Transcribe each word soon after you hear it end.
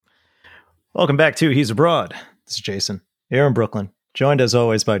Welcome back to He's Abroad. This is Jason here in Brooklyn, joined as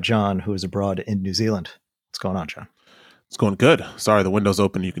always by John, who is abroad in New Zealand. What's going on, John? It's going good. Sorry, the window's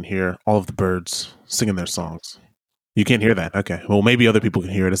open. You can hear all of the birds singing their songs. You can't hear that? Okay. Well, maybe other people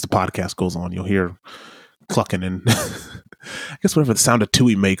can hear it as the podcast goes on. You'll hear clucking and I guess whatever the sound a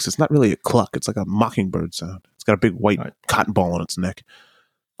tui makes, it's not really a cluck. It's like a mockingbird sound. It's got a big white cotton ball on its neck.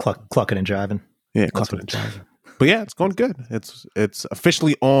 Clucking and jiving. Yeah, clucking and jiving. But yeah, it's going good. It's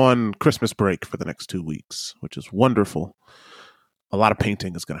officially on Christmas break for the next 2 weeks, which is wonderful. A lot of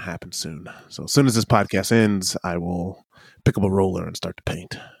painting is going to happen soon. So as soon as this podcast ends, I will pick up a roller and start to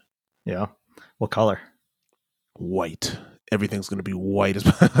paint. Yeah. What color? White. Everything's going to be white as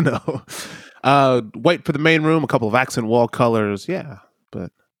no. White for the main room, a couple of accent wall colors. Yeah.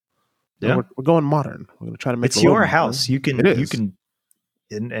 But we're going modern. We're going to try to make it's your house. Modern. You can,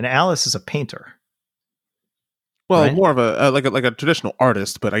 and Alice is a painter. Well, right? More of a like a traditional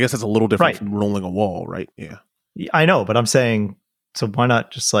artist, but I guess that's a little different from rolling a wall, right? Yeah. I know, but I'm saying, so why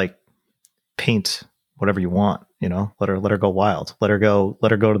not just like paint whatever you want? You know, let her go wild. Let her go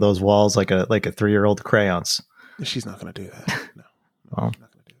to those walls like a 3-year-old crayons. She's not going to do that. No, well, she's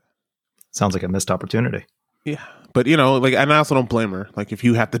not going to do that. Sounds like a missed opportunity. Yeah, but and I also don't blame her. Like, if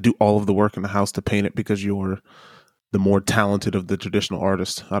you have to do all of the work in the house to paint it because you're the more talented of the traditional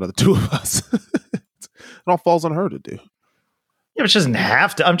artists out of the two of us. It all falls on her to do. Yeah, but she doesn't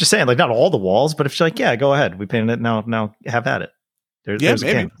have to. I'm just saying, like, not all the walls, but if she's like, yeah, go ahead. We painted it. Now have at it. There's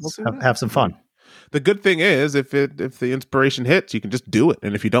maybe. Have some fun. The good thing is, if the inspiration hits, you can just do it.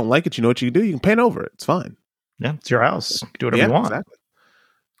 And if you don't like it, you know what you can do. You can paint over it. It's fine. Yeah, it's your house. You can do whatever you want.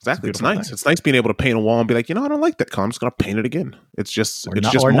 Exactly. It's nice. Thing. It's nice being able to paint a wall and be like, I don't like that color. I'm just going to paint it again. It's just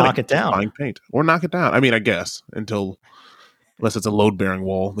knock it down. Buying paint or knock it down. I mean, I guess unless it's a load bearing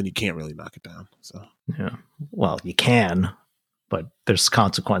wall, then you can't really knock it down. So yeah, well, you can, but there's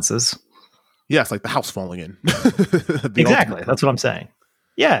consequences. Yes, like the house falling in. Exactly. That's what I'm saying.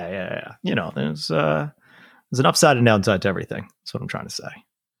 Yeah. There's an upside and downside to everything. That's what I'm trying to say.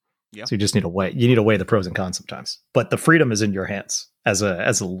 Yeah. So you just need to weigh. You need to weigh the pros and cons sometimes. But the freedom is in your hands as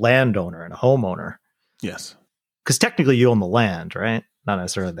a landowner and a homeowner. Yes. Because technically you own the land, right? Not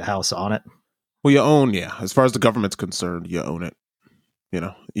necessarily the house on it. Well, you own, as far as the government's concerned, you own it.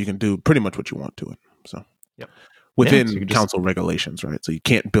 You can do pretty much what you want to it. So, within council regulations, right? So you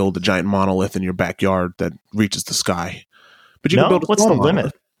can't build a giant monolith in your backyard that reaches the sky. But you can build. What's the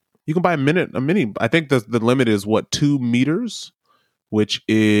limit? You can buy a mini. I think the limit is 2 meters, which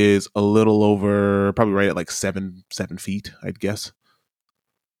is a little over, probably right at like 7 feet, I'd guess.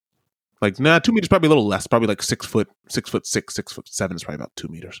 2 meters, probably a little less. Probably like 6 foot 6, 6'7" is probably about 2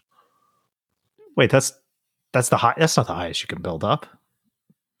 meters. Wait, that's the high. That's not the highest you can build up.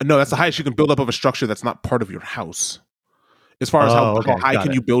 No, that's the highest you can build up of a structure that's not part of your house. As far as how high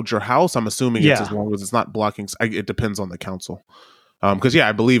can you build your house, I'm assuming it's as long as it's not blocking. It depends on the council. Because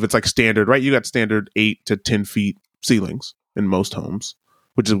I believe it's like standard, right? You got standard 8 to 10 feet ceilings in most homes,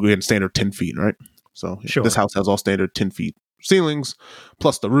 which is again standard 10 feet, right? So This house has all standard 10 feet ceilings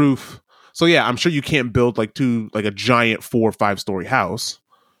plus the roof. So I'm sure you can't build like a giant 4 or 5 story house.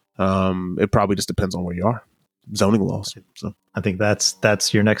 It probably just depends on where you are. Zoning laws. So I think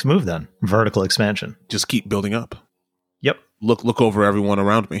that's your next move then. Vertical expansion. Just keep building up. Yep. Look over everyone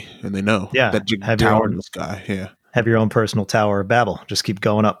around me and they know. Yeah. That tower in the sky. Yeah. Have your own personal Tower of Babel. Just keep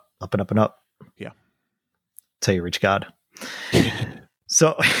going up and up and up. Yeah. Till you reach God.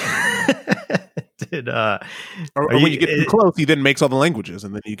 So when you get too close, he then makes all the languages,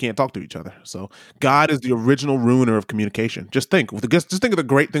 and then you can't talk to each other. So God is the original ruiner of communication. Just think of the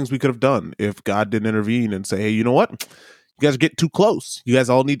great things we could have done if God didn't intervene and say, "Hey, you know what? You guys are getting too close. You guys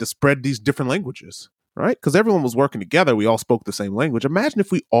all need to spread these different languages, right? Because everyone was working together. We all spoke the same language. Imagine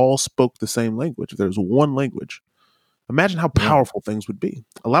if we all spoke the same language. If there's one language, imagine how powerful things would be.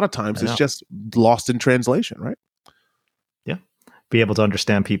 A lot of times, it's just lost in translation, right? Be able to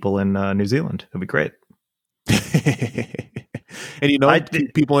understand people in New Zealand. It'd be great. And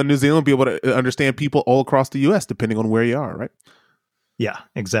people in New Zealand be able to understand people all across the U.S. depending on where you are, right? Yeah,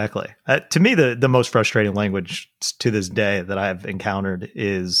 exactly. To me, the most frustrating language to this day that I've encountered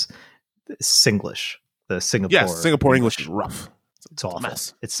is Singlish. The Singapore. Yes, Singapore English is rough. It's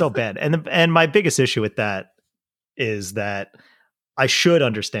awful. It's so bad. And my biggest issue with that is that I should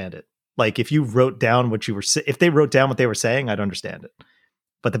understand it. Like if you wrote down if they wrote down what they were saying, I'd understand it.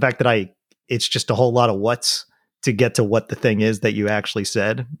 But the fact that it's just a whole lot of what's to get to what the thing is that you actually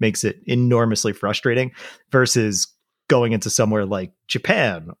said makes it enormously frustrating versus going into somewhere like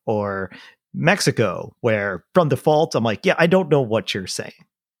Japan or Mexico, where from default, I'm like, I don't know what you're saying.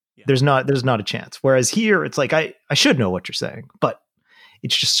 Yeah. There's not a chance. Whereas here it's like, I should know what you're saying, but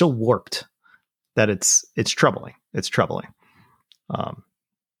it's just so warped. that it's troubling. It's troubling.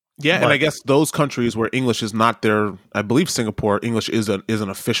 And I guess those countries where English is not their, I believe Singapore, English is an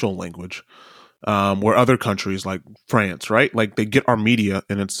official language. Where other countries like France, right? Like they get our media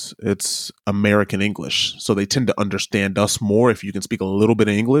and it's American English. So they tend to understand us more if you can speak a little bit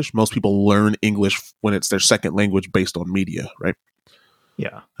of English. Most people learn English when it's their second language based on media, right?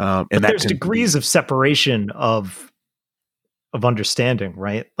 Yeah. And there's degrees of separation of understanding,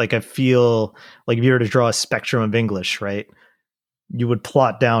 right? Like I feel like if you were to draw a spectrum of English, right? You would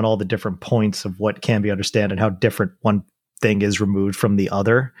plot down all the different points of what can be understood and how different one thing is removed from the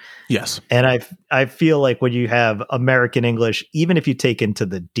other. Yes. And I feel like when you have American English, even if you take into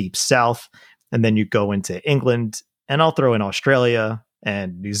the deep South and then you go into England, and I'll throw in Australia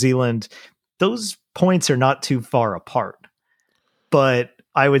and New Zealand, those points are not too far apart. But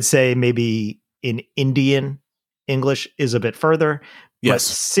I would say maybe in Indian English is a bit further.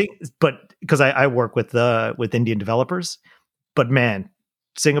 Yes. But because I work with Indian developers, but man,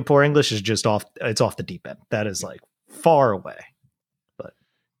 Singapore English is just off the deep end. That is like far away. But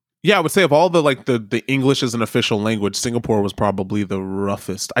yeah, I would say of all the English as an official language, Singapore was probably the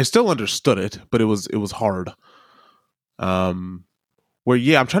roughest. I still understood it, but it was hard. I'm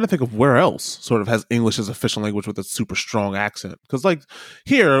trying to think of where else sort of has English as official language with a super strong accent. Because like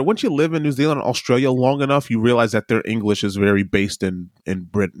here, once you live in New Zealand and Australia long enough, you realize that their English is very based in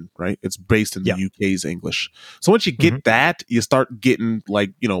Britain, right? It's based in the UK's English. So once you get that, you start getting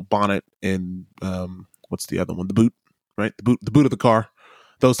like, bonnet and what's the other one? The boot, right? The boot of the car.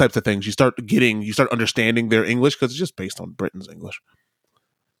 Those types of things. You start understanding their English because it's just based on Britain's English.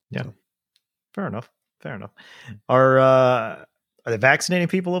 Yeah. So. Fair enough. Are they vaccinating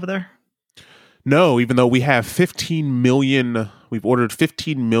people over there? No, even though we have 15 million, we've ordered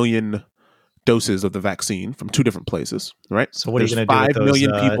 15 million doses of the vaccine from 2 different places, right? So what are you going to do with those? 5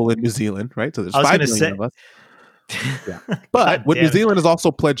 million people in New Zealand, right? So there's 5 million of us. Yeah. But what New Zealand has also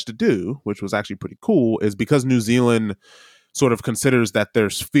pledged to do, which was actually pretty cool, is because New Zealand sort of considers that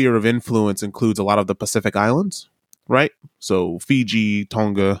their sphere of influence includes a lot of the Pacific Islands, right? So Fiji,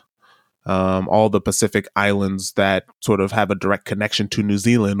 Tonga, all the Pacific Islands that sort of have a direct connection to New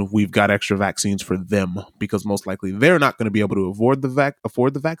Zealand, we've got extra vaccines for them because most likely they're not going to be able to afford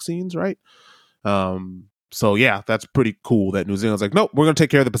the vaccines, right? So yeah, that's pretty cool that New Zealand's like, nope, we're going to take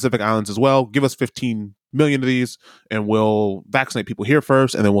care of the Pacific Islands as well. Give us 15 million of these and we'll vaccinate people here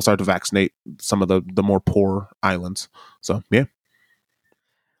first. And then we'll start to vaccinate some of the more poor islands. So, yeah.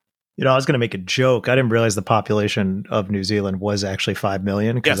 I was going to make a joke. I didn't realize the population of New Zealand was actually 5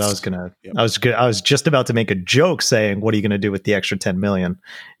 million because I was just about to make a joke saying, what are you going to do with the extra 10 million?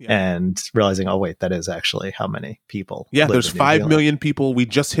 Yeah. And realizing, oh wait, that is actually how many people. Yeah. There's 5 million people. We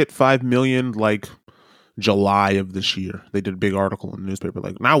just hit 5 million, like July of this year. They did a big article in the newspaper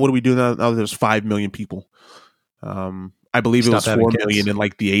like, now what do we do now there's 5 million people? I believe it was 4 million in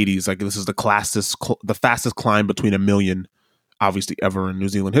like the 80s. Like this is the fastest climb between a million obviously ever in New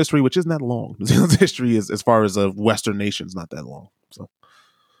Zealand history, which isn't that long. New Zealand's history is, as far as a Western nation, is not that long. So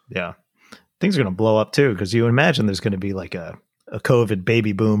yeah, things are going to blow up too, because you imagine there's going to be like a COVID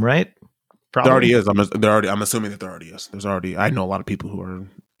baby boom, right? Probably. There already is. I'm assuming that there already is. I know a lot of people who are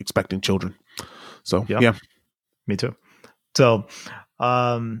expecting children. So yeah, me too. So,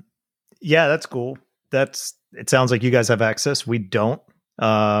 yeah, that's cool. It sounds like you guys have access. We don't.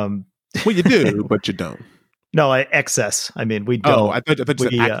 Well, you do, but you don't. No, excess. I mean, we don't. Oh, I thought you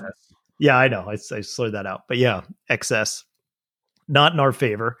said access. Yeah, I know. I slurred that out. But yeah, excess. Not in our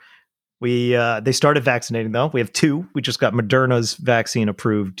favor. They started vaccinating, though. We have 2. We just got Moderna's vaccine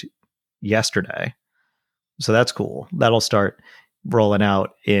approved yesterday. So that's cool. That'll start rolling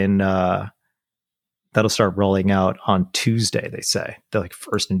out on Tuesday, they say. The like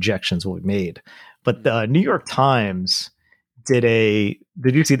first injections will be made. But the New York Times did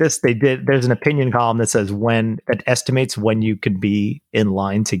you see this? There's an opinion column that says it estimates when you could be in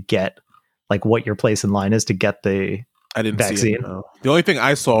line to get, like what your place in line is to get the vaccine. See it, no. The only thing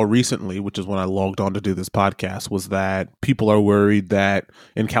I saw recently, which is when I logged on to do this podcast, was that people are worried that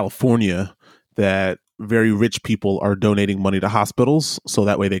in California that very rich people are donating money to hospitals so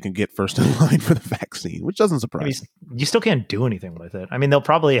that way they can get first in line for the vaccine, which doesn't surprise me. You still can't do anything with it. I mean, they'll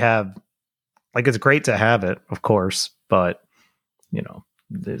probably have, like, it's great to have it, of course, but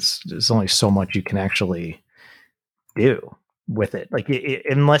there's only so much you can actually do with it. Like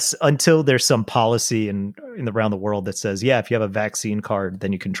until there's some policy in around the world that says, yeah, if you have a vaccine card,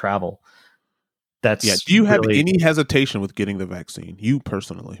 then you can travel. Do you have any hesitation with getting the vaccine? You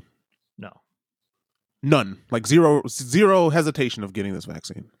personally? No. None. Like zero hesitation of getting this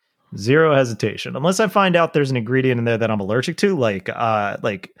vaccine. Zero hesitation. Unless I find out there's an ingredient in there that I'm allergic to, like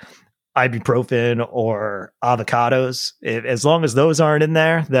ibuprofen or avocados. As long as those aren't in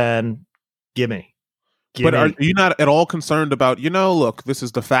there, then gimme. But are you not at all concerned about, look, this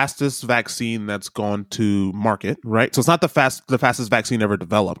is the fastest vaccine that's gone to market, right? So it's not the fastest vaccine ever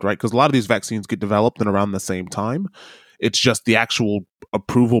developed, right? Because a lot of these vaccines get developed in around the same time. It's just the actual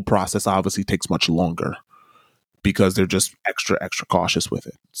approval process obviously takes much longer because they're just extra cautious with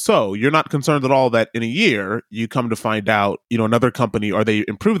it. So you're not concerned at all that in a year you come to find out, another company, or they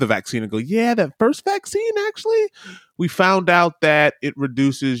improve the vaccine and go, yeah, that first vaccine, actually, we found out that it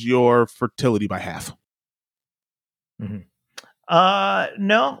reduces your fertility by half. Mm-hmm.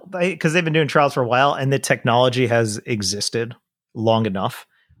 No, because they've been doing trials for a while, and the technology has existed long enough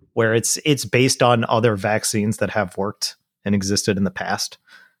where it's based on other vaccines that have worked and existed in the past.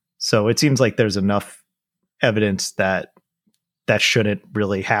 So it seems like there's enough evidence that shouldn't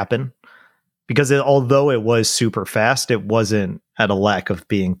really happen, because although it was super fast, it wasn't at a lack of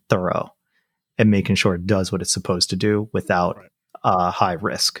being thorough and making sure it does what it's supposed to do without high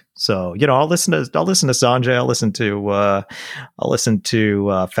risk. So, I'll listen to Sanjay. I'll listen to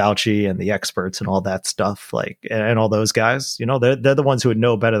Fauci and the experts and all that stuff, and all those guys. They're the ones who would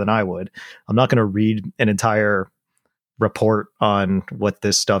know better than I would. I'm not going to read an entire report on what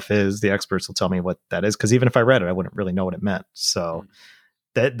this stuff is. The experts will tell me what that is, because even if I read it, I wouldn't really know what it meant. So,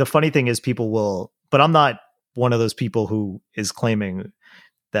 the funny thing is, people will. But I'm not one of those people who is claiming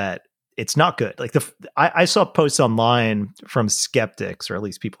that it's not good. Like I saw posts online from skeptics, or at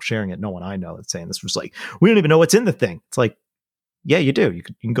least people sharing it. No one I know is saying this was like, we don't even know what's in the thing. It's like, yeah, you do. You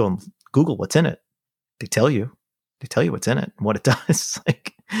can go and Google what's in it. They tell you what's in it and what it does.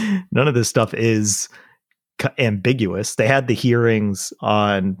 Like, none of this stuff is ambiguous. They had the hearings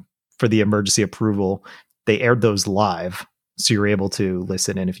for the emergency approval. They aired those live, so you're able to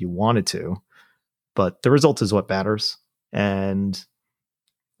listen in if you wanted to, but the result is what matters. And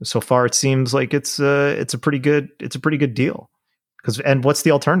so far, it seems like it's a pretty good deal. And what's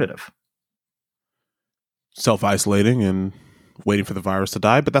the alternative? Self-isolating and waiting for the virus to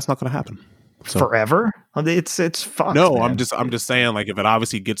die, but that's not going to happen. So, forever? It's fucked. No, man. I'm just saying, like, if it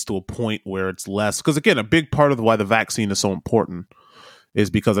obviously gets to a point where it's less, because again, a big part of why the vaccine is so important is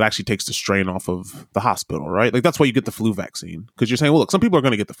because it actually takes the strain off of the hospital, right? Like, that's why you get the flu vaccine, because you're saying, well, look, some people are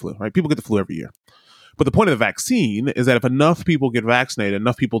going to get the flu, right? People get the flu every year. But the point of the vaccine is that if enough people get vaccinated,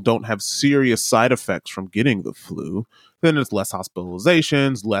 enough people don't have serious side effects from getting the flu, then it's less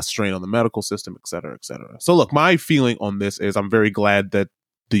hospitalizations, less strain on the medical system, et cetera, et cetera. So look, my feeling on this is I'm very glad that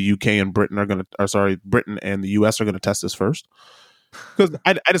the UK and Britain Britain and the US are going to test this first. Because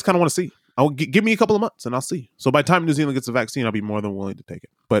I just kind of want to see. Give me a couple of months and I'll see. So by the time New Zealand gets a vaccine, I'll be more than willing to take it.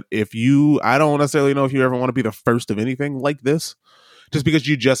 But I don't necessarily know if you ever want to be the first of anything like this. Just because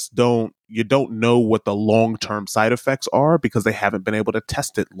you don't know what the long-term side effects are, because they haven't been able to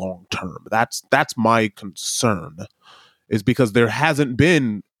test it long-term. That's my concern, is because there hasn't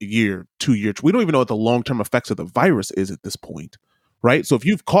been a year, 2 years. We don't even know what the long-term effects of the virus is at this point, right? So if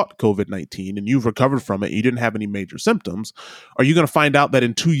you've caught COVID-19 and you've recovered from it, and you didn't have any major symptoms, are you going to find out that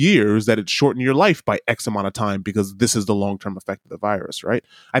in 2 years that it shortened your life by X amount of time because this is the long-term effect of the virus, right?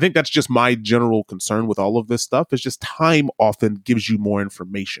 I think that's just my general concern with all of this stuff, is just time often gives you more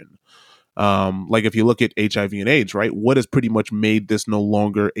information. Like if you look at HIV and AIDS, right? What has pretty much made this no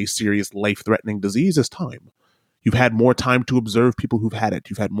longer a serious life-threatening disease is time. You've had more time to observe people who've had it.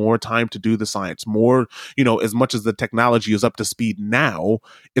 You've had more time to do the science. More, as much as the technology is up to speed now,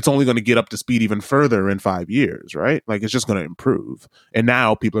 it's only going to get up to speed even further in 5 years, right? Like, it's just going to improve. And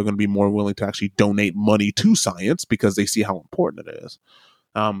now people are going to be more willing to actually donate money to science because they see how important it is.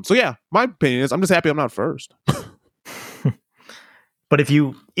 So yeah, my opinion is I'm just happy I'm not first. But if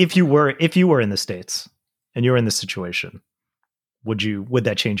you were in the States and you're in this situation, would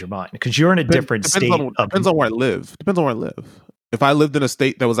that change your mind? Because you're in a different state. Depends on where I live. If I lived in a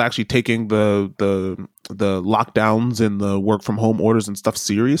state that was actually taking the lockdowns and the work from home orders and stuff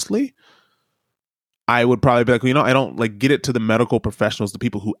seriously, I would probably be like, I don't get it to the medical professionals, the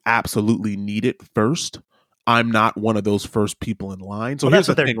people who absolutely need it first. I'm not one of those first people in line. So here's that's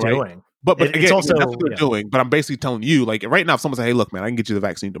what the they're thing, doing. Right? But again, that's what they're doing. But I'm basically telling you, like, right now, if someone say, hey, look, man, I can get you the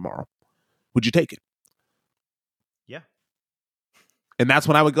vaccine tomorrow, would you take it? Yeah. And that's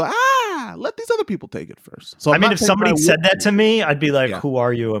when I would go, let these other people take it first. So if somebody said that to me, I'd be like, who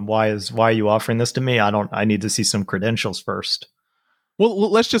are you and why are you offering this to me? I need to see some credentials first.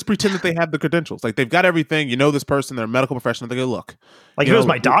 Well, let's just pretend that they have the credentials. Like, they've got everything. This person, they're a medical professional. They go, look. Like, if it was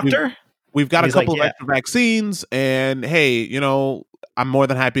my doctor? We've got a couple of extra vaccines. And, hey, I'm more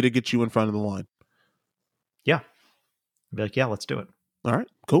than happy to get you in front of the line. Yeah. I'd be like, yeah, let's do it. All right,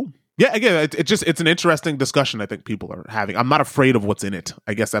 cool. Yeah, again, it's an interesting discussion I think people are having. I'm not afraid of what's in it.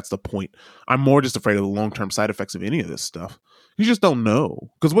 I guess that's the point. I'm more just afraid of the long-term side effects of any of this stuff. You just don't know.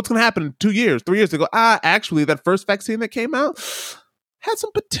 Because what's going to happen in 2 years, 3 years, they go, actually, that first vaccine that came out had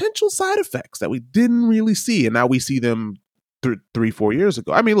some potential side effects that we didn't really see. And now we see them 3-4 years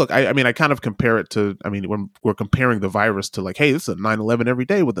ago. I mean, look, I kind of compare it to, when we're comparing the virus to like, hey, this is a 9/11 every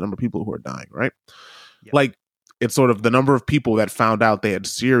day with the number of people who are dying, right? Yep. Like, it's sort of the number of people that found out they had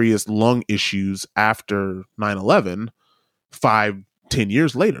serious lung issues after 9/11 5-10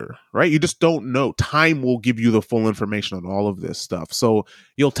 years later, right? You just don't know. Time will give you the full information on all of this stuff. So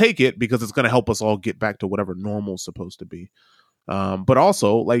you'll take it because it's going to help us all get back to whatever normal is supposed to be. But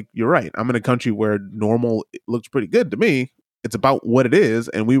also, like, you're right. I'm in a country where normal looks pretty good to me. It's about what it is.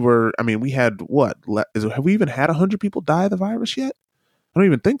 And we had have we even had 100 people die of the virus yet? I don't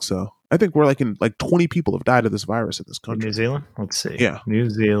even think so. I think we're like 20 people have died of this virus in this country. New Zealand? Let's see. Yeah. New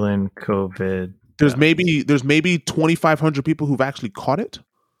Zealand, COVID. There's maybe 2,500 people who've actually caught it.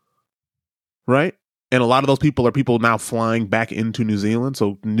 Right? And a lot of those people are people now flying back into New Zealand.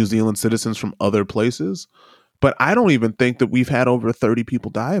 So New Zealand citizens from other places. But I don't even think that we've had over 30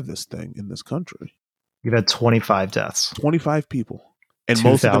 people die of this thing in this country. You've had 25 deaths. 25 people. And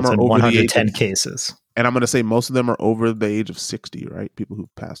most of them are over the age of cases. And I'm going to say most of them are over the age of 60, right? People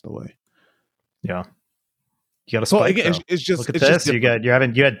who've passed away. Yeah. You got a spike, again, it's just, look at it's this.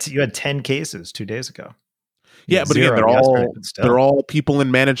 Just You had 10 cases 2 days ago. Yeah, but again, they're all people in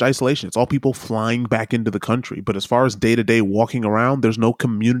managed isolation. It's all people flying back into the country. But as far as day-to-day walking around, there's no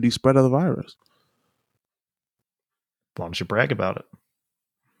community spread of the virus. Why don't you brag about it?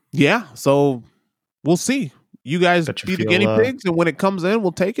 Yeah, so we'll see. You guys be the guinea pigs, and when it comes in,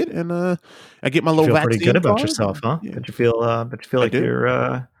 we'll take it. And I get my little vaccine. Pretty good about yourself, huh? Yeah. But you feel like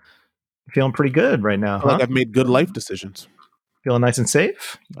you're feeling pretty good right now. Like I've made good life decisions. Feeling nice and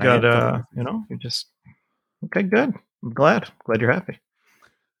safe. You got you're just okay. Good. I'm glad you're happy.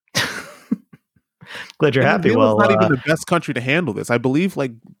 Glad you're happy. Well, it's not even the best country to handle this. I believe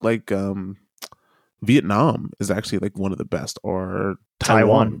like Vietnam is actually like one of the best, or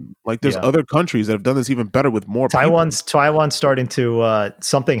Taiwan. Like there's other countries that have done this even better with more Taiwan's starting to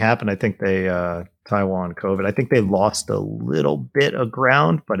something happened. I think they Taiwan COVID. I think they lost a little bit of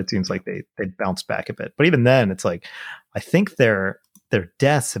ground, but it seems like they bounced back a bit. But even then, it's like I think their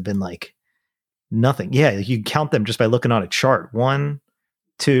deaths have been like nothing. Yeah, you can count them just by looking on a chart. 1,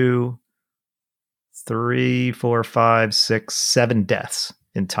 2, 3, 4, 5, 6, 7 deaths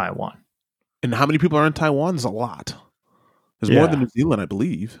in Taiwan. And how many people are in Taiwan? There's a lot. There's more than New Zealand, I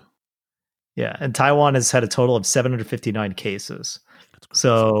believe. Yeah, and Taiwan has had a total of 759 cases.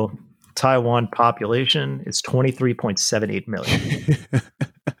 So Taiwan population is 23.78 million.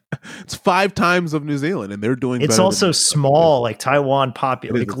 It's 5 times of New Zealand, and they're doing. It's also small, like Taiwan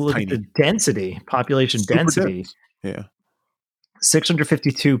population. Like, look at the density, population density. Yeah,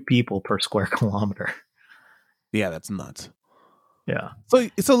 652 people per square kilometer. Yeah, that's nuts. Yeah.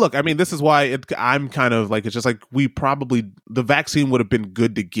 So look, I mean, this is why I'm kind of like, it's just like the vaccine would have been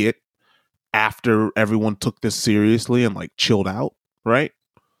good to get after everyone took this seriously and like chilled out, right?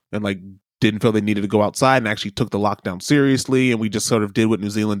 And like didn't feel they needed to go outside and actually took the lockdown seriously. And we just sort of did what New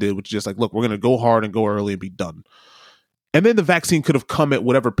Zealand did, which is just like, look, we're going to go hard and go early and be done. And then the vaccine could have come at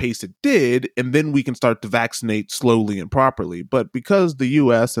whatever pace it did, and then we can start to vaccinate slowly and properly. But because the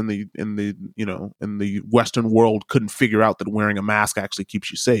U.S. and the Western world couldn't figure out that wearing a mask actually keeps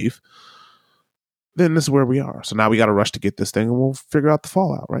you safe, then this is where we are. So now we got to rush to get this thing, and we'll figure out the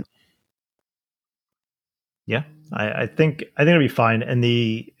fallout, right? Yeah, I think it'll be fine. And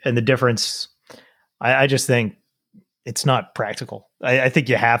the difference, I just think it's not practical. I think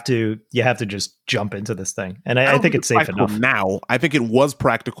you have to just jump into this thing. And I think it's safe enough. Now, I think it was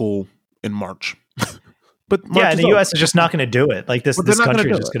practical in March. But and the US is just not going to do it. Like this country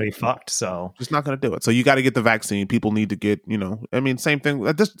is just going to be fucked. So just not going to do it. So you got to get the vaccine. People need to get, same thing.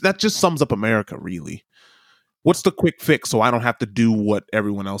 That just sums up America, really. What's the quick fix so I don't have to do what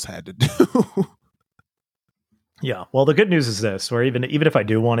everyone else had to do? Yeah. Well, the good news is this, where even if I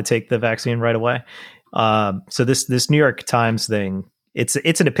do want to take the vaccine right away, so this New York Times thing, it's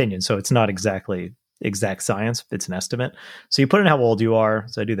an opinion, so it's not exactly exact science. It's an estimate. So you put in how old you are.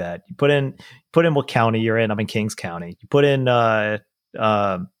 So I do that. You put in what county you're in. I'm in Kings County. You put in, are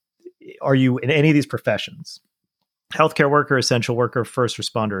you in any of these professions? Healthcare worker, essential worker, first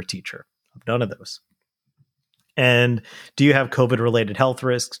responder, or teacher? None of those. And do you have COVID related health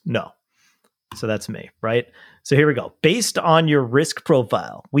risks? No. So that's me, right? So here we go. Based on your risk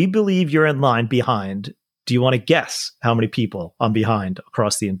profile, we believe you're in line behind. Do you want to guess how many people I'm behind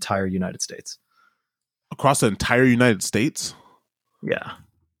across the entire United States? Across the entire United States? Yeah.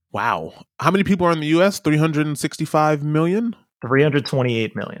 Wow. How many people are in the U.S.? 365 million?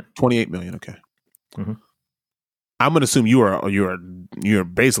 328 million. 28 million. Okay. Mm-hmm. I'm going to assume you're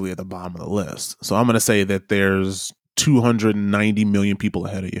basically at the bottom of the list. So I'm going to say that there's 290 million people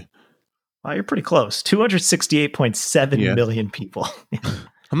ahead of you. Wow, you're pretty close. 268.7 million people.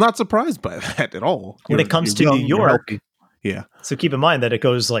 I'm not surprised by that at all. When it comes to New York, yeah. So keep in mind that it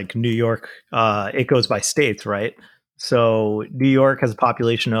goes like New York. It goes by states, right? So New York has a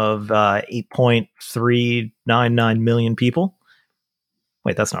population of 8.399 million people.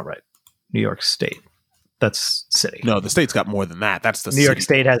 Wait, that's not right. New York State. That's city. No, the state's got more than that. That's the New York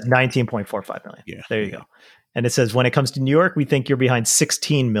State has 19.45 million. Yeah. There you go. And it says when it comes to New York, we think you're behind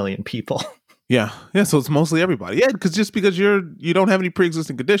 16 million people. Yeah. So it's mostly everybody. Yeah, because you don't have any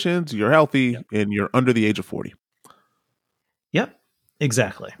pre-existing conditions, you're healthy, and you're under the age of 40. Yep.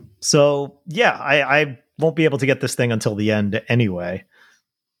 Exactly. So yeah, I won't be able to get this thing until the end anyway.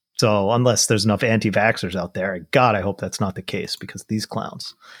 So unless there's enough anti-vaxxers out there, God, I hope that's not the case because these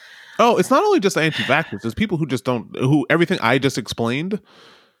clowns. Oh, it's not only just anti-vaxxers. There's people who just who everything I just explained,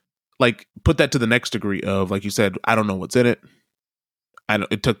 like put that to the next degree of, like you said, I don't know what's in it.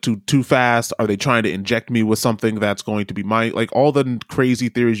 It took too fast. Are they trying to inject me with something that's going to be like all the crazy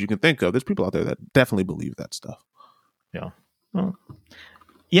theories you can think of? There's people out there that definitely believe that stuff. Yeah. Well,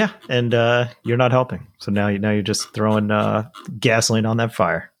 yeah, and you're not helping. So now you're just throwing gasoline on that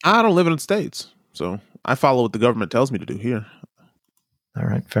fire. I don't live in the States, so I follow what the government tells me to do here. All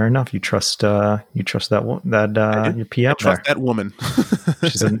right, fair enough. You trust that your PM. I trust that woman.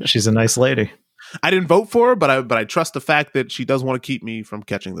 she's a nice lady. I didn't vote for her, but I trust the fact that she does want to keep me from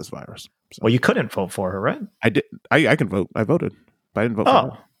catching this virus. So. Well, you couldn't vote for her, right? I did. I can vote. I voted, but I didn't vote for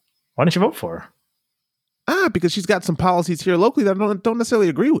her. Why didn't you vote for her? Because she's got some policies here locally that I don't necessarily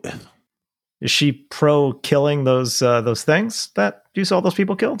agree with. Is she pro killing those things that you saw those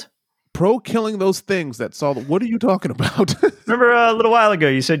people killed? Pro killing those things that saw. What are you talking about? Remember a little while ago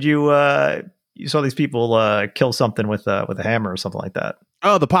you said you saw these people kill something with a hammer or something like that.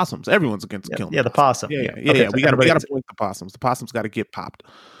 Oh, the possums! Everyone's against killing. Yeah, the possum. Yeah. Okay, we got to point the possums. The possums got to get popped.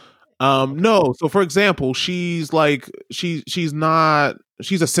 No. So, for example, she's like she's a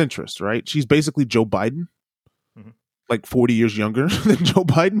centrist, right? She's basically Joe Biden, like 40 years younger than Joe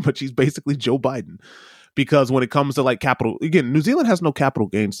Biden, but she's basically Joe Biden. Because when it comes to like capital, again, New Zealand has no capital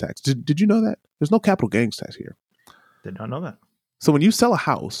gains tax. Did you know that? There's no capital gains tax here. Did not know that. So when you sell a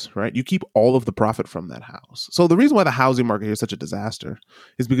house, right, you keep all of the profit from that house. So the reason why the housing market here is such a disaster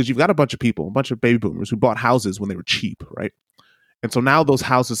is because you've got a bunch of people, a bunch of baby boomers who bought houses when they were cheap, right? And so now those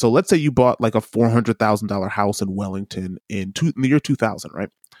houses, so let's say you bought like a $400,000 house in Wellington in the year 2000, right?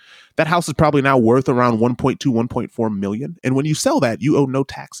 That house is probably now worth around 1.2, 1.4 million. And when you sell that, you owe no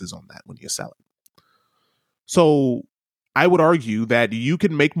taxes on that when you sell it. So I would argue that you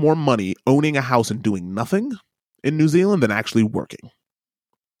can make more money owning a house and doing nothing in New Zealand than actually working.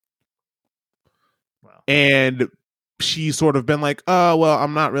 Wow. And she's sort of been like, oh, well,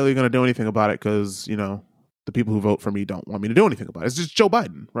 I'm not really going to do anything about it because, the people who vote for me don't want me to do anything about it. It's just Joe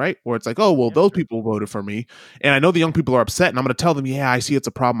Biden, right? Where it's like, oh, well, those people voted for me. And I know the young people are upset and I'm going to tell them, yeah, I see it's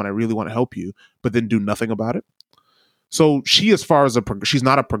a problem and I really want to help you, but then do nothing about it. So she, as far as she's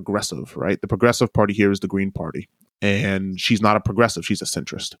not a progressive, right? The progressive party here is the Green Party. And she's not a progressive. She's a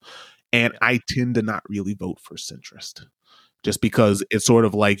centrist. And I tend to not really vote for centrist just because it's sort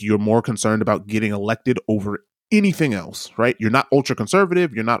of like you're more concerned about getting elected over anything else, right? You're not ultra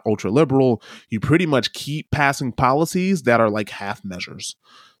conservative. You're not ultra liberal. You pretty much keep passing policies that are like half measures.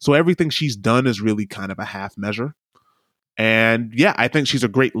 So everything she's done is really kind of a half measure. And yeah, I think she's a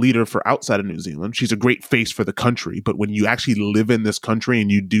great leader for outside of New Zealand. She's a great face for the country. But when you actually live in this country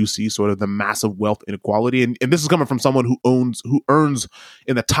and you do see sort of the massive wealth inequality, and this is coming from someone who earns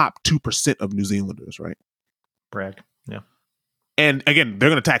in the top 2% of New Zealanders, right? Brag. Yeah. And again, they're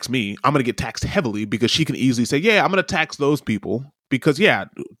going to tax me. I'm going to get taxed heavily because she can easily say, yeah, I'm going to tax those people because, yeah,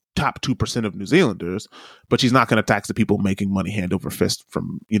 top 2% of New Zealanders, but she's not going to tax the people making money hand over fist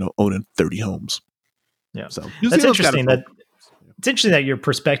from, owning 30 homes. Yeah. So that's interesting. It's interesting that your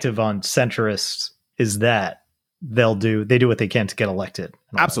perspective on centrists is that they do what they can to get elected.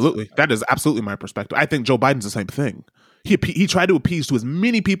 Absolutely. That is absolutely my perspective. I think Joe Biden's the same thing. He tried to appease to as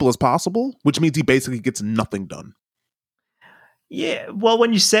many people as possible, which means he basically gets nothing done. Yeah, well,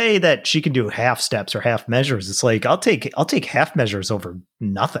 when you say that she can do half steps or half measures, it's like I'll take half measures over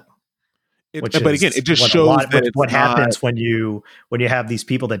nothing. But again, it just shows what happens when you have these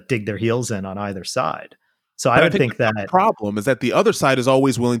people that dig their heels in on either side. So I would think that the problem is that the other side is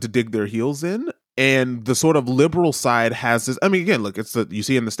always willing to dig their heels in, and the sort of liberal side has this. I mean, again, look, you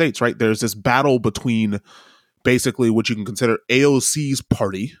see in the States, right? There's this battle between basically what you can consider AOC's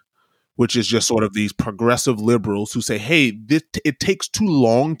party, which is just sort of these progressive liberals who say, hey, it takes too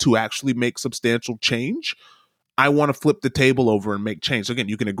long to actually make substantial change. I want to flip the table over and make change. So again,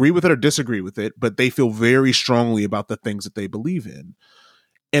 you can agree with it or disagree with it, but they feel very strongly about the things that they believe in.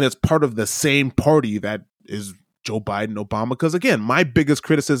 And it's part of the same party that is Joe Biden, Obama. Because again, my biggest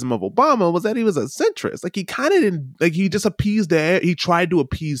criticism of Obama was that he was a centrist. Like he kind of didn't, like he just he tried to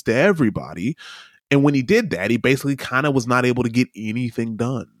appease to everybody. And when he did that, he basically kind of was not able to get anything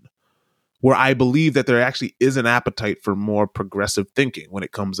done. Where I believe that there actually is an appetite for more progressive thinking when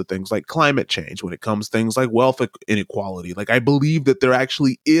it comes to things like climate change, when it comes to things like wealth inequality. Like I believe that there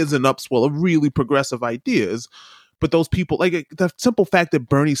actually is an upswell of really progressive ideas. But those people, like the simple fact that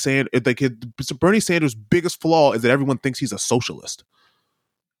Bernie Sanders' biggest flaw is that everyone thinks he's a socialist.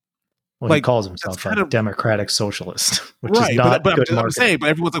 Well, like, he calls himself a democratic socialist, which is not but good I'm saying, but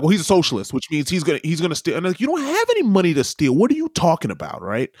everyone's like, well, he's a socialist, which means he's gonna steal. And like, you don't have any money to steal. What are you talking about,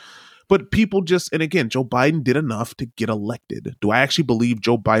 right? But people just, and again, Joe Biden did enough to get elected. Do I actually believe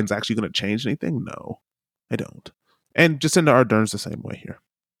Joe Biden's actually going to change anything? No, I don't. And Jacinda Ardern's the same way here.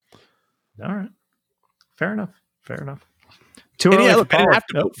 All right, fair enough. Too early look, I didn't have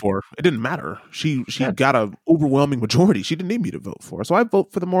to vote for her. It didn't matter. She got an overwhelming majority. She didn't need me to vote for her. So I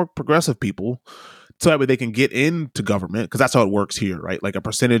vote for the more progressive people so that way they can get into government, because that's how it works here, right? Like a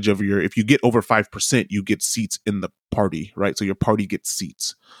percentage of if you get over 5%, you get seats in the party, right? So your party gets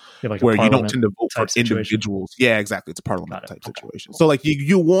seats. Like where you don't tend to vote for individuals. Yeah, exactly. It's a parliament type situation. So like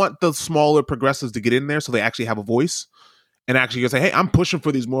you want the smaller progressives to get in there so they actually have a voice. And actually, you say, hey, I'm pushing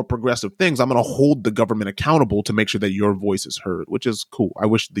for these more progressive things. I'm going to hold the government accountable to make sure that your voice is heard, which is cool. I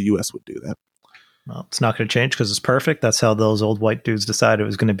wish the U.S. would do that. Well, it's not going to change because it's perfect. That's how those old white dudes decided it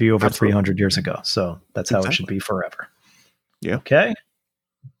was going to be over 300 years ago. So that's how it should be forever. Yeah. Okay.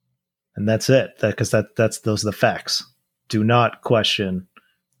 And that's it. Because those are the facts. Do not question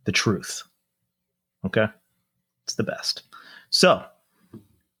the truth. Okay. It's the best. So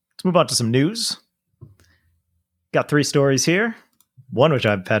let's move on to some news. Got 3 stories here. One which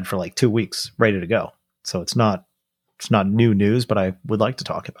I've had for like 2 weeks, ready to go. So it's not new news, but I would like to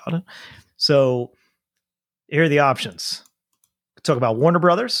talk about it. So here are the options. Talk about Warner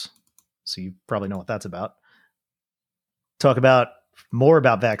Brothers. So you probably know what that's about. Talk about more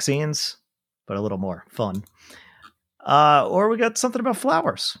about vaccines, but a little more fun. Or we got something about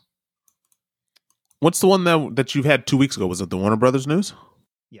flowers. What's the one that you've had 2 weeks ago? Was it the Warner Brothers news?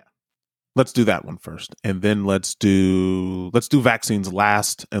 Let's do that one first, and then let's do vaccines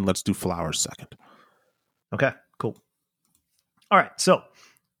last, and let's do flowers second. Okay, cool. All right, so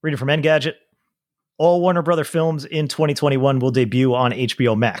reading from Engadget, all Warner Brother films in 2021 will debut on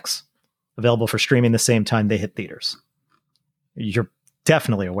HBO Max, available for streaming the same time they hit theaters. You're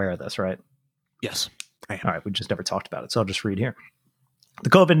definitely aware of this, right? Yes, I am. All right, we just never talked about it, so I'll just read here. The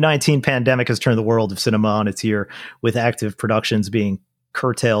COVID-19 pandemic has turned the world of cinema on its ear, with active productions being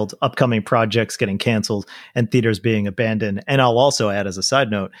curtailed, upcoming projects getting canceled, and theaters being abandoned. And I'll also add, as a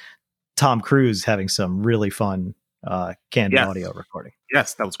side note, Tom Cruise having some really fun canned audio recording.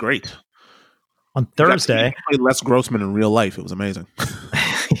 Yes, that was great. On Thursday, he played Les Grossman in real life. It was amazing.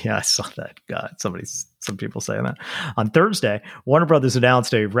 Yeah, I saw that. God, some people saying that. On Thursday, Warner Brothers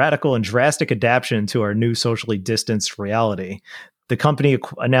announced a radical and drastic adaptation to our new socially distanced reality. The company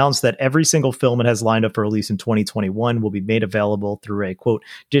announced that every single film it has lined up for release in 2021 will be made available through a, quote,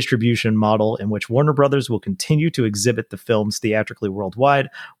 distribution model in which Warner Brothers will continue to exhibit the films theatrically worldwide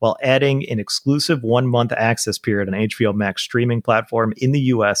while adding an exclusive 1-month access period on HBO Max streaming platform in the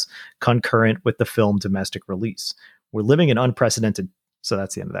U.S. concurrent with the film domestic release. We're living in unprecedented... So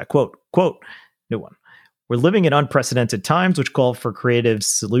that's the end of that quote. Quote, new one. We're living in unprecedented times, which call for creative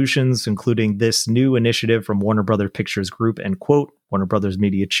solutions, including this new initiative from Warner Brothers Pictures Group, end quote, Warner Brothers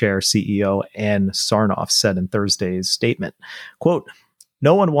Media Chair CEO Ann Sarnoff said in Thursday's statement. Quote,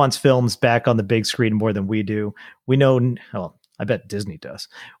 no one wants films back on the big screen more than we do. We know, well, I bet Disney does.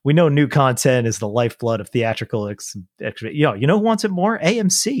 We know new content is the lifeblood of theatrical. You know who wants it more?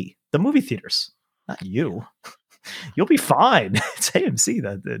 AMC, the movie theaters, not you. You'll be fine. It's AMC,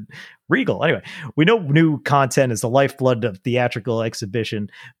 the Regal. Anyway, we know new content is the lifeblood of theatrical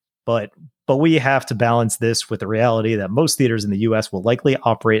exhibition, but we have to balance this with the reality that most theaters in the U.S. will likely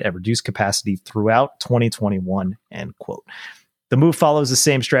operate at reduced capacity throughout 2021, end quote. The move follows the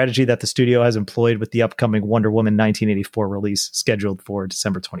same strategy that the studio has employed with the upcoming Wonder Woman 1984 release scheduled for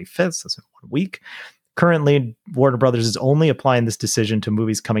December 25th. So that's in 1 week. Currently, Warner Brothers is only applying this decision to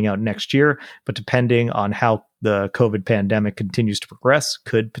movies coming out next year, but depending on how the COVID pandemic continues to progress,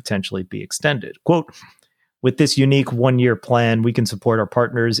 could potentially be extended. Quote, With this unique 1-year plan, we can support our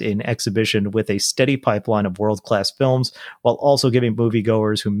partners in exhibition with a steady pipeline of world-class films, while also giving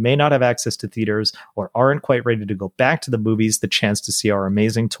moviegoers who may not have access to theaters or aren't quite ready to go back to the movies the chance to see our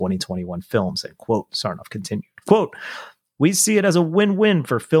amazing 2021 films. End quote. Sarnoff continued. Quote, we see it as a win-win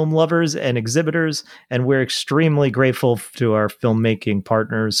for film lovers and exhibitors, and we're extremely grateful to our filmmaking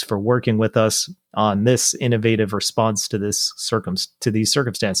partners for working with us on this innovative response to these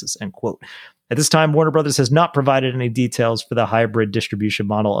circumstances. End quote. At this time, Warner Brothers has not provided any details for the hybrid distribution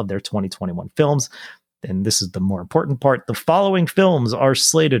model of their 2021 films. And this is the more important part. The following films are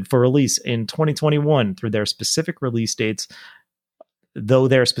slated for release in 2021 through their specific release dates, though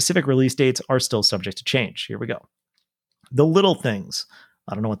their specific release dates are still subject to change. Here we go. The Little Things.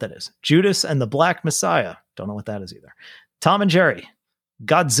 I don't know what that is. Judas and the Black Messiah. Don't know what that is either. Tom and Jerry.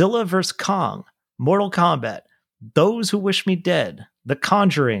 Godzilla vs. Kong. Mortal Kombat. Those Who Wish Me Dead. The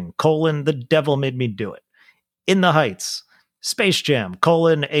Conjuring, The Devil Made Me Do It. In the Heights. Space Jam,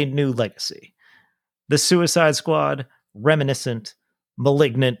 A New Legacy. The Suicide Squad, Reminiscent,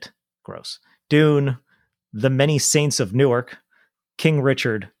 Malignant, gross. Dune, The Many Saints of Newark, King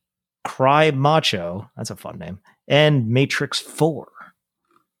Richard, Cry Macho, that's a fun name, and Matrix 4.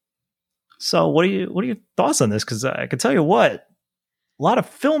 So what are your thoughts on this? Because I can tell you what, a lot of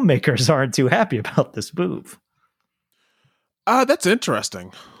filmmakers aren't too happy about this move. That's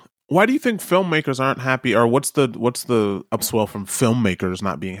interesting. Why do you think filmmakers aren't happy, or what's the upswell from filmmakers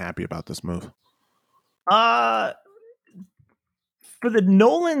not being happy about this move? For the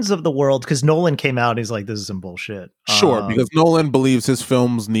Nolans of the world, because Nolan came out and he's like, this is some bullshit. Sure, because Nolan believes his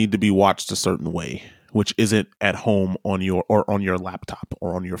films need to be watched a certain way, which isn't at home on your laptop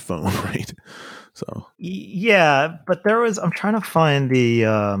or on your phone, right? So yeah, but I'm trying to find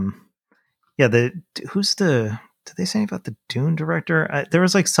did they say anything about the Dune director? There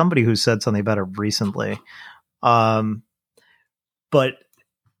was like somebody who said something about it recently. But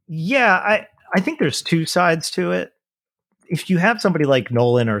yeah, I think there's two sides to it. If you have somebody like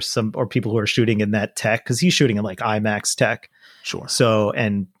Nolan or people who are shooting in that tech, because he's shooting in like IMAX tech. Sure. So,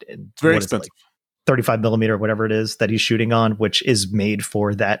 and very expensive. 35 millimeter, whatever it is that he's shooting on, which is made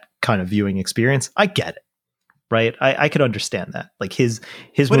for that kind of viewing experience. I get it. Right, I could understand that. Like his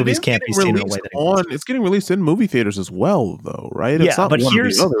movies can't be seen in a way that it's getting released in movie theaters as well, though, right? It's not one or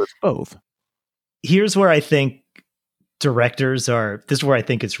the other; it's both. Here's where I think directors are. This is where I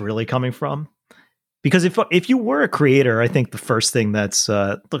think it's really coming from, because if you were a creator, I think the first thing that's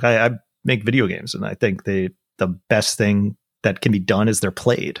look, I make video games, and I think the best thing that can be done is they're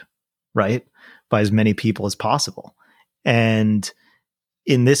played, right, by as many people as possible, and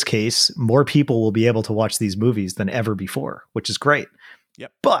in this case, more people will be able to watch these movies than ever before, which is great.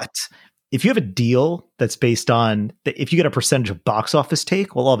 Yep. But if you have a deal that's based on if you get a percentage of box office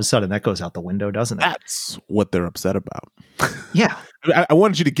take, well, all of a sudden that goes out the window, doesn't it? That's what they're upset about. Yeah. I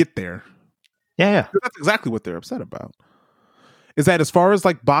wanted you to get there. Yeah. That's exactly what they're upset about. Is that as far as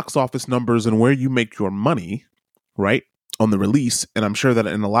like box office numbers and where you make your money, right, on the release, and I'm sure that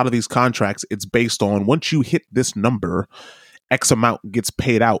in a lot of these contracts, it's based on once you hit this number, X amount gets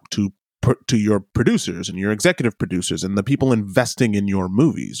paid out to your producers and your executive producers and the people investing in your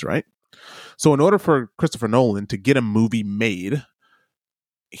movies, right? So in order for Christopher Nolan to get a movie made,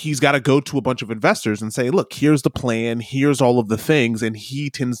 he's got to go to a bunch of investors and say, look, here's the plan, here's all of the things, and he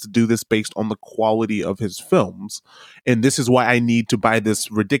tends to do this based on the quality of his films. And this is why I need to buy this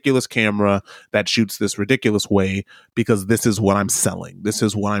ridiculous camera that shoots this ridiculous way, because this is what I'm selling. This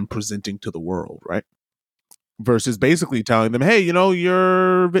is what I'm presenting to the world, right? Versus basically telling them, hey, you know,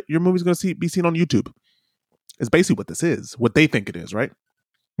 your movie's going to be seen on YouTube. It's basically what this is, what they think it is, right?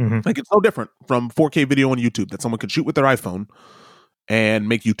 Mm-hmm. Like, it's so different from 4K video on YouTube that someone can shoot with their iPhone and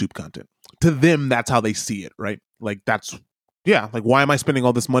make YouTube content. To them, that's how they see it, right? Like, like, why am I spending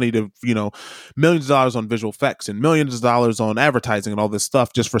all this money to, millions of dollars on visual effects and millions of dollars on advertising and all this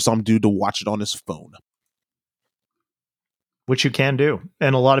stuff just for some dude to watch it on his phone? Which you can do.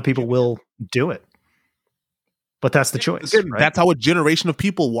 And a lot of people will do it. But that's the choice. Again, right? That's how a generation of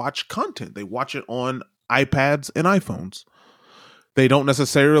people watch content. They watch it on iPads and iPhones. They don't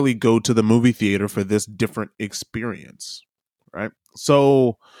necessarily go to the movie theater for this different experience, right?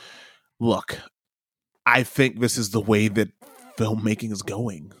 So, look, I think this is the way that filmmaking is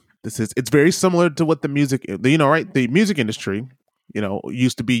going. It's very similar to what the music, right? The music industry,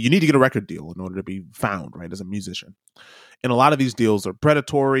 used to be, you need to get a record deal in order to be found, right, as a musician. And a lot of these deals are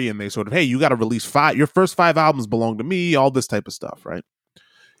predatory, and they sort of, hey, you got to release your first 5 albums belong to me, all this type of stuff, right?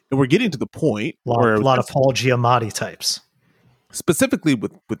 And we're getting to the point where a lot of Paul Giamatti types, specifically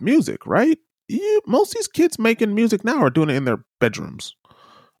with music, right? Most of these kids making music now are doing it in their bedrooms,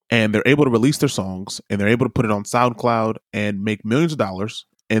 and they're able to release their songs, and they're able to put it on SoundCloud and make millions of dollars.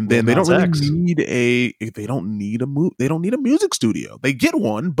 And then they don't really they don't need a music studio. They get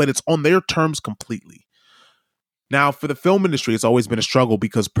one, but it's on their terms completely. Now, for the film industry, it's always been a struggle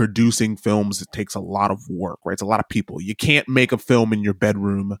because producing films, it takes a lot of work, right? It's a lot of people. You can't make a film in your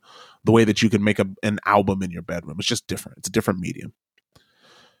bedroom the way that you can make an album in your bedroom. It's just different. It's a different medium.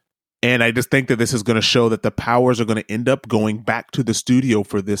 And I just think that this is going to show that the powers are going to end up going back to the studio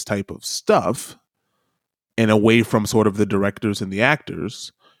for this type of stuff and away from sort of the directors and the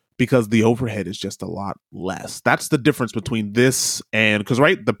actors, because the overhead is just a lot less. That's the difference between this and, because,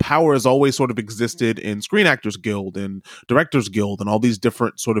 right, the power has always sort of existed in Screen Actors Guild and Directors Guild and all these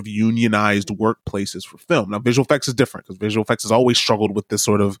different sort of unionized workplaces for film. Now, visual effects is different because visual effects has always struggled with this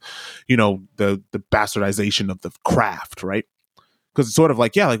sort of, the bastardization of the craft, right? Because it's sort of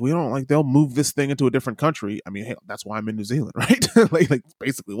like, we don't like, they'll move this thing into a different country. I mean, hey, that's why I'm in New Zealand, right? like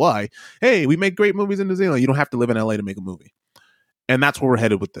basically why. Hey, we make great movies in New Zealand. You don't have to live in LA to make a movie. And that's where we're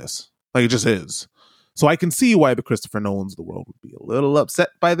headed with this. Like, it just is. So I can see why the Christopher Nolans of the world would be a little upset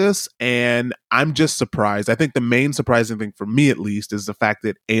by this. And I'm just surprised. I think the main surprising thing for me, at least, is the fact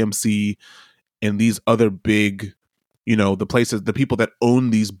that AMC and these other big, the places, the people that own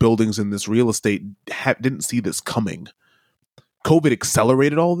these buildings in this real estate didn't see this coming. COVID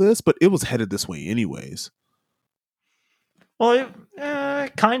accelerated all this, but it was headed this way anyways. Well,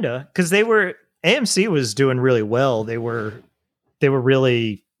 kind of, because AMC was doing really well. They were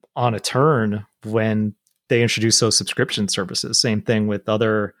really on a turn when they introduced those subscription services. Same thing with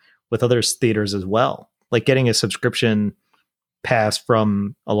other theaters as well. Like, getting a subscription pass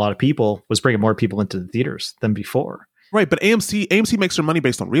from a lot of people was bringing more people into the theaters than before. Right, but AMC makes their money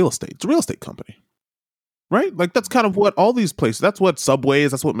based on real estate. It's a real estate company. Right? Like, that's kind of what all these places, that's what Subway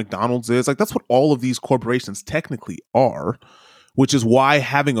is, that's what McDonald's is. Like, that's what all of these corporations technically are, which is why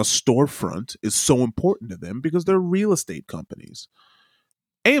having a storefront is so important to them, because they're real estate companies.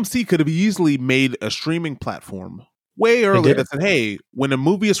 AMC could have easily made a streaming platform way earlier that said, hey, when a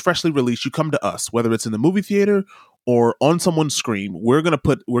movie is freshly released, you come to us, whether it's in the movie theater or on someone's screen. We're going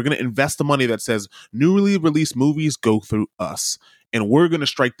to invest the money that says newly released movies go through us. And we're going to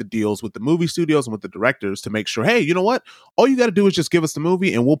strike the deals with the movie studios and with the directors to make sure, hey, you know what? All you got to do is just give us the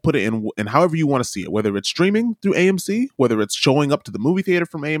movie and we'll put it in however you want to see it, whether it's streaming through AMC, whether it's showing up to the movie theater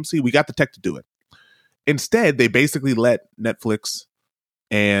from AMC. We got the tech to do it. Instead, they basically let Netflix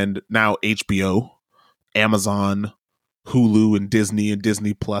and now HBO, Amazon, Hulu, and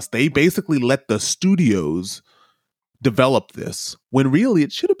Disney Plus, they basically let the studios develop this, when really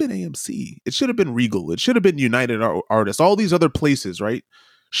it should have been AMC. It should have been Regal. It should have been United Artists, all these other places, right?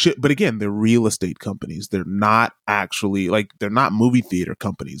 But again, they're real estate companies. They're not actually, they're not movie theater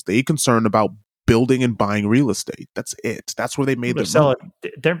companies. They concerned about building and buying real estate. That's it. That's where they made their money.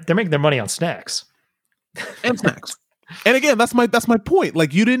 They're making their money on snacks. And snacks. And again, that's my point.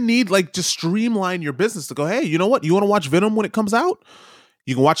 Like, you didn't need, just streamline your business to go, hey, you know what? You want to watch Venom when it comes out?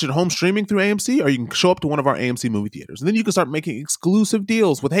 You can watch it at home streaming through AMC, or you can show up to one of our AMC movie theaters. And then you can start making exclusive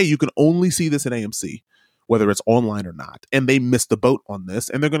deals with, hey, you can only see this at AMC, whether it's online or not. And they missed the boat on this,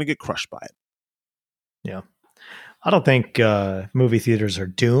 and they're going to get crushed by it. Yeah. I don't think movie theaters are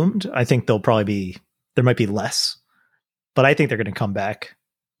doomed. I think there might be less, but I think they're going to come back,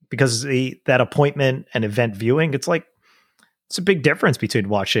 because that appointment and event viewing, it's a big difference between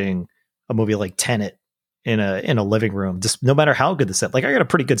watching a movie like Tenet in a living room, just no matter how good the set. I got a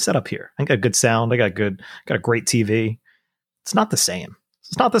pretty good setup here. I got good sound. I got a great TV. It's not the same.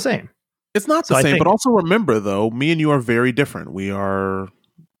 It's not the same. But also remember, though, me and you are very different. We are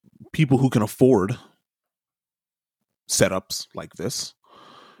people who can afford setups like this.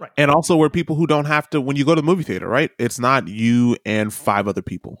 Right. And also we're people who don't have to, when you go to the movie theater, right? It's not you and 5 other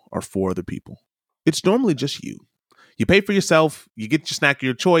people or 4 other people. It's normally just you. You pay for yourself, you get your snack of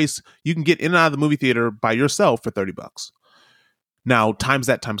your choice, you can get in and out of the movie theater by yourself for $30. Now, times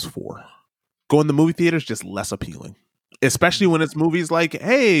that times 4. Going to the movie theater is just less appealing. Especially when it's movies like,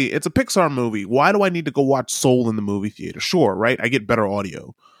 hey, it's a Pixar movie. Why do I need to go watch Soul in the movie theater? Sure, right? I get better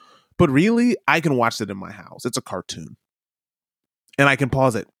audio. But really, I can watch it in my house. It's a cartoon. And I can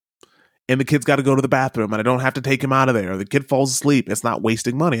pause it. And the kid's got to go to the bathroom, and I don't have to take him out of there. The kid falls asleep. It's not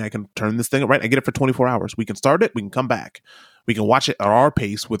wasting money. I can turn this thing right. I get it for 24 hours. We can start it. We can come back. We can watch it at our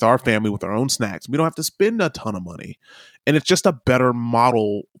pace with our family, with our own snacks. We don't have to spend a ton of money. And it's just a better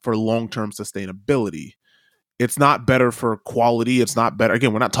model for long-term sustainability. It's not better for quality. It's not better.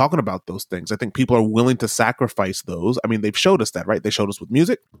 Again, we're not talking about those things. I think people are willing to sacrifice those. I mean, they've showed us that, right? They showed us with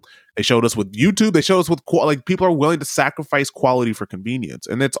music. They showed us with YouTube. They showed us with people are willing to sacrifice quality for convenience.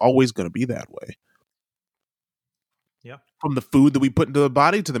 And it's always going to be that way. Yeah. From the food that we put into the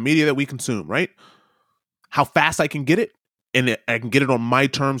body to the media that we consume, right? How fast I can get it and I can get it on my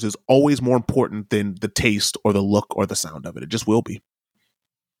terms is always more important than the taste or the look or the sound of it. It just will be.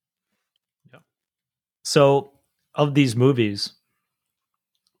 Yeah. So of these movies,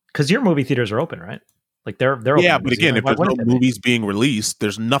 because your movie theaters are open, right? Like they're yeah, open. But again, if there's no movies being released,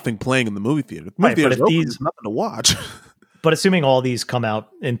 there's nothing playing in the movie theater. The movie theater's open, there's nothing to watch. But assuming all these come out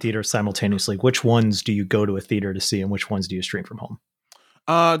in theaters simultaneously, which ones do you go to a theater to see, and which ones do you stream from home?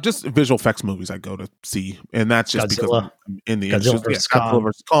 Just visual effects movies I go to see, and that's just Godzilla, because I'm in the Godzilla industry. Godzilla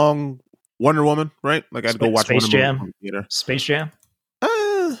vs. Kong, Wonder Woman, right? Like I'd go watch Space Wonder Jam. Woman theater. Space Jam.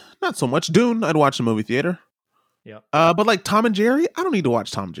 Not so much. Dune, I'd watch in the movie theater. Yeah. But like Tom and Jerry, I don't need to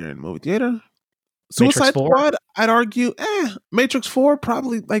watch Tom and Jerry in the movie theater. Suicide Squad, I'd argue, Matrix 4,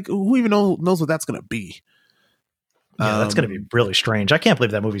 probably, like, who even knows what that's going to be? Yeah, that's going to be really strange. I can't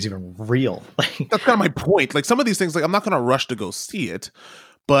believe that movie's even real. That's kind of my point. Like, some of these things, like, I'm not going to rush to go see it,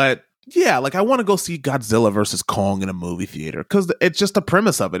 but yeah, like, I want to go see Godzilla versus Kong in a movie theater because it's just the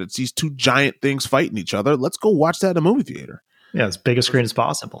premise of it. It's these two giant things fighting each other. Let's go watch that in a movie theater. Yeah, as big a screen as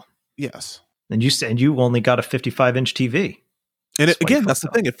possible. Yes. And you only got a 55-inch TV. And again, that's the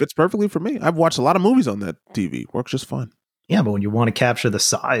thing. It fits perfectly for me. I've watched a lot of movies on that TV. Works just fine. Yeah, but when you want to capture the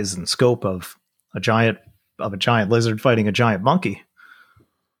size and scope of a giant lizard fighting a giant monkey,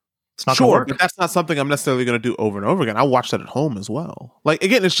 it's not sure, but that's not something I'm necessarily going to do over and over again. I'll watch that at home as well. Like,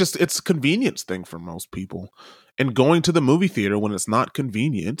 again, it's a convenience thing for most people. And going to the movie theater when it's not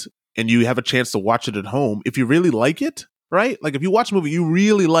convenient and you have a chance to watch it at home, if you really like it, right? Like, if you watch a movie, you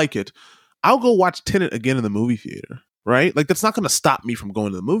really like it, I'll go watch Tenet again in the movie theater, right? Like, that's not going to stop me from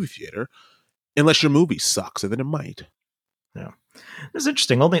going to the movie theater unless your movie sucks, and then it might. Yeah. It's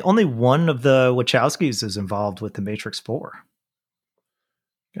interesting. Only one of the Wachowskis is involved with the Matrix 4.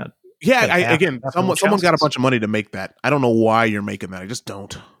 Someone's got a bunch of money to make that. I don't know why you're making that. I just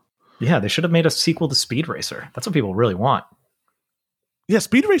don't. Yeah, they should have made a sequel to Speed Racer. That's what people really want. Yeah,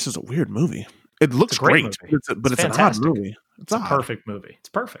 Speed Racer is a weird movie. It looks great, but it's an odd movie. It's a perfect movie. It's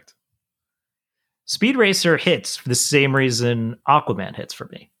perfect. Speed Racer hits for the same reason Aquaman hits for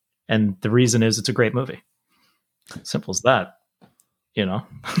me. And the reason is it's a great movie. Simple as that. You know?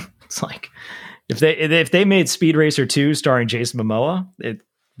 It's like if they made Speed Racer 2 starring Jason Momoa, it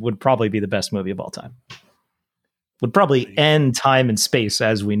would probably be the best movie of all time. Would probably end time and space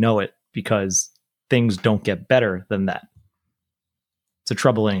as we know it because things don't get better than that. It's a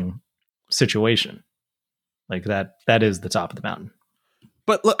troubling situation. Like that is the top of the mountain.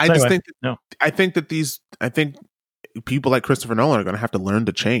 But look, I think people like Christopher Nolan are going to have to learn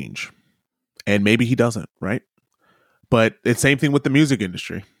to change. And maybe he doesn't, right? But it's the same thing with the music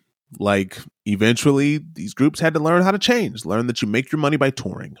industry. Like, eventually, these groups had to learn how to change, learn that you make your money by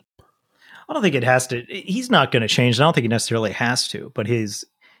touring. I don't think it has to. He's not going to change. I don't think he necessarily has to, but his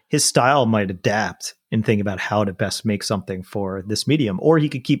style might adapt and think about how to best make something for this medium. Or he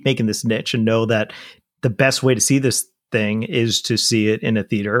could keep making this niche and know that the best way to see this thing is to see it in a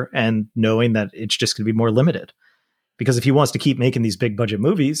theater and knowing that it's just going to be more limited. Because if he wants to keep making these big budget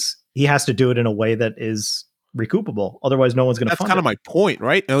movies, he has to do it in a way that is recoupable. Otherwise, no one's going to fund it. That's kind of my point,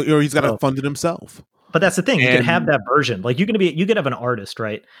 right? Or he's got to fund it himself. But that's the thing. You can have that version. Like you could have an artist,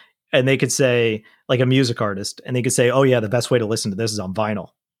 right? And they could say, like a music artist, and they could say, oh yeah, the best way to listen to this is on vinyl.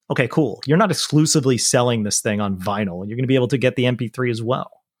 Okay, cool. You're not exclusively selling this thing on vinyl. You're going to be able to get the MP3 as well.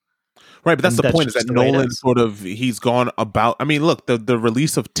 Right, but that's the point, is that Nolan he's gone about, I mean, look, the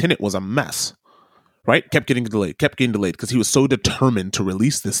release of Tenet was a mess, right? Kept getting delayed because he was so determined to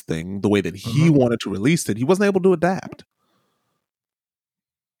release this thing the way that he wanted to release it. He wasn't able to adapt.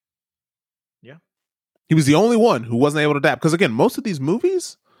 Yeah. He was the only one who wasn't able to adapt. Because again, most of these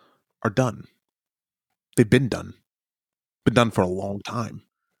movies are done. They've been done. Been done for a long time.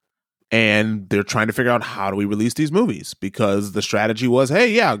 And they're trying to figure out, how do we release these movies? Because the strategy was, hey,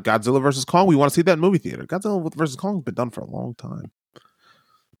 yeah, Godzilla versus Kong, we want to see that in movie theater. Godzilla versus Kong has been done for a long time.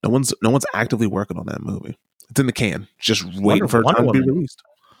 No one's actively working on that movie. It's in the can, just waiting for it to be released.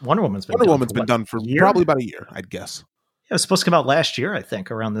 Wonder Woman's been done for probably about a year, I'd guess. Yeah, it was supposed to come out last year, I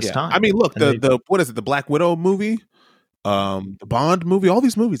think, around this time. I mean, look, what is it? The Black Widow movie, the Bond movie. All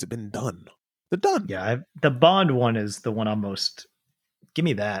these movies have been done. They're done. Yeah, the Bond one is the one I'm most. Give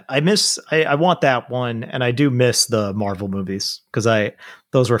me that. I want that one, and I do miss the Marvel movies because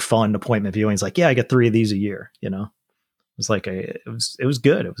those were fun appointment viewings. Like, yeah, I get 3 of these a year. You know, it was like it was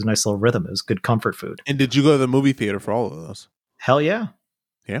good. It was a nice little rhythm. It was good comfort food. And did you go to the movie theater for all of those? Hell yeah,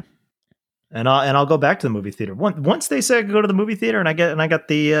 yeah. And I'll go back to the movie theater once they say I can go to the movie theater, and I got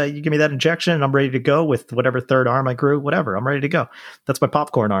the you give me that injection, and I'm ready to go with whatever third arm I grew. Whatever, I'm ready to go. That's my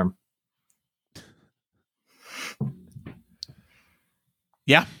popcorn arm.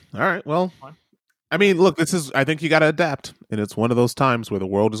 Yeah. All right. Well, I mean, look, I think you got to adapt. And it's one of those times where the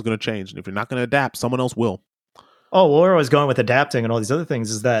world is going to change. And if you're not going to adapt, someone else will. Oh, well, where I was going with adapting and all these other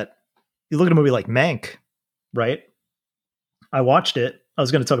things is that you look at a movie like Mank, right? I watched it. I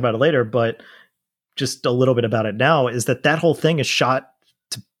was going to talk about it later, but just a little bit about it now is that whole thing is shot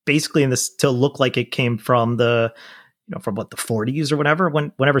to basically to look like it came from from the 40s or whatever,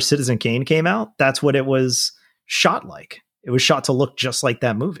 whenever Citizen Kane came out. That's what it was shot like. It was shot to look just like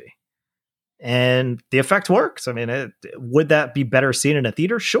that movie. And the effect works. I mean, would that be better seen in a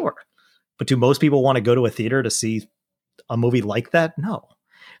theater? Sure. But do most people want to go to a theater to see a movie like that? No.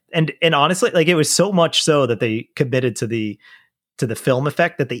 And honestly, like, it was so much so that they committed to the film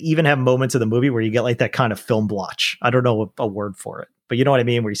effect that they even have moments of the movie where you get like that kind of film blotch. I don't know a word for it, but you know what I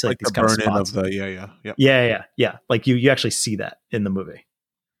mean? Where you see like these kind of spots. Yeah. Like you actually see that in the movie,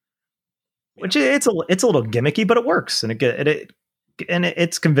 which it's a little gimmicky, but it works. And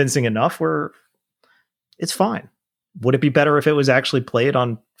it's convincing enough where it's fine. Would it be better if it was actually played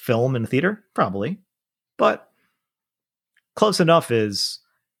on film in the theater? Probably, but close enough is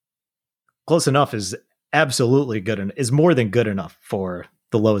absolutely good and is more than good enough for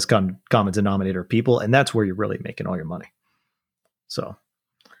the lowest common denominator of people. And that's where you're really making all your money. So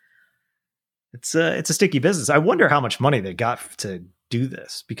it's a sticky business. I wonder how much money they got to do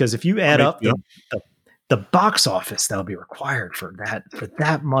this, because if you add up the box office that'll be required for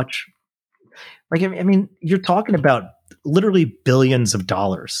that much, like, I mean, you're talking about literally billions of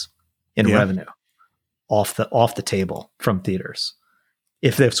dollars in revenue off the table from theaters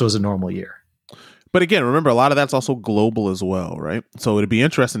if this was a normal year. But again, remember, a lot of that's also global as well, right? So it'd be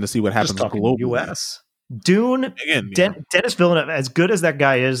interesting to see what happens globally. US. Dune, again, Denis Villeneuve, as good as that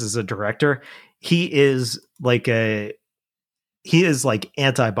guy is as a director, he is like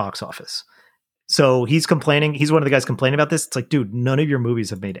anti-box office. So he's complaining. He's one of the guys complaining about this. It's like, dude, none of your movies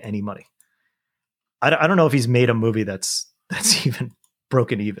have made any money. I don't know if he's made a movie that's even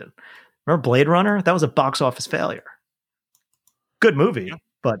broken even. Remember Blade Runner? That was a box office failure. Good movie,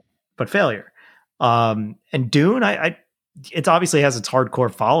 but failure. And Dune, it obviously has its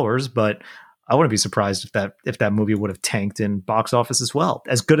hardcore followers, but I wouldn't be surprised if that movie would have tanked in box office as well.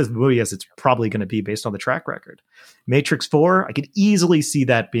 As good as the movie as it's probably going to be based on the track record. Matrix 4, I could easily see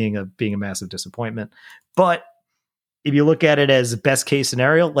that being a massive disappointment. But if you look at it as best case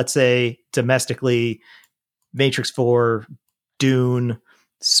scenario, let's say domestically, Matrix 4, Dune,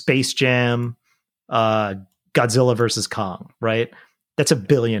 Space Jam, Godzilla versus Kong, right? That's $1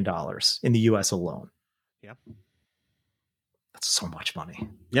 billion in the US alone. Yeah. That's so much money.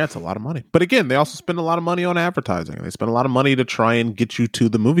 Yeah, it's a lot of money. But again, they also spend a lot of money on advertising. They spend a lot of money to try and get you to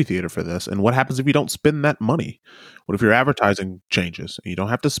the movie theater for this. And what happens if you don't spend that money? What if your advertising changes and you don't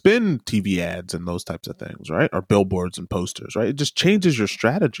have to spend TV ads and those types of things, right? Or billboards and posters, right? It just changes your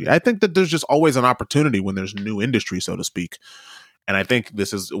strategy. I think that there's just always an opportunity when there's new industry, so to speak. And I think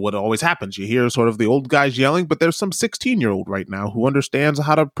this is what always happens. You hear sort of the old guys yelling, but there's some 16-year-old right now who understands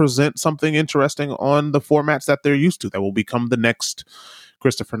how to present something interesting on the formats that they're used to that will become the next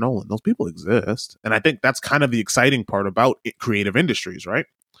Christopher Nolan. Those people exist. And I think that's kind of the exciting part about creative industries, right?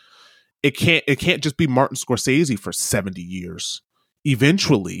 It can't just be Martin Scorsese for 70 years.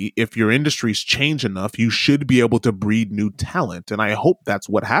 Eventually, if your industries change enough, you should be able to breed new talent. And I hope that's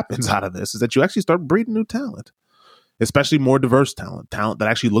what happens out of this, is that you actually start breeding new talent. Especially more diverse talent that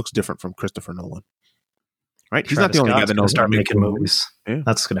actually looks different from Christopher Nolan. Right? He's not the only guy that knows how to make movies. Yeah.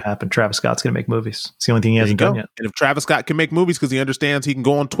 That's going to happen. Travis Scott's going to make movies. It's the only thing he hasn't done yet. And if Travis Scott can make movies because he understands he can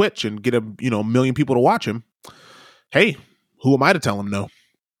go on Twitch and get a million people to watch him, hey, who am I to tell him no?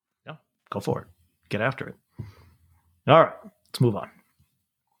 No, go for it. Get after it. All right, let's move on.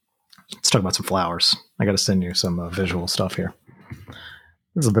 Let's talk about some flowers. I got to send you some visual stuff here.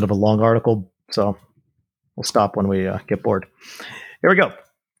 This is a bit of a long article, so we'll stop when we get bored. Here we go.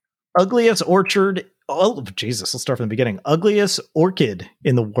 Ugliest orchard. Oh, Jesus. Let's start from the beginning. Ugliest orchid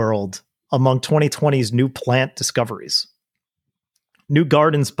in the world among 2020's new plant discoveries. New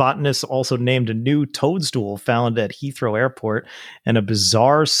Gardens botanists also named a new toadstool found at Heathrow Airport and a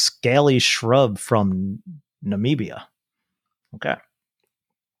bizarre scaly shrub from Namibia. Okay.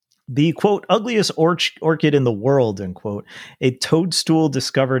 The, quote, ugliest orchid in the world, end quote, a toadstool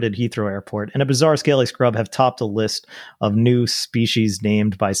discovered at Heathrow Airport, and a bizarre scaly scrub have topped a list of new species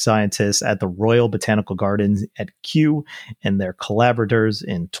named by scientists at the Royal Botanical Gardens at Kew and their collaborators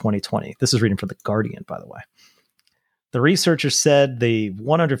in 2020. This is reading from The Guardian, by the way. The researchers said the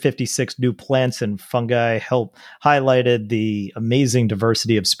 156 new plants and fungi highlighted the amazing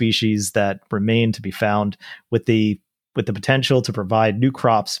diversity of species that remain to be found, with the with the potential to provide new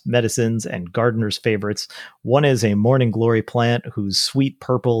crops, medicines, and gardeners' favorites. One is a morning glory plant whose sweet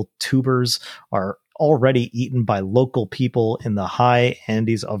purple tubers are already eaten by local people in the high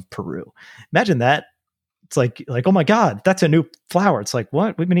Andes of Peru. Imagine that. It's like, oh my God, that's a new flower. It's like,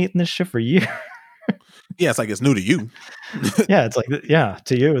 what? We've been eating this shit for years. Yeah, it's like it's new to you. Yeah, it's like, yeah,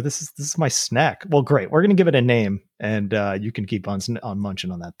 to you. This is my snack. Well, great. We're gonna give it a name, and you can keep on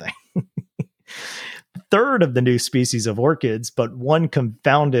munching on that thing. Third of the new species of orchids, but one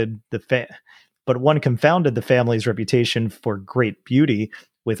confounded the family's reputation for great beauty,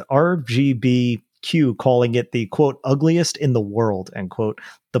 with RGBQ calling it the quote ugliest in the world, end quote.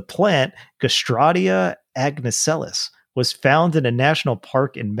 The plant Gastradia agnacelis was found in a national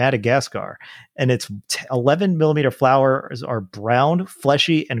park in Madagascar, and its 11 millimeter flowers are brown,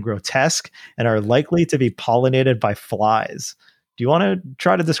 fleshy, and grotesque, and are likely to be pollinated by flies. Do you want to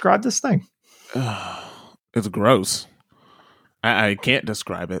try to describe this thing? It's gross. I can't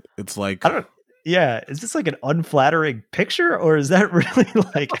describe it. It's like, yeah. Is this like an unflattering picture, or is that really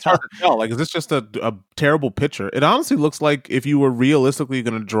like? It's hard to tell. Like, is this just a terrible picture? It honestly looks like if you were realistically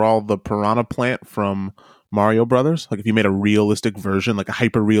going to draw the piranha plant from Mario Brothers, like if you made a realistic version, like a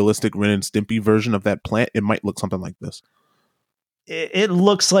hyper realistic Ren and Stimpy version of that plant, it might look something like this. It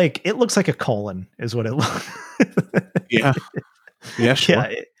looks like a colon, is what it looks. Yeah. Yeah. Sure.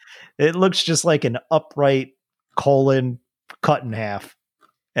 Yeah. It looks just like an upright colon cut in half,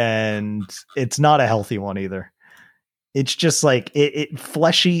 and it's not a healthy one either. It's just like it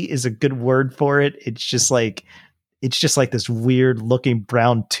fleshy is a good word for it. It's just like this weird looking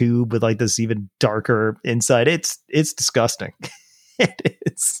brown tube with like this even darker inside. It's disgusting. It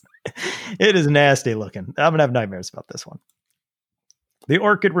is nasty looking. I'm gonna have nightmares about this one. The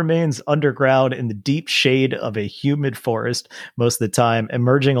orchid remains underground in the deep shade of a humid forest most of the time,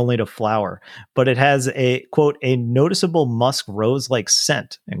 emerging only to flower. But it has a, quote, a noticeable musk rose-like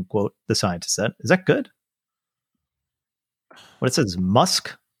scent, end quote, the scientist said. Is that good? What it says,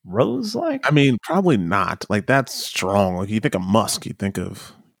 musk rose-like? I mean, probably not. Like, that's strong. Like, you think of musk, you think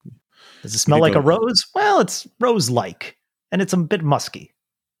of... Does it smell like a rose? Well, it's rose-like, and it's a bit musky.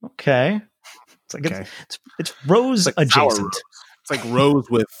 Okay. It's like it's rose like adjacent. It's like rose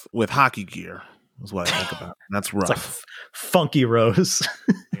with hockey gear is what I think about. And that's rough. It's like funky rose.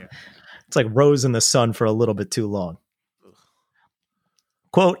 Yeah. It's like rose in the sun for a little bit too long.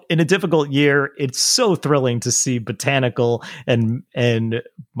 Quote, in a difficult year, it's so thrilling to see botanical and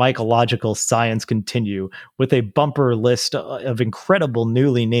mycological science continue with a bumper list of incredible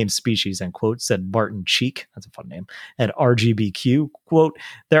newly named species, end quote, said Barton Cheek. That's a fun name. At RGBQ, quote,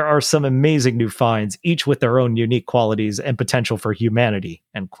 there are some amazing new finds, each with their own unique qualities and potential for humanity,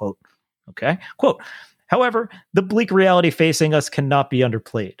 end quote. Okay. Quote, however, the bleak reality facing us cannot be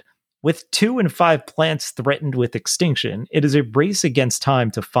underplayed. With 2 in 5 plants threatened with extinction, it is a race against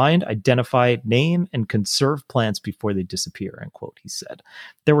time to find, identify, name, and conserve plants before they disappear, end quote, he said.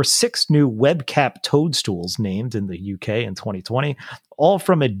 There were 6 new webcap toadstools named in the UK in 2020, all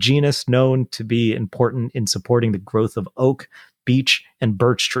from a genus known to be important in supporting the growth of oak, beech, and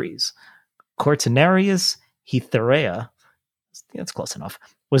birch trees. Cortinarius heatherea, that's close enough,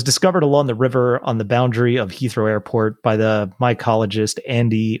 was discovered along the river on the boundary of Heathrow Airport by the mycologist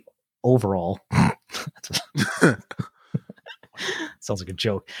Andy Overall. Sounds like a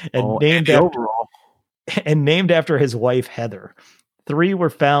joke. And named after his wife Heather. 3 were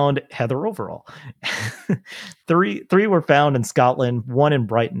found Heather Overall. Three were found in Scotland, 1 in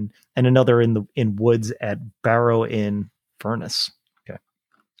Brighton, and another in woods at Barrow in Furness. Okay.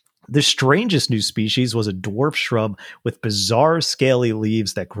 The strangest new species was a dwarf shrub with bizarre scaly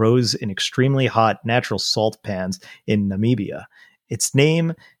leaves that grows in extremely hot natural salt pans in Namibia. Its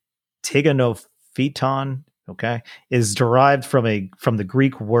name, Tiganophyton, okay, is derived from the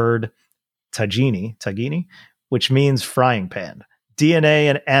Greek word tagini, which means frying pan.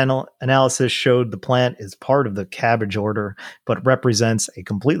 DNA and analysis showed the plant is part of the cabbage order, but represents a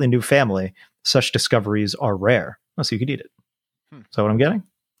completely new family. Such discoveries are rare. Oh, so you could eat it. Is that what I'm getting?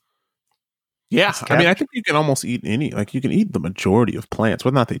 Yeah, I mean, I think you can almost eat you can eat the majority of plants,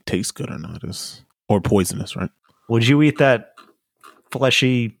 whether or not they taste good or not, or poisonous, right? Would you eat that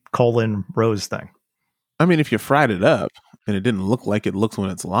fleshy colon rose thing? I mean, if you fried it up and it didn't look like it looks when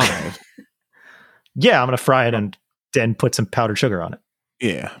it's live. Yeah, I'm going to fry it and then put some powdered sugar on it.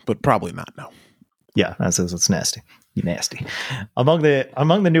 Yeah, but probably not, no. Yeah, that says it's nasty. You nasty. Among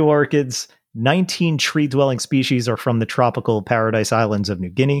the new orchids, 19 tree-dwelling species are from the tropical paradise islands of New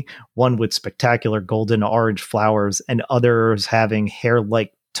Guinea, one with spectacular golden orange flowers and others having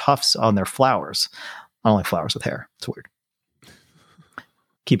hair-like tufts on their flowers. I don't like flowers with hair. It's weird.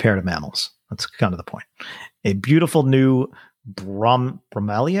 Keep hair to mammals. That's kind of the point. A beautiful new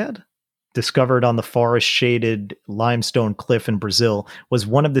bromeliad discovered on the forest-shaded limestone cliff in Brazil was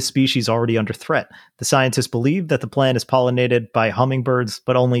one of the species already under threat. The scientists believe that the plant is pollinated by hummingbirds,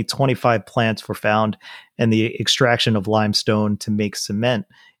 but only 25 plants were found, and the extraction of limestone to make cement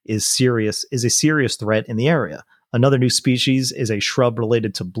is a serious threat in the area. Another new species is a shrub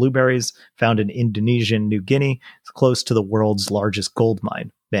related to blueberries found in Indonesian New Guinea. It's close to the world's largest gold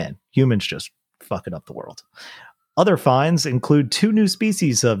mine. Man, humans just fucking up the world. Other finds include 2 new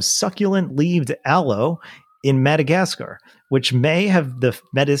species of succulent-leaved aloe in Madagascar, which may have the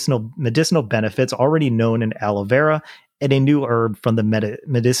medicinal benefits already known in aloe vera, and a new herb from the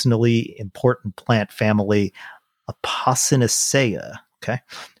medicinally important plant family Apocynaceae,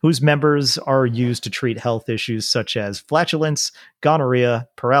 whose members are used to treat health issues such as flatulence, gonorrhea,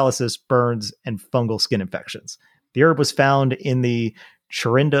 paralysis, burns, and fungal skin infections. The herb was found in the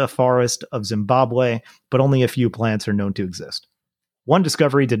Chirinda forest of Zimbabwe, but only a few plants are known to exist. One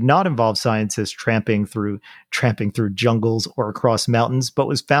discovery did not involve scientists tramping through jungles or across mountains, but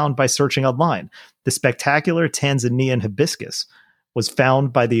was found by searching online. The spectacular Tanzanian hibiscus was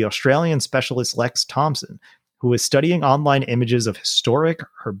found by the Australian specialist Lex Thompson, who was studying online images of historic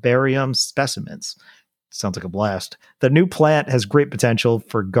herbarium specimens. Sounds like a blast. The new plant has great potential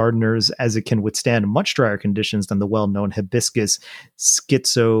for gardeners as it can withstand much drier conditions than the well-known Hibiscus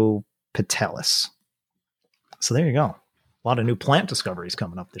schizopetalus. So there you go. A lot of new plant discoveries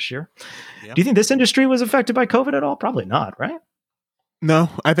coming up this year. Yep. Do you think this industry was affected by COVID at all? Probably not, right? No,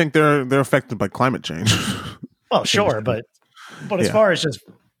 I think they're affected by climate change. Well, sure, but as far as just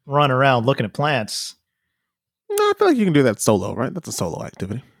running around looking at plants, no, I feel like you can do that solo, right? That's a solo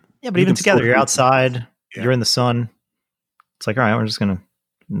activity. Yeah, but even together, you're outside, you're in the sun. It's like, all right, we're just gonna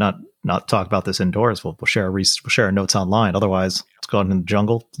not talk about this indoors. We'll share our notes online. Otherwise, let's go out in the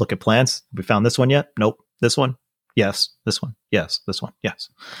jungle, look at plants. Have we found this one yet? Nope. This one? Yes. This one? Yes. This one? Yes.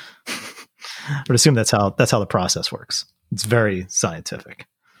 But assume that's how the process works. It's very scientific.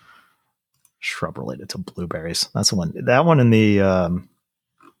 Shrub related to blueberries. That's the one. That one and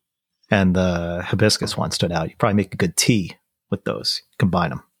the hibiscus one stood out. You probably make a good tea with those.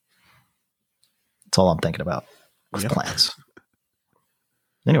 Combine them. That's all I'm thinking about with plants.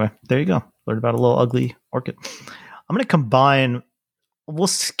 Anyway, there you go. Learned about a little ugly orchid. I'm going to combine. We'll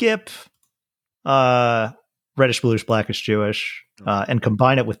skip reddish, bluish, blackish, Jewish, and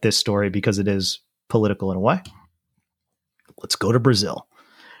combine it with this story because it is political in a way. Let's go to Brazil.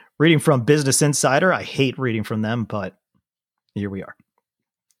 Reading from Business Insider. I hate reading from them, but here we are.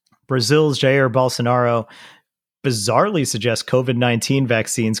 Brazil's Jair Bolsonaro bizarrely suggests COVID-19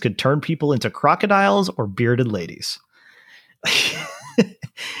 vaccines could turn people into crocodiles or bearded ladies.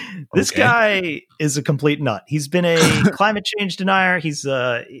 This guy is a complete nut. He's been a climate change denier. He's,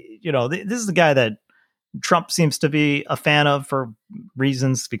 this is the guy that Trump seems to be a fan of for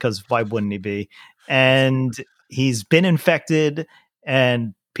reasons, because why wouldn't he be? And he's been infected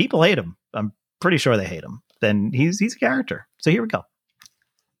and people hate him. I'm pretty sure they hate him. Then he's a character. So here we go.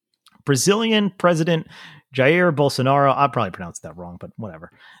 Brazilian President Jair Bolsonaro, I probably pronounced that wrong, but whatever,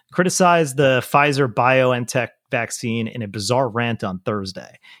 criticized the Pfizer-BioNTech vaccine in a bizarre rant on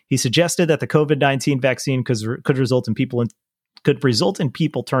Thursday. He suggested that the COVID-19 vaccine could result in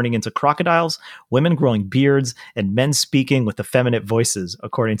people turning into crocodiles, women growing beards, and men speaking with effeminate voices,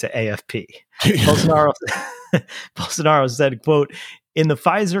 according to AFP. Bolsonaro said, quote, "In the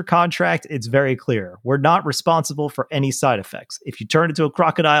Pfizer contract, it's very clear. We're not responsible for any side effects. If you turn into a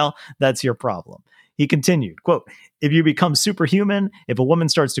crocodile, that's your problem." He continued, quote, "If you become superhuman, if a woman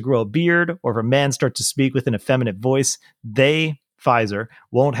starts to grow a beard, or if a man starts to speak with an effeminate voice, they, Pfizer,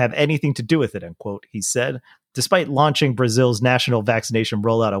 won't have anything to do with it," end quote, he said. Despite launching Brazil's national vaccination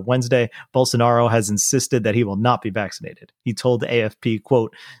rollout on Wednesday, Bolsonaro has insisted that he will not be vaccinated. He told AFP,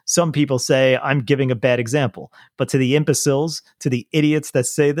 quote, "Some people say I'm giving a bad example, but to the imbeciles, to the idiots that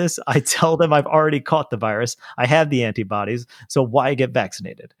say this, I tell them I've already caught the virus. I have the antibodies, so why get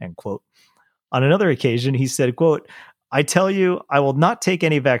vaccinated?" End quote. On another occasion, he said, quote, "I tell you, I will not take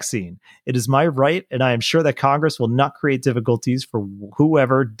any vaccine. It is my right, and I am sure that Congress will not create difficulties for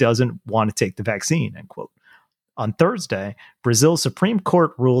whoever doesn't want to take the vaccine," end quote. On Thursday, Brazil's Supreme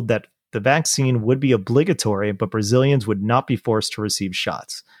Court ruled that the vaccine would be obligatory, but Brazilians would not be forced to receive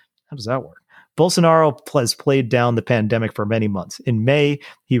shots. How does that work? Bolsonaro has played down the pandemic for many months. In May,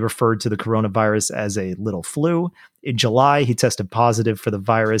 he referred to the coronavirus as a little flu. In July, he tested positive for the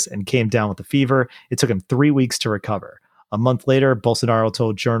virus and came down with a fever. It took him 3 weeks to recover. A month later, Bolsonaro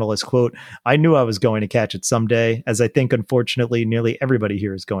told journalists, quote, "I knew I was going to catch it someday, as I think, unfortunately, nearly everybody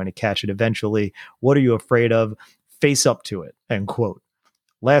here is going to catch it eventually. What are you afraid of? Face up to it," end quote.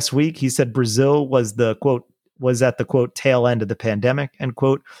 Last week, he said Brazil was at the quote tail end of the pandemic, end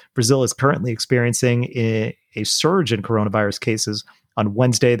quote. Brazil is currently experiencing a surge in coronavirus cases. On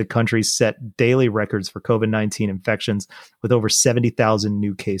Wednesday, the country set daily records for COVID-19 infections with over 70,000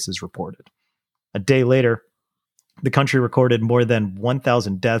 new cases reported. A day later, the country recorded more than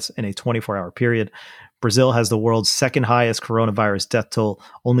 1,000 deaths in a 24-hour period. Brazil has the world's second highest coronavirus death toll,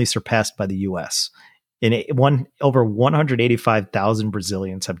 only surpassed by the U.S. Over 185,000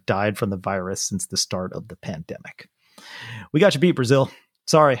 Brazilians have died from the virus since the start of the pandemic. We got you beat, Brazil.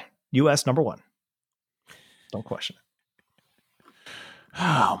 Sorry, U.S. number one. Don't question it.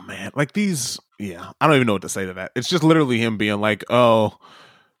 Oh, man. Like these, yeah. I don't even know what to say to that. It's just literally him being like, oh,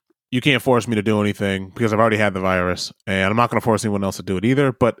 you can't force me to do anything because I've already had the virus and I'm not going to force anyone else to do it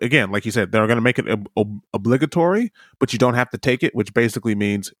either. But again, like you said, they're going to make it obligatory, but you don't have to take it, which basically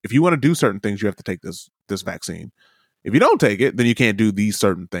means if you want to do certain things, you have to take this vaccine. If you don't take it, then you can't do these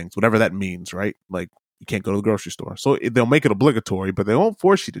certain things, whatever that means, right? Like you can't go to the grocery store. So they'll make it obligatory, but they won't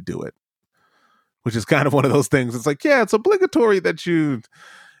force you to do it, which is kind of one of those things. It's like, yeah, it's obligatory that you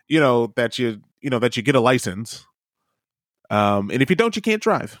get a license. And if you don't, you can't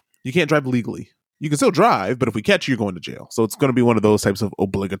drive. You can't drive legally. You can still drive, but if we catch you, you're going to jail. So it's going to be one of those types of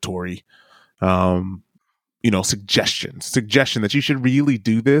obligatory, suggestion that you should really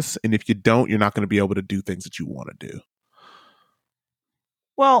do this. And if you don't, you're not going to be able to do things that you want to do.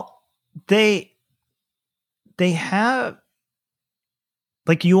 Well, they have,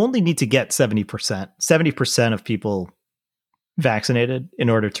 like, you only need to get 70% of people vaccinated in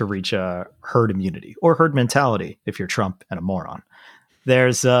order to reach a herd immunity or herd mentality if you're Trump and a moron.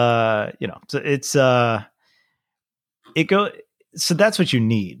 There's so that's what you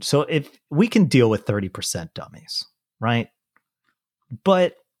need. So if we can deal with 30% dummies, right?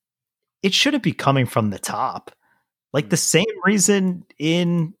 But it shouldn't be coming from the top. Like the same reason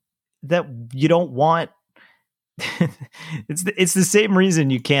in that you don't want it's the same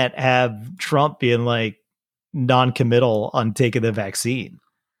reason you can't have Trump being like non-committal on taking the vaccine.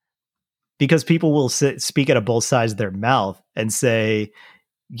 Because people will speak out of both sides of their mouth and say,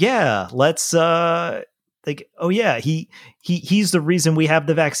 yeah, let's oh yeah, he's the reason we have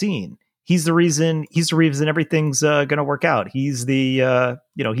the vaccine. He's the reason everything's going to work out. He's the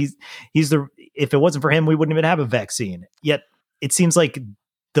if it wasn't for him, we wouldn't even have a vaccine. Yet it seems like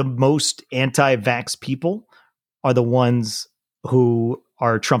the most anti-vax people are the ones who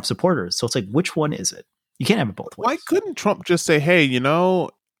are Trump supporters. So it's like, which one is it? You can't have it both ways. Why couldn't Trump just say, hey,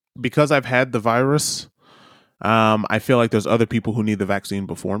 because I've had the virus, I feel like there's other people who need the vaccine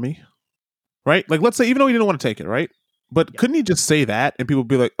before me, right? Like, let's say, even though he didn't want to take it, right? But couldn't he just say that and people would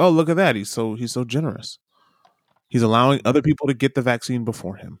be like, oh, look at that. He's so generous. He's allowing other people to get the vaccine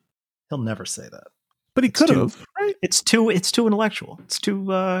before him. He'll never say that. But he could have, right? It's too intellectual. It's too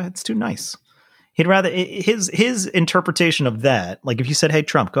nice. He'd rather his interpretation of that. Like if you said, hey,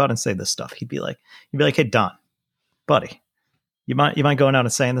 Trump, go out and say this stuff. He'd be like, hey, Don, buddy, you mind going out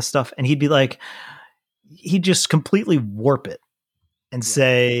and saying this stuff? And he'd be like, he'd just completely warp it and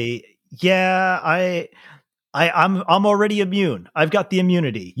say, yeah, I'm already immune. I've got the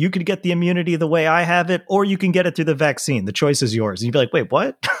immunity. You could get the immunity the way I have it, or you can get it through the vaccine. The choice is yours. And you'd be like, wait,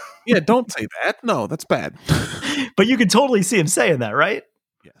 what? Yeah, don't say that. No, that's bad. But you can totally see him saying that, right?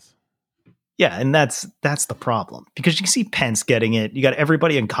 Yes. Yeah, and that's the problem. Because you can see Pence getting it. You got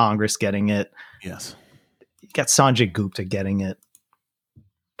everybody in Congress getting it. Yes. You got Sanjay Gupta getting it.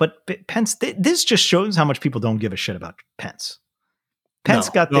 But Pence, this just shows how much people don't give a shit about Pence. Pence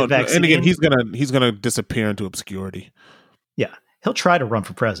got the vaccine. And again, he's gonna disappear into obscurity. Yeah. He'll try to run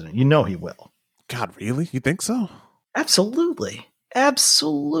for president. You know he will. God, really? You think so? Absolutely.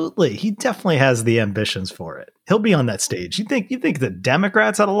 Absolutely. He definitely has the ambitions for it. He'll be on that stage. You think the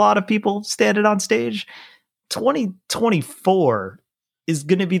Democrats had a lot of people standing on stage? 2024 is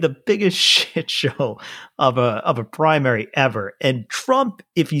going to be the biggest shit show of a primary ever. And Trump,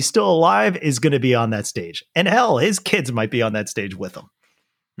 if he's still alive, is going to be on that stage. And hell, his kids might be on that stage with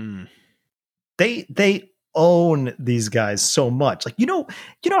him. They own these guys so much. Like, you know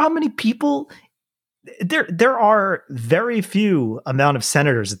how many people there are very few amount of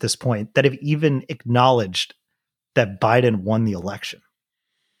senators at this point that have even acknowledged that Biden won the election.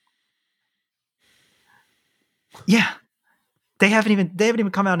 Yeah. They haven't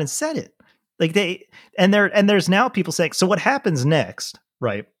even come out and said it. Like there's now people saying, so what happens next,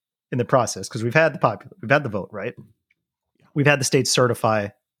 right? In the process, because we've had the vote, right? We've had the states certify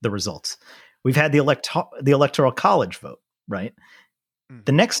the results. We've had the electoral college vote, right?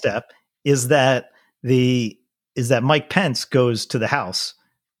 The next step is that Mike Pence goes to the House,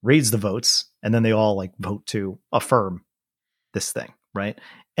 reads the votes, and then they all like vote to affirm this thing, right?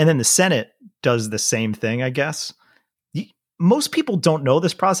 And then the Senate does the same thing, I guess. Most people don't know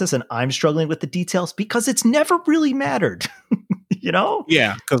this process, and I'm struggling with the details because it's never really mattered. You know?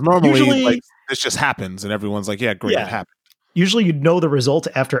 Yeah, because normally like this just happens and everyone's like, yeah, great, it happened. Usually you'd know the result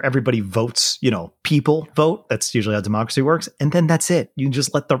after everybody votes, people vote. That's usually how democracy works. And then that's it. You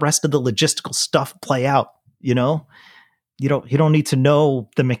just let the rest of the logistical stuff play out, You don't need to know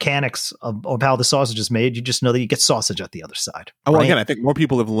the mechanics of how the sausage is made. You just know that you get sausage at the other side. Oh, well, again, I think more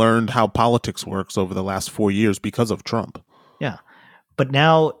people have learned how politics works over the last 4 years because of Trump. Yeah. But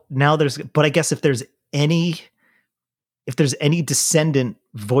now I guess if there's any dissentant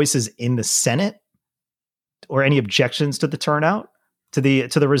voices in the Senate or any objections to the turnout, to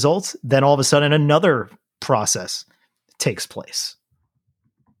the results, then all of a sudden another process takes place.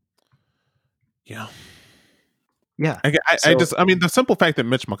 Yeah. Yeah. I mean, the simple fact that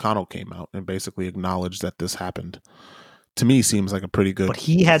Mitch McConnell came out and basically acknowledged that this happened, to me, seems like a pretty good. But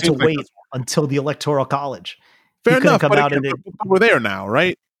he had to wait until the Electoral College. Fair enough. We're there now,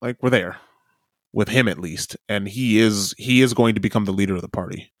 right? Like, we're there with him at least, and he is going to become the leader of the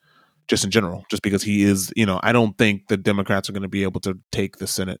party, just in general, just because he is. I don't think the Democrats are going to be able to take the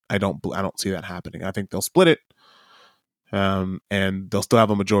Senate. I don't see that happening. I think they'll split it. And they'll still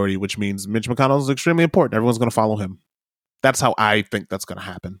have a majority, which means Mitch McConnell is extremely important. Everyone's going to follow him. That's how I think that's going to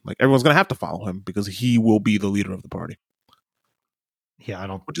happen. Like, everyone's going to have to follow him because he will be the leader of the party. Yeah,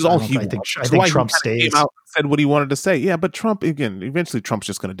 Which is all he wants. I think Trump stays. Came out and said what he wanted to say. Yeah, but Trump, again, eventually Trump's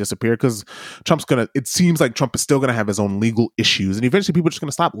just going to disappear because it seems like Trump is still going to have his own legal issues, and eventually people are just going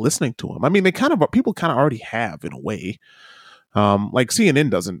to stop listening to him. I mean, people kind of already have, in a way. Like CNN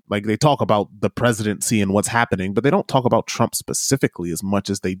doesn't, like, they talk about the presidency and what's happening, but they don't talk about Trump specifically as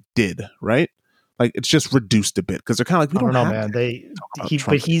much as they did, right? Like, it's just reduced a bit because they're kind of like, we don't know, man.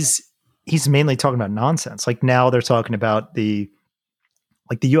 But he's mainly talking about nonsense. Like, now they're talking about the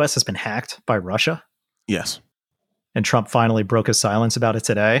U.S. has been hacked by Russia. Yes. And Trump finally broke his silence about it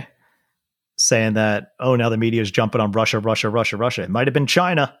today, saying that, now the media is jumping on Russia. It might have been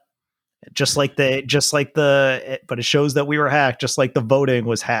China. But it shows that we were hacked, just like the voting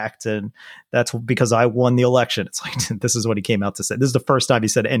was hacked. And that's because I won the election. It's like, this is what he came out to say. This is the first time he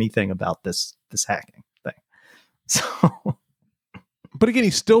said anything about this hacking thing. So, but again,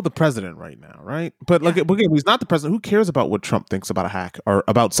 he's still the president right now, right? But again, he's not the president. Who cares about what Trump thinks about a hack or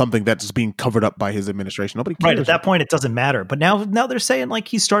about something that's being covered up by his administration? Nobody cares. Right. At that point, it doesn't matter. But now they're saying, like,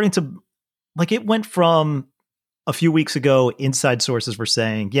 he's starting to, like, it went from a few weeks ago, inside sources were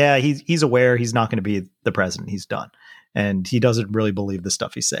saying, yeah, he's aware he's not going to be the president. He's done. And he doesn't really believe the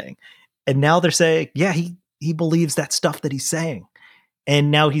stuff he's saying. And now they're saying, yeah, he believes that stuff that he's saying. And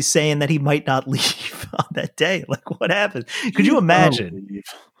now he's saying that he might not leave on that day. Like, what happened? Could you imagine?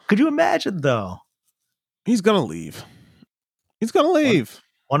 Though? He's going to leave. He's going to leave.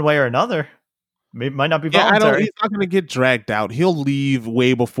 One way or another. It might not be voluntary. He's not going to get dragged out. He'll leave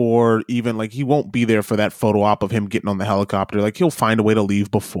way before even, like, he won't be there for that photo op of him getting on the helicopter. Like, he'll find a way to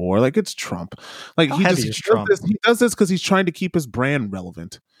leave before. Like, it's Trump. Like, he does this because he's trying to keep his brand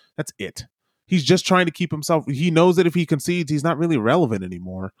relevant. That's it. He's just trying to keep himself. He knows that if he concedes, he's not really relevant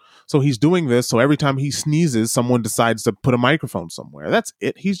anymore. So he's doing this. So every time he sneezes, someone decides to put a microphone somewhere. That's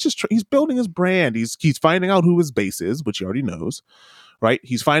it. He's building his brand. He's finding out who his base is, which he already knows. Right?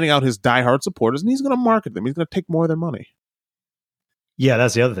 He's finding out his diehard supporters, and he's going to market them. He's going to take more of their money. Yeah,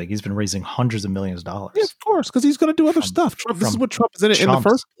 that's the other thing. He's been raising hundreds of millions of dollars. Yeah, of course, because he's going to do other stuff. This is what Trump is in the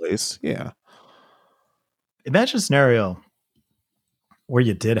first place. Yeah. Imagine a scenario where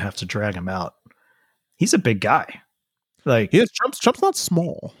you did have to drag him out. He's a big guy. Like, Trump's not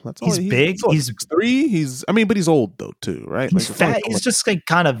small. That's all. He's big. He's 6'3". But he's old though too, right? He's fat. He's just like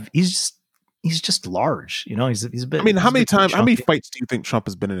he's just large, He's a bit. I mean, how many fights do you think Trump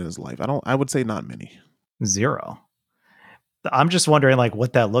has been in his life? I would say not many. 0. I'm just wondering, like,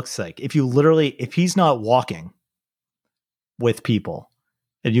 what that looks like. If he's not walking with people,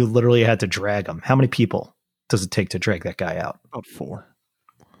 and you literally had to drag him, how many people does it take to drag that guy out? About 4.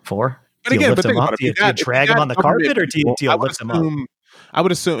 4. But again, do you drag him on the carpet, or do you lift him up? I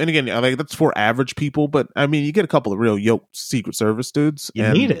would assume, and again, like, that's for average people. But I mean, you get a couple of real yoked Secret Service dudes. You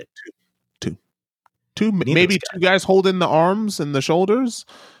need it. Maybe 2 guys holding the arms and the shoulders,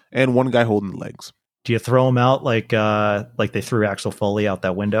 and 1 guy holding the legs. Do you throw him out like they threw Axel Foley out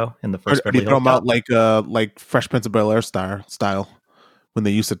that window in the first? Or do you throw him out like Fresh Prince of Bel-Air style when they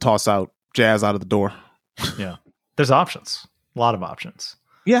used to toss out Jazz out of the door? Yeah, there's options, a lot of options.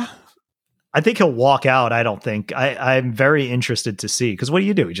 Yeah, I think he'll walk out. I don't think. I'm very interested to see, because what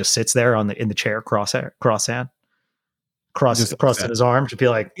do? He just sits there in the chair, crossing his arms, to be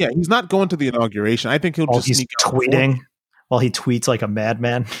like, yeah, he's not going to the inauguration. I think he'll just he's tweeting while he tweets like a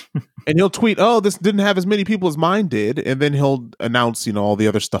madman. And he'll tweet, "Oh, this didn't have as many people as mine did," and then he'll announce, all the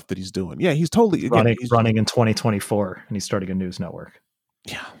other stuff that he's doing. Yeah, he's totally running in 2024, and he's starting a news network.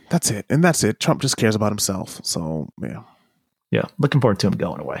 Yeah, that's it, and that's it. Trump just cares about himself. So yeah, looking forward to him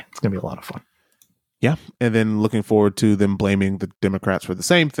going away. It's gonna be a lot of fun. Yeah, and then looking forward to them blaming the Democrats for the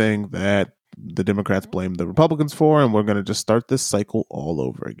same thing that the Democrats blamed the Republicans for, and we're going to just start this cycle all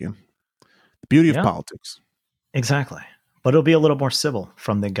over again. The beauty of politics. Exactly. But it'll be a little more civil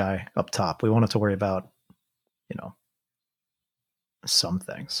from the guy up top. We won't have to worry about, some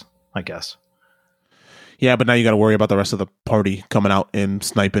things, I guess. Yeah, but now you got to worry about the rest of the party coming out and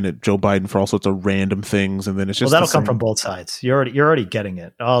sniping at Joe Biden for all sorts of random things, and then it's just that'll come from both sides. You're already getting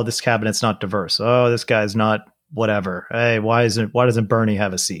it. Oh, this cabinet's not diverse. Oh, this guy's not whatever. Hey, why doesn't Bernie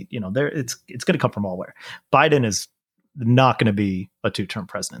have a seat? It's going to come from all where. Biden is not going to be a 2-term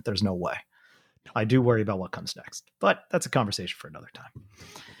president. There's no way. I do worry about what comes next, but that's a conversation for another time.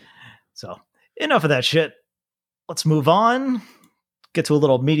 So enough of that shit. Let's move on. Get to a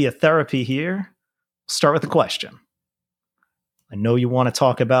little media therapy here. Start with a question. I know you want to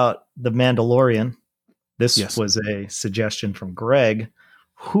talk about The Mandalorian. This was a suggestion from Greg.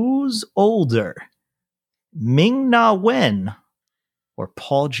 Who's older, Ming-Na Wen or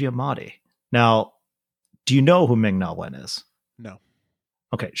Paul Giamatti? Now, do you know who Ming-Na Wen is? No.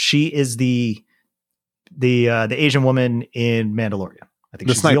 Okay, she is the Asian woman in Mandalorian. I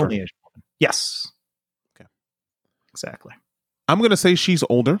think she's the only Asian woman. Yes. Okay. Exactly. I'm going to say she's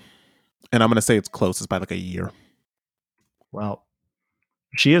older, and I'm going to say it's close. It's by like a year. Well,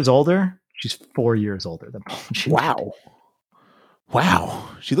 she is older. She's 4 years older than Paul Giamatti. Wow.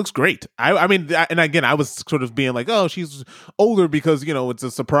 She looks great. I mean, and again, I was sort of being like, oh, she's older because, it's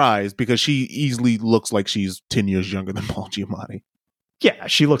a surprise because she easily looks like she's 10 years younger than Paul Giamatti. Yeah,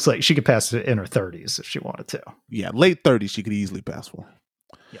 she looks like she could pass it in her 30s if she wanted to. Yeah, late 30s she could easily pass for.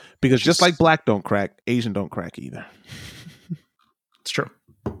 Yeah, because just like black don't crack, Asian don't crack either. It's true.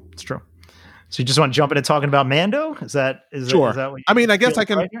 So you just want to jump into talking about Mando? Is that sure? Is that what I mean, I guess I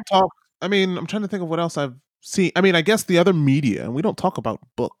can talk. I mean, I'm trying to think of what else I've seen. I mean, I guess the other media, and we don't talk about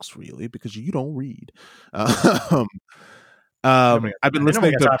books really because you don't read. I've been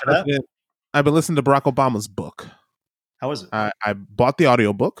listening to Barack Obama's book. How is it? I bought the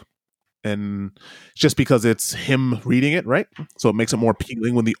audiobook, and just because it's him reading it, right? So it makes it more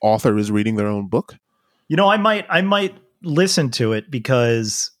appealing when the author is reading their own book. I might listen to it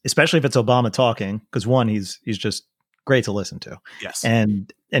because, especially if it's Obama talking, because one, he's just great to listen to. Yes.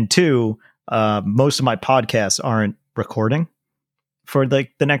 And two, most of my podcasts aren't recording for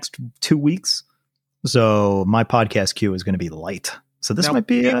like the next 2 weeks. So my podcast queue is going to be light. So this might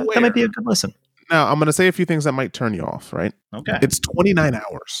be a good listen. Now, I'm going to say a few things that might turn you off, right? Okay. It's 29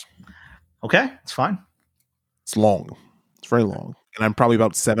 hours. Okay, it's fine. It's long. It's very long. And I'm probably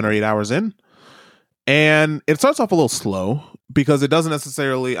about 7 or 8 hours in. And it starts off a little slow because it doesn't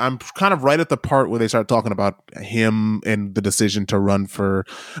necessarily, I'm kind of right at the part where they start talking about him and the decision to run for,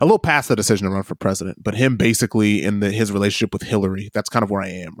 a little past the decision to run for president, but him basically in his relationship with Hillary. That's kind of where I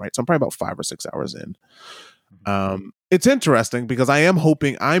am, right? So I'm probably about 5 or 6 hours in. It's interesting because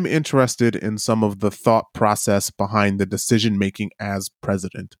I'm interested in some of the thought process behind the decision making as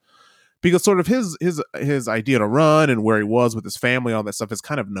president, because sort of his idea to run and where he was with his family, all that stuff is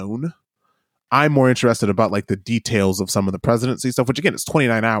kind of known. I'm more interested about like the details of some of the presidency stuff, which again, it's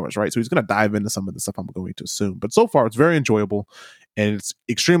 29 hours, right? So he's going to dive into some of the stuff I'm going to assume, but so far it's very enjoyable, and it's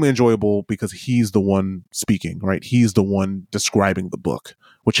extremely enjoyable because he's the one speaking, right? He's the one describing the book,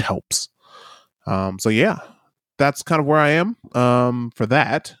 which helps. So yeah, that's kind of where I am for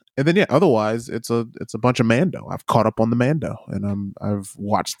that. And then otherwise it's a bunch of Mando. I've caught up on the Mando, and I've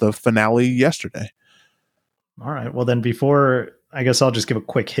watched the finale yesterday. All right. Well, then I guess I'll just give a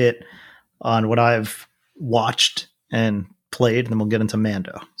quick hit on what I've watched and played, and then we'll get into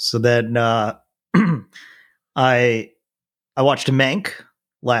Mando. So then I watched Mank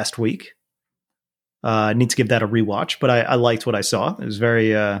last week. I need to give that a rewatch, but I liked what I saw. It was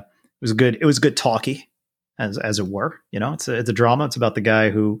very it was good. It was good talky, as it were. It's a drama. It's about the guy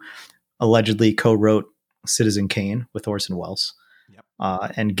who allegedly co-wrote Citizen Kane with Orson Welles. Yep.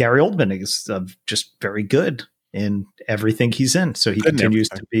 And Gary Oldman is just very good in everything he's in. So he continues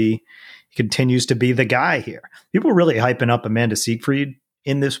to be the guy here. People were really hyping up Amanda Seyfried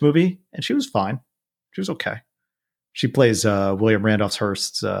in this movie, and she was fine. She was okay. She plays William Randolph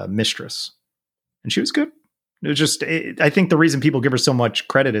Hearst's mistress, and she was good. It was just, I think the reason people give her so much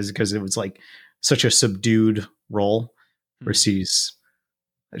credit is because it was like such a subdued role, where she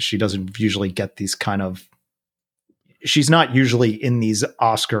doesn't usually get these kind of, she's not usually in these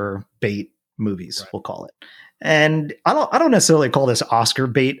Oscar bait movies, right. We'll call it. And I don't necessarily call this Oscar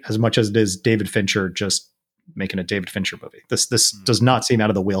bait as much as it is David Fincher just making a David Fincher movie. This does not seem out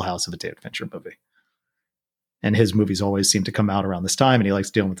of the wheelhouse of a David Fincher movie. And his movies always seem to come out around this time, and he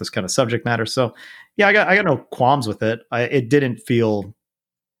likes dealing with this kind of subject matter. So, yeah, I got no qualms with it. It didn't feel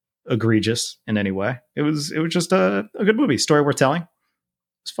egregious in any way. It was just a good movie, story worth telling.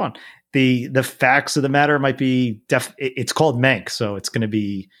 It's fun. The facts of the matter might be it's called Mank, so it's going to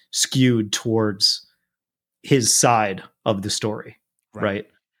be skewed towards his side of the story, right?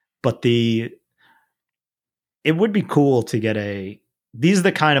 But it would be cool to get these are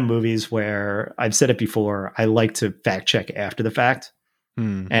the kind of movies where I've said it before, I like to fact check after the fact.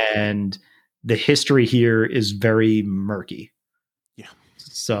 And the history here is very murky. Yeah.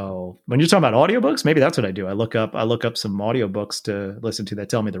 So when you're talking about audiobooks, maybe that's what I do. I look up some audiobooks to listen to that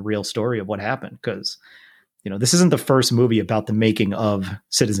tell me the real story of what happened. Because, this isn't the first movie about the making of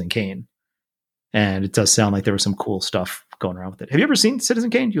Citizen Kane. And it does sound like there was some cool stuff going around with it. Have you ever seen Citizen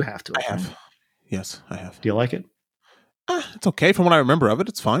Kane? You have to. I have. Yes, I have. Do you like it? It's okay from what I remember of it.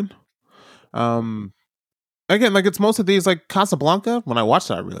 It's fine. Again, like it's most of these, like Casablanca. When I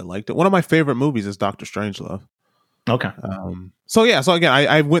watched it, I really liked it. One of my favorite movies is Dr. Strangelove. Okay. So again,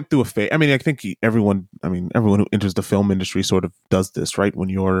 I went through a phase. I mean, I think everyone who enters the film industry sort of does this, right? When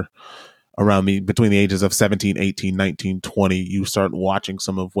you're around between the ages of 17, 18, 19, 20, you start watching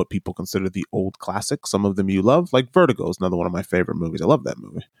some of what people consider the old classics. Some of them you love, like Vertigo is another one of my favorite movies. I love that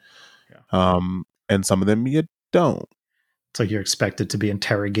movie. Yeah. And some of them you don't. It's like you're expected to be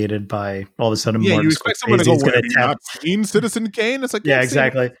interrogated by all of a sudden. Yeah, you expect someone to go, "Have you not seen Citizen Kane?" It's like, yeah,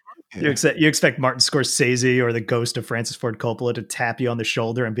 exactly. Yeah. You expect Martin Scorsese or the ghost of Francis Ford Coppola to tap you on the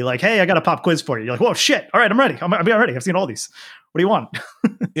shoulder and be like, "Hey, I got a pop quiz for you." You're like, "Whoa, shit! All right, I'm ready. I'm ready. I've seen all these. What do you want?"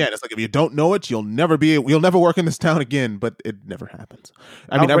 Yeah, it's like if you don't know it, you'll never work in this town again. But it never happens.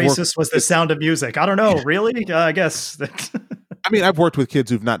 How racist was The Sound of Music? I don't know. Yeah. Really? I guess. I mean, I've worked with kids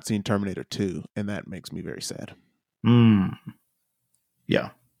who've not seen Terminator 2, and that makes me very sad. Yeah.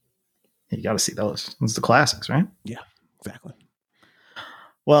 You got to see those. It's the classics, right? Yeah, exactly.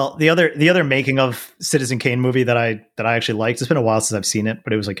 Well, the other making of Citizen Kane movie that I actually liked. It's been a while since I've seen it,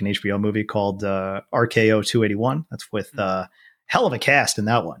 but it was like an HBO movie called RKO 281. That's with hell of a cast in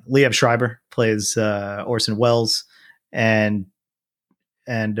that one. Liev Schreiber plays Orson Welles, and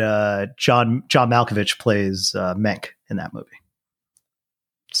John Malkovich plays Menk in that movie.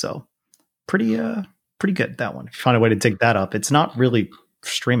 So pretty good, that one. If you find a way to dig that up, it's not really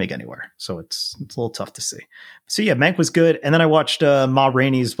streaming anywhere, so it's a little tough to see. So yeah, Mank was good, and then I watched Ma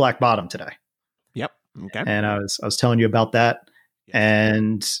Rainey's Black Bottom today. Yep. Okay. And I was telling you about that,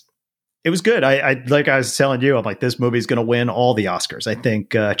 and it was good. I like I was telling you, I'm like, this movie's going to win all the Oscars. I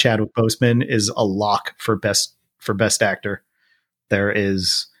think Chadwick Boseman is a lock for best actor. There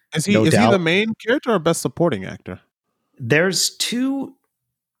is he the main character or best supporting actor? There's two.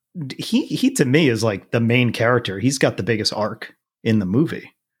 He to me is like the main character. He's got the biggest arc in the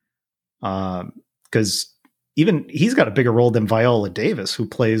movie, because even he's got a bigger role than Viola Davis, who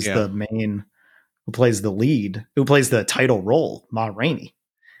plays the lead, who plays the title role, Ma Rainey.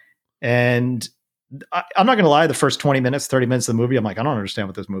 And I'm not going to lie, the first 20 minutes, 30 minutes of the movie, I'm like, I don't understand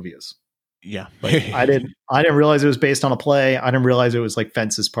what this movie is. Yeah. Like, I didn't realize it was based on a play. I didn't realize it was like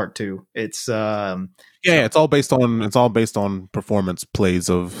Fences Part 2. It's it's all based on performance plays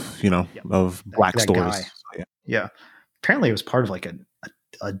of, of Black stories. Yeah. Apparently it was part of like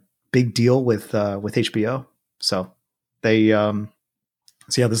a big deal with HBO. So they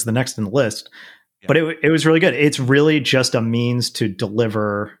this is the next in the list. Yeah. But it was really good. It's really just a means to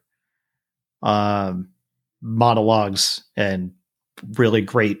deliver monologues and really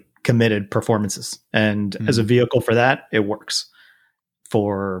great committed performances. And as a vehicle for that, it works.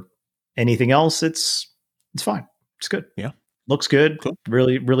 For anything else, it's fine. It's good. Yeah. Looks good. Cool.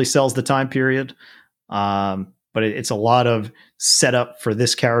 Really, really sells the time period. But it's a lot of setup for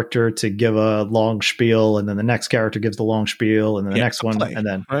this character to give a long spiel, and then the next character gives the long spiel, and then the next one, play, and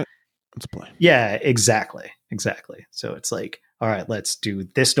then right? It's a play. Yeah, exactly. So it's like, all right, let's do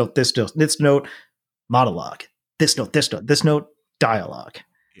this note, monologue. This note, dialogue.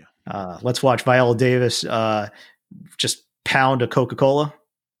 Yeah. Let's watch Viola Davis just pound a Coca-Cola.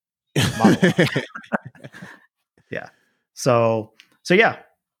 Yeah. So yeah,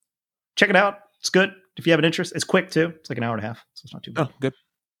 check it out. It's good. If you have an interest, it's quick too. It's like an hour and a half, so it's not too bad. Oh, good.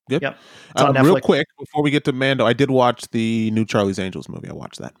 Yep. It's on Netflix. Real quick, before we get to Mando, I did watch the new Charlie's Angels movie. I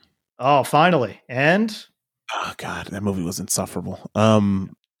watched that. Oh, finally. And? Oh, God, that movie was insufferable.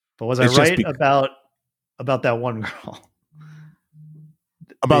 But was I right about that one girl?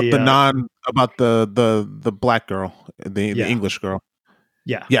 About the black girl, the English girl.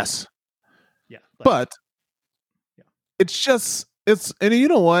 Yeah. Yes. Yeah. But and you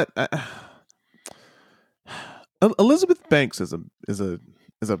know what? Elizabeth Banks is a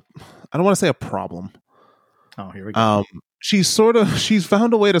I don't want to say a problem. Oh, here we go. She's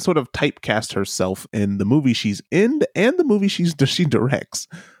found a way to sort of typecast herself in the movie she's in and the movie she directs.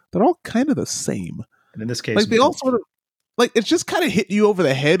 They're all kind of the same. And in this case, like they all sort of like it's just kind of hit you over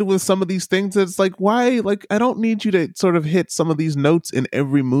the head with some of these things. It's like, why? Like, I don't need you to sort of hit some of these notes in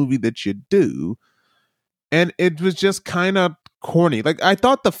every movie that you do. And it was just kind of corny. Like, I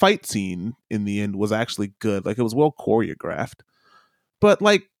thought the fight scene in the end was actually good. Like, it was well choreographed. But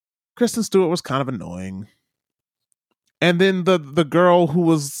like, Kristen Stewart was kind of annoying. And then the girl who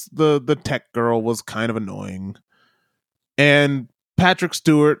was the tech girl was kind of annoying. And Patrick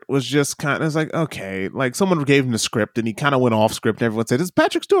Stewart was just kind of like, okay, like someone gave him the script and he kind of went off script and everyone said, it's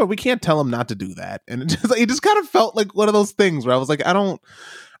Patrick Stewart. We can't tell him not to do that. And it just kind of felt like one of those things where I was like,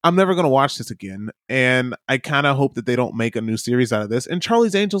 I'm never going to watch this again. And I kind of hope that they don't make a new series out of this. And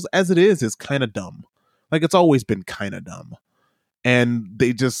Charlie's Angels, as it is kind of dumb. Like, it's always been kind of dumb. And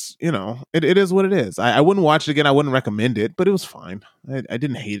they just, it is what it is. I wouldn't watch it again. I wouldn't recommend it, but it was fine. I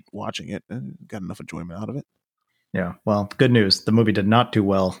didn't hate watching it. I got enough enjoyment out of it. Yeah. Well, good news. The movie did not do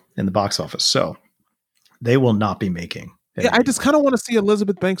well in the box office. So they will not be making. Yeah, I just kind of want to see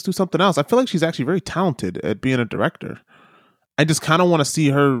Elizabeth Banks do something else. I feel like she's actually very talented at being a director. I just kind of want to see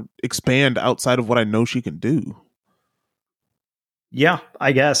her expand outside of what I know she can do. Yeah,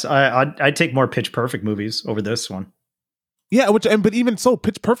 I guess I'd take more Pitch Perfect movies over this one. Yeah, but even so,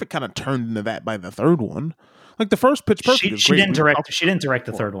 Pitch Perfect kind of turned into that by the third one. Like the first Pitch Perfect, she didn't direct. She didn't direct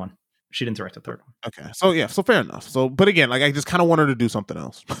the third one. She didn't direct the third one. Okay, so fair enough. So, but again, like I just kind of want her to do something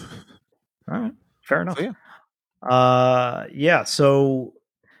else. All right, fair enough. So, yeah. Yeah. So,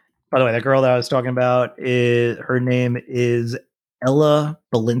 by the way, that girl that I was talking about her name is Ella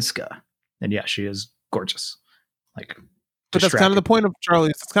Balinska, and yeah, she is gorgeous. Like, but that's kind of the point of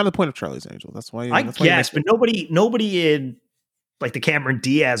Charlie's. That's kind of the point of Charlie's Angel. That's why. I guess, but nobody in like the Cameron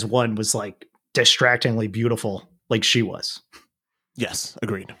Diaz one was like distractingly beautiful, like she was. Yes,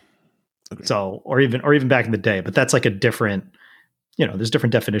 agreed. So, or even back in the day, but that's like a different. There's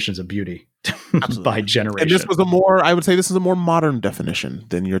different definitions of beauty by generation. And this was I would say this is a more modern definition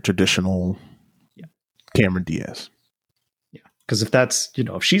than your traditional Cameron Diaz. Yeah. Because if that's,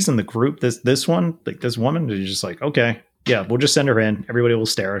 if she's in the group, this one, like this woman, you're just like, okay, yeah, we'll just send her in. Everybody will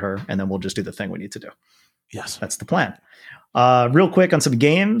stare at her and then we'll just do the thing we need to do. Yes. That's the plan. Real quick on some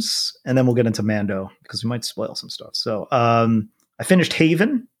games and then we'll get into Mando because we might spoil some stuff. So I finished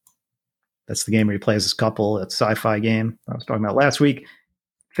Haven. That's the game where you play as this couple. It's a sci-fi game I was talking about last week.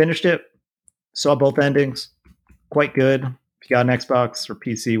 Finished it. Saw both endings. Quite good. If you got an Xbox or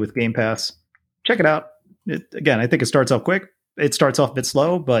PC with Game Pass, check it out. Again, I think it starts off quick. It starts off a bit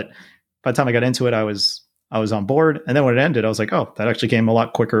slow, but by the time I got into it, I was on board. And then when it ended, I was like, oh, that actually came a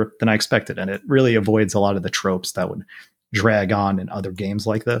lot quicker than I expected. And it really avoids a lot of the tropes that would drag on in other games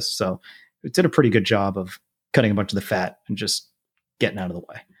like this. So it did a pretty good job of cutting a bunch of the fat and just getting out of the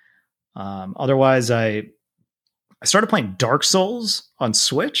way. Otherwise, I started playing Dark Souls on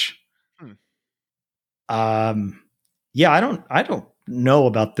Switch. Yeah, I don't know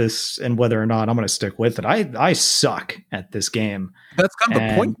about this and whether or not I'm going to stick with it. I suck at this game. That's kind of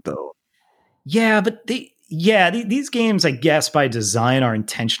the point, though. Yeah, but these games, I guess, by design, are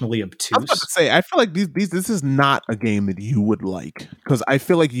intentionally obtuse. I was about to say, I feel like this is not a game that you would like because I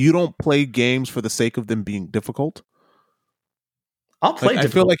feel like you don't play games for the sake of them being difficult. I'll play. I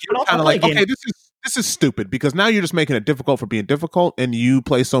feel like you're kind of like, okay, this is stupid because now you're just making it difficult for being difficult, and you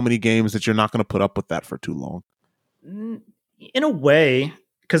play so many games that you're not going to put up with that for too long. In a way,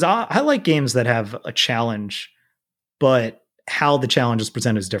 because I like games that have a challenge, but how the challenge is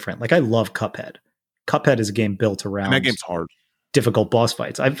presented is different. Like I love Cuphead. Cuphead is a game built around and that game's hard, difficult boss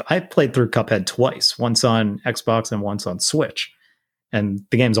fights. I've played through Cuphead twice, once on Xbox and once on Switch, and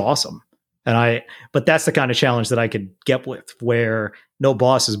the game's awesome. But that's the kind of challenge that I could get with where no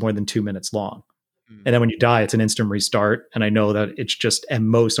boss is more than 2 minutes long. And then when you die, it's an instant restart. And I know that it's just at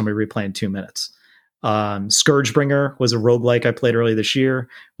most I'm going to replay in 2 minutes. Scourgebringer was a roguelike I played earlier this year,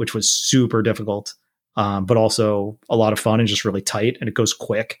 which was super difficult, but also a lot of fun and just really tight. And it goes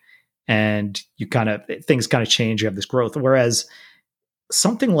quick and things kind of change. You have this growth. Whereas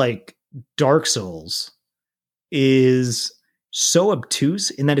something like Dark Souls is so obtuse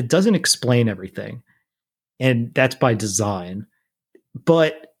in that it doesn't explain everything. And that's by design.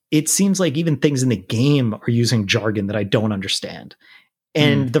 But it seems like even things in the game are using jargon that I don't understand.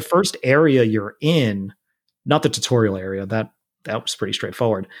 And the first area you're in, not the tutorial area, that was pretty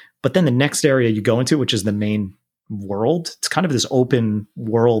straightforward. But then the next area you go into, which is the main world, it's kind of this open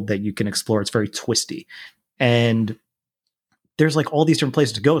world that you can explore. It's very twisty. And there's like all these different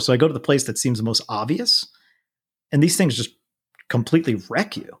places to go. So I go to the place that seems the most obvious, and these things just completely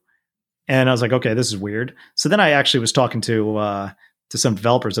wreck you. And I was like, okay, this is weird. So then I actually was talking to some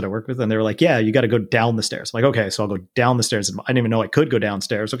developers that I work with, and they were like, yeah, you got to go down the stairs. I'm like, okay, so I'll go down the stairs. I didn't even know I could go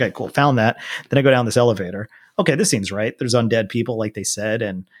downstairs. Okay, cool. Found that. Then I go down this elevator. Okay, this seems right. There's undead people, like they said.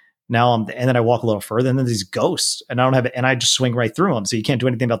 And then I walk a little further, and then these ghosts, and I just swing right through them. So you can't do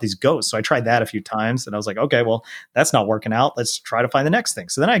anything about these ghosts. So I tried that a few times, and I was like, okay, well, that's not working out. Let's try to find the next thing.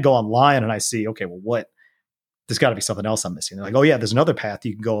 So then I go online and I see, okay, well, there's got to be something else I'm missing. They're like, oh yeah, there's another path.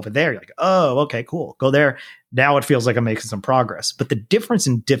 You can go over there. You're like, oh, okay, cool. Go there. Now it feels like I'm making some progress. But the difference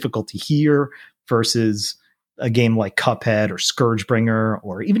in difficulty here versus a game like Cuphead or Scourgebringer,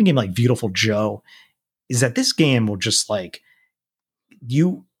 or even a game like Beautiful Joe, is that this game will just like,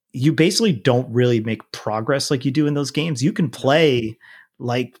 you basically don't really make progress like you do in those games. You can play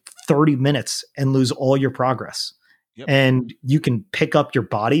like 30 minutes and lose all your progress. Yep. And you can pick up your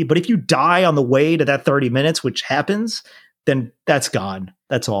body. But if you die on the way to that 30 minutes, which happens, then that's gone.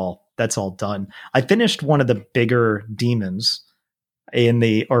 That's all done. I finished one of the bigger demons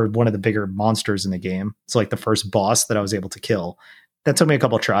or one of the bigger monsters in the game. It's like the first boss that I was able to kill. That took me a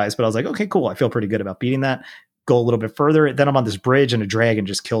couple of tries, but I was like, okay, cool. I feel pretty good about beating that. Go a little bit further. Then I'm on this bridge and a dragon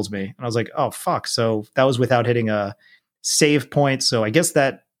just kills me. And I was like, oh, fuck. So that was without hitting a save point. So I guess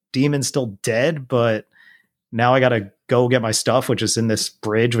that demon's still dead, but now I got to go get my stuff, which is in this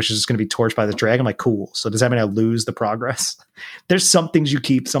bridge, which is just going to be torched by the dragon. I'm like, cool. So does that mean I lose the progress? There's some things you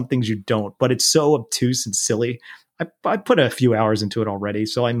keep, some things you don't, but it's so obtuse and silly. I put a few hours into it already,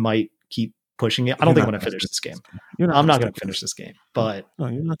 so I might keep pushing it. I don't think I'm going to finish this game. I'm not going to finish this game, but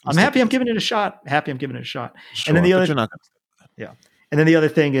I'm happy I'm giving it a shot. Sure, and then the other, and then the other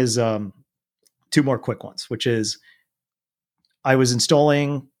thing is two more quick ones, which is I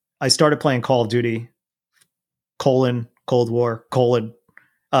started playing Call of Duty Cold War,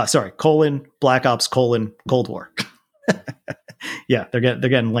 Black Ops, Cold War. Yeah, they're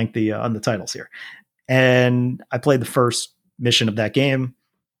getting lengthy on the titles here. And I played the first mission of that game.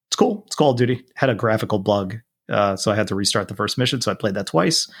 It's cool. It's Call of Duty. Had a graphical bug, so I had to restart the first mission. So I played that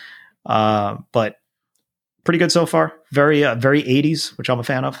twice. But pretty good so far. Very 80s, which I'm a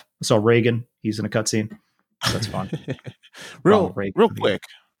fan of. I saw Reagan. He's in a cutscene. So that's fun. real quick.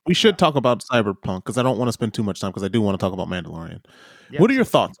 We should talk about Cyberpunk, because I don't want to spend too much time, because I do want to talk about Mandalorian. Yeah, what are your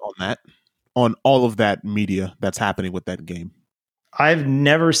thoughts on that? On all of that media that's happening with that game? I've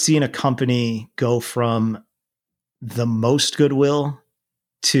never seen a company go from the most goodwill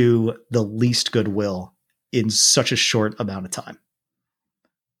to the least goodwill in such a short amount of time.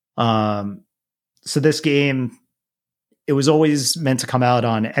 So this game, it was always meant to come out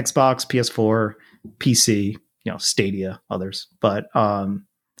on Xbox, PS4, PC, Stadia, others, but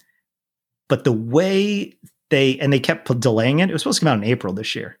the way they kept delaying it, it was supposed to come out in April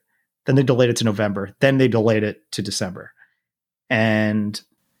this year. Then they delayed it to November. Then they delayed it to December. And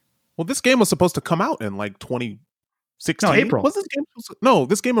this game was supposed to come out in like 2016. No, April.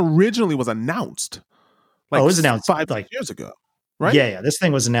 This game originally was announced. It was announced 5 years ago, right? Yeah. This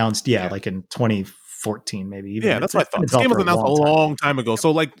thing was announced, like in 2014, maybe. Even. Yeah, that's what I thought. This game was announced a long time ago.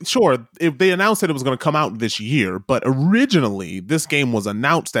 So, sure, if they announced that it was going to come out this year, but originally this game was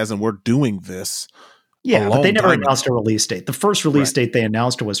announced as in we're doing this. Yeah, but they never announced a release date. The first release date they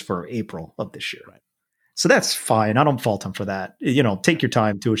announced was for April of this year. Right. So that's fine. I don't fault them for that. Take your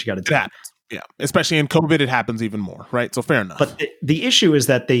time, do what you got to do. Yeah, especially in COVID, it happens even more, right? So fair enough. But the issue is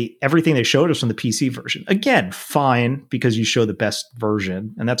that everything they showed us from the PC version. Again, fine, because you show the best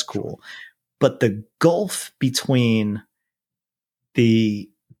version, and that's cool. But the gulf between the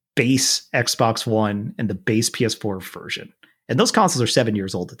base Xbox One and the base PS4 version, and those consoles are 7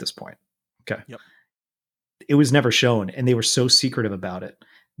 years old at this point. Okay. Yep. It was never shown, and they were so secretive about it.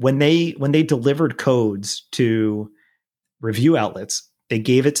 When they delivered codes to review outlets, they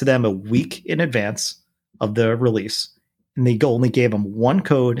gave it to them a week in advance of the release, and they only gave them one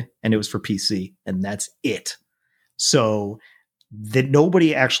code, and it was for PC, and that's it. So that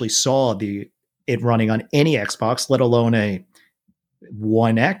nobody actually saw it running on any Xbox, let alone a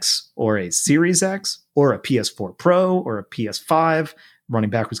One X or a Series X or a PS4 Pro or a PS5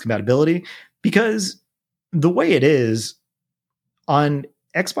 running backwards compatibility, because the way it is on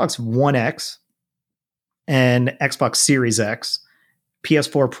Xbox One X and Xbox Series X,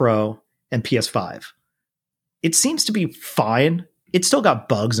 PS4 Pro, and PS5, it seems to be fine. It's still got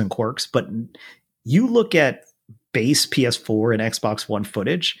bugs and quirks, but you look at base PS4 and Xbox One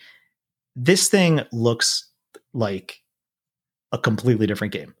footage, this thing looks like a completely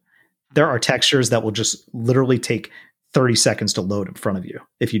different game. There are textures that will just literally take 30 seconds to load in front of you.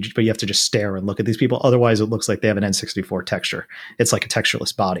 But you have to just stare and look at these people. Otherwise, it looks like they have an N64 texture. It's like a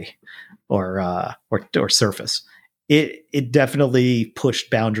textureless body or surface. It definitely pushed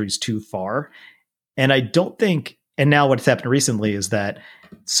boundaries too far. And I don't think, and now what's happened recently is that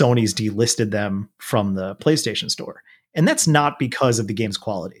Sony's delisted them from the PlayStation Store. And that's not because of the game's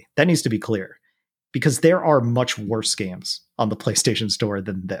quality. That needs to be clear, because there are much worse games on the PlayStation Store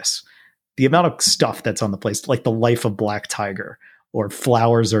than this. The amount of stuff that's on the place, like The Life of Black Tiger or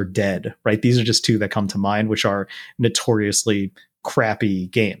Flowers Are Dead, right? These are just two that come to mind, which are notoriously crappy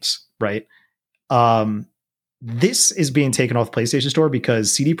games, right? This is being taken off PlayStation Store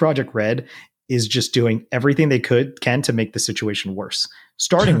because CD Projekt Red is just doing everything they can to make the situation worse.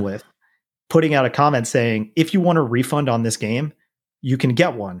 Starting with putting out a comment saying, if you want a refund on this game, you can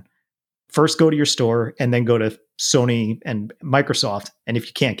get one. First go to your store and then go to Sony and Microsoft. And if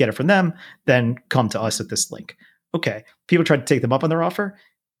you can't get it from them, then come to us at this link. Okay. People tried to take them up on their offer.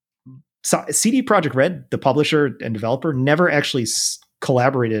 So CD Projekt Red, the publisher and developer, never actually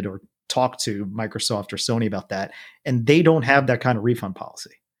collaborated or talked to Microsoft or Sony about that. And they don't have that kind of refund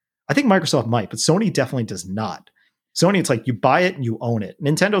policy. I think Microsoft might, but Sony definitely does not. Sony, it's like you buy it and you own it.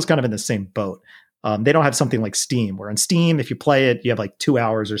 Nintendo's kind of in the same boat. They don't have something like Steam, where on Steam, if you play it, you have like 2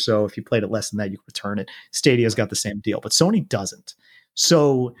 hours or so. If you played it less than that, you can return it. Stadia's got the same deal, but Sony doesn't.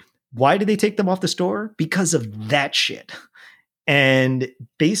 So why did they take them off the store? Because of that shit. And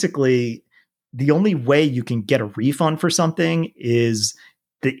basically, the only way you can get a refund for something is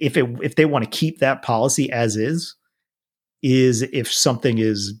that if they want to keep that policy as is if something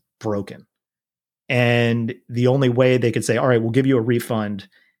is broken. And the only way they could say, all right, we'll give you a refund,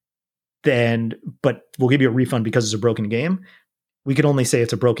 but we'll give you a refund because it's a broken game. We can only say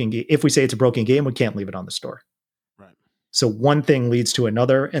it's a broken game. If we say it's a broken game, we can't leave it on the store. Right. So one thing leads to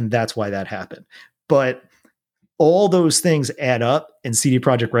another, and that's why that happened. But all those things add up, and CD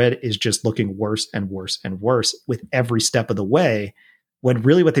Projekt Red is just looking worse and worse and worse with every step of the way, when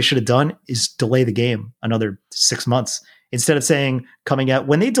really what they should have done is delay the game another 6 months. Instead of saying coming out,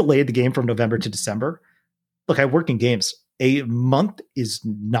 when they delayed the game from November to December, look, I work in games. A month is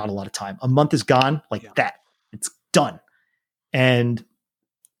not a lot of time. A month is gone like that. It's done. And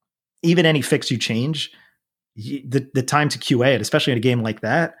even any fix you change, the time to QA it, especially in a game like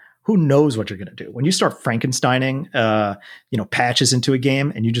that, who knows what you're going to do? When you start Frankensteining, patches into a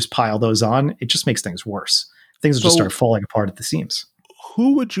game and you just pile those on, it just makes things worse. Things will just start falling apart at the seams.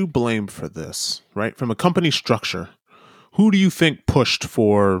 Who would you blame for this, right? From a company structure, who do you think pushed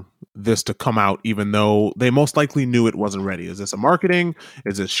for this to come out, even though they most likely knew it wasn't ready? Is this a marketing?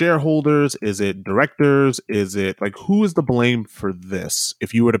 Is it shareholders? Is it directors? Is it like, who is the blame for this?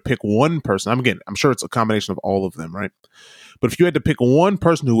 If you were to pick one person, I'm sure it's a combination of all of them, right? But if you had to pick one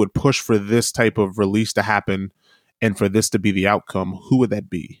person who would push for this type of release to happen and for this to be the outcome, who would that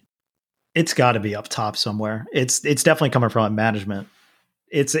be? It's got to be up top somewhere. It's definitely coming from management.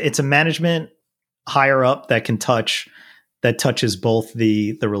 It's a management higher up that touches both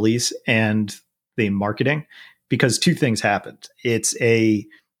the release and the marketing, because two things happened. It's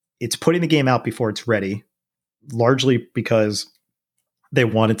putting the game out before it's ready, largely because they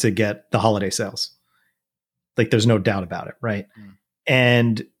wanted to get the holiday sales. Like, there's no doubt about it, right?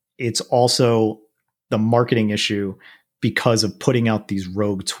 And it's also the marketing issue because of putting out these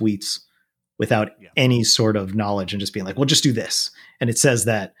rogue tweets without any sort of knowledge and just being like, well, just do this. And it says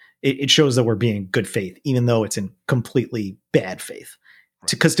that it shows that we're being good faith, even though it's in completely bad faith.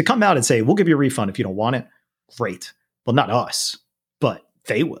 Because to come out and say, we'll give you a refund if you don't want it, great. Well, not us, but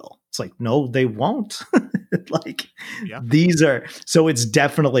they will. It's like, no, they won't. These are, so it's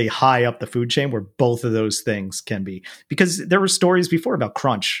definitely high up the food chain where both of those things can be, because there were stories before about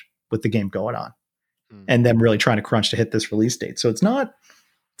crunch with the game going on and them really trying to crunch to hit this release date. So it's not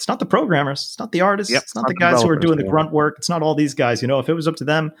the programmers, it's not the artists, it's not the guys who are doing the grunt work. It's not all these guys. If it was up to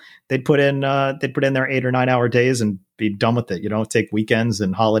them, they'd put in their 8 or 9 hour days and be done with it. Take weekends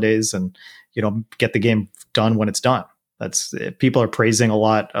and holidays and, get the game done when it's done. That's, people are praising a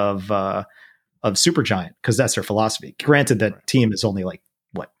lot of Supergiant because that's their philosophy. Granted, that team is only like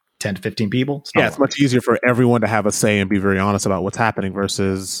 10 to 15 people. It's much easier for everyone to have a say and be very honest about what's happening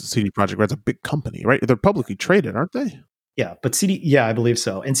versus CD Projekt Red's a big company, right? They're publicly traded, aren't they? Yeah, but I believe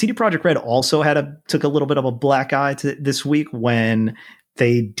so. And CD Projekt Red also took a little bit of a black eye to this week when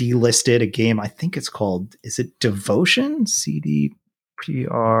they delisted a game. I think it's called, is it Devotion? CDPR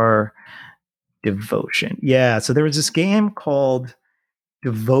Devotion. Yeah. So there was this game called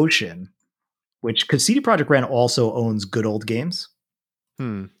Devotion, because CD Projekt Red also owns Good Old Games.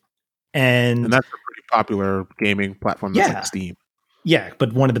 And that's a pretty popular gaming platform. That's like Steam. Yeah.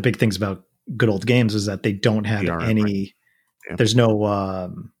 But one of the big things about Good Old Games is that they don't have DRM, any. Right? Yeah. There's no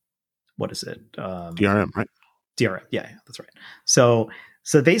what is it? DRM, right? DRM, yeah, that's right. So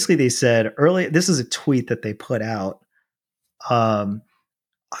basically, they said early. This is a tweet that they put out.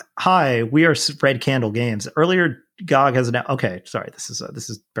 Hi, we are Red Candle Games. Earlier, GOG has announced. Okay, sorry, this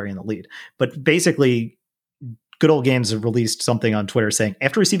is burying the lead. But basically, Good Old Games have released something on Twitter saying,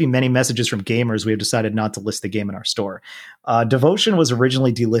 after receiving many messages from gamers, we have decided not to list the game in our store. Devotion was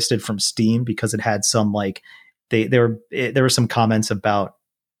originally delisted from Steam because it had some like there were some comments about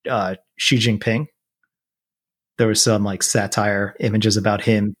Xi Jinping. There was some like satire images about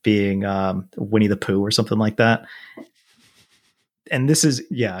him being Winnie the Pooh or something like that. And this is,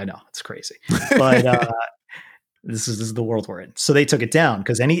 yeah, I know it's crazy, but this is the world we're in. So they took it down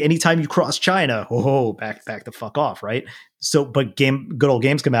because anytime you cross China, back the fuck off, right? So, but Good Old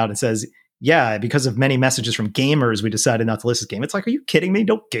Games come out and says, yeah, because of many messages from gamers, we decided not to list this game. It's like, are you kidding me?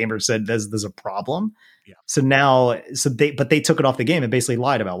 No gamer said there's a problem. Yeah. So they took it off the game and basically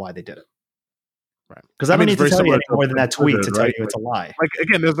lied about why they did it. Right. Because I don't need to tell you any more than that tweet to tell you it's a lie. Like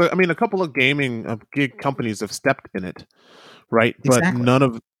again, a couple of gig companies have stepped in it, right?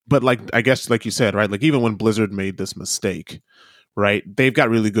 Exactly. But like I guess like you said, right? Like even when Blizzard made this mistake, right? They've got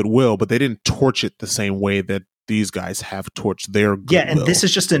really goodwill, but they didn't torch it the same way that these guys have torched their goodwill. Yeah, and this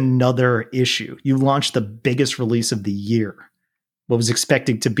is just another issue. You launched the biggest release of the year, what was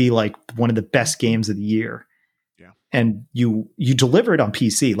expected to be like one of the best games of the year. And you delivered on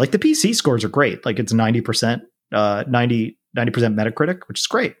PC. Like the PC scores are great. Like it's 90%, 90% Metacritic, which is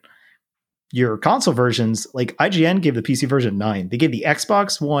great. Your console versions, like IGN gave the PC version 9. They gave the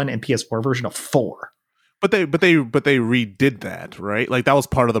Xbox One and PS4 version a 4. But they redid that, right? Like that was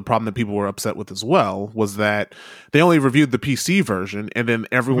part of the problem that people were upset with as well, was that they only reviewed the PC version and then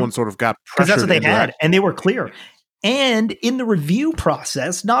everyone sort of got pressured. Because that's what they had, and they were clear. And in the review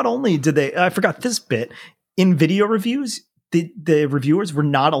process, not only did they, I forgot this bit, in video reviews, the reviewers were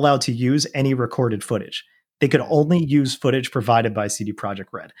not allowed to use any recorded footage. They could only use footage provided by CD Projekt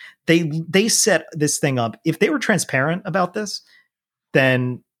Red. They set this thing up. If they were transparent about this,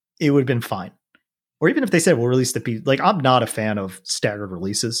 then it would have been fine. Or even if they said, we'll release the piece. Like, I'm not a fan of staggered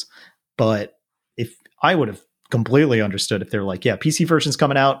releases, but if I would have completely understood if they're like, yeah, PC version's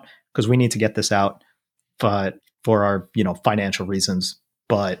coming out because we need to get this out, but for our, financial reasons.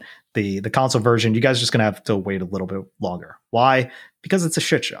 But the console version, you guys are just going to have to wait a little bit longer. Why? Because it's a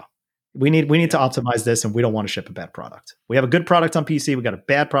shit show. We need to optimize this, and we don't want to ship a bad product. We have a good product on PC. We got a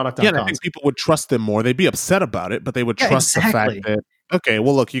bad product on console. I think people would trust them more. They'd be upset about it, but they would trust the fact that, okay,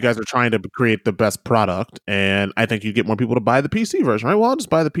 well, look, you guys are trying to create the best product, and I think you get more people to buy the PC version, right? Well, I'll just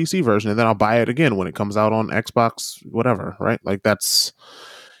buy the PC version, and then I'll buy it again when it comes out on Xbox, whatever, right? Like that's,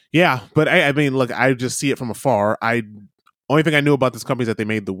 yeah. But I mean, look, I just see it from afar. Only thing I knew about this company is that they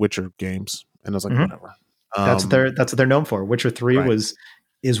made the Witcher games, and I was like, whatever. That's what they're known for. Witcher 3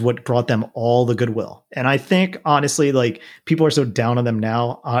 is what brought them all the goodwill. And I think honestly, like people are so down on them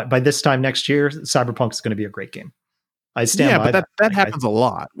now. By this time next year, Cyberpunk is going to be a great game. I stand by but that happens a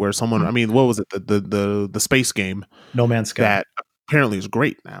lot. Where someone, I mean, what was it? The space game, No Man's Sky, that apparently is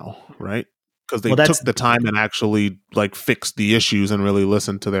great now, right? Because they took the time and actually like fixed the issues and really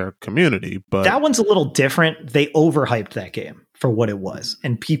listened to their community. But that one's a little different. They overhyped that game for what it was,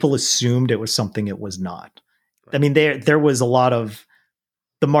 and people assumed it was something it was not. Right. I mean, there was a lot of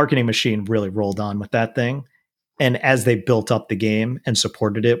the marketing machine really rolled on with that thing. And as they built up the game and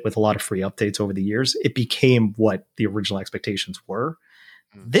supported it with a lot of free updates over the years, it became what the original expectations were.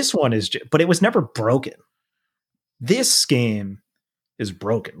 This one is, but it was never broken. This game is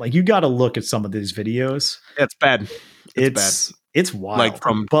broken. Like you got to look at some of these videos. It's bad. It's wild. Like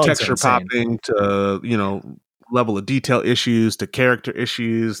from texture popping to, level of detail issues to character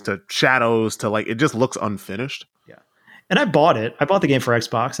issues to shadows to like, it just looks unfinished. Yeah. And I bought it. I bought the game for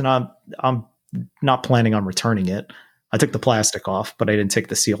Xbox, and I'm not planning on returning it. I took the plastic off, but I didn't take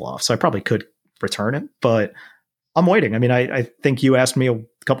the seal off. So I probably could return it, but I'm waiting. I mean, I think you asked me a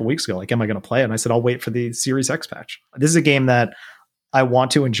couple weeks ago, like, am I going to play it? And I said, I'll wait for the Series X patch. This is a game that I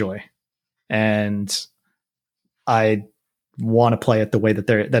want to enjoy, and I want to play it the way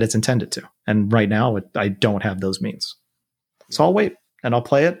that it's intended to. And right now I don't have those means. So I'll wait and I'll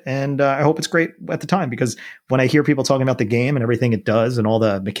play it. And I hope it's great at the time, because when I hear people talking about the game and everything it does and all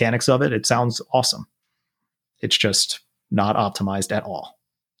the mechanics of it, it sounds awesome. It's just not optimized at all.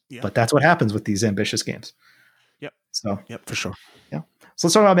 Yeah. But that's what happens with these ambitious games. Yep. So, yep, for sure. Yeah. So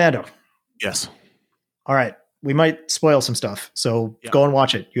let's talk about Mando. Yes. All right. We might spoil some stuff. So go and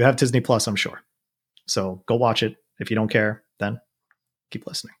watch it. You have Disney Plus, I'm sure. So go watch it. If you don't care, then keep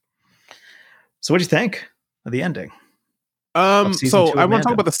listening. So what'd you think of the ending? So I want to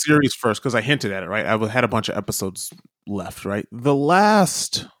talk about the series first because I hinted at it, right? I had a bunch of episodes left, right? The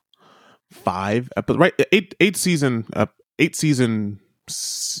last 5 episodes, right? 8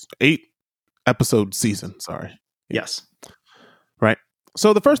 episode season. Sorry. Yes. Right.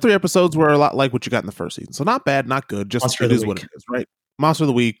 So the first 3 episodes were a lot like what you got in the first season. So not bad, not good. Just it is what it is, right? Monster of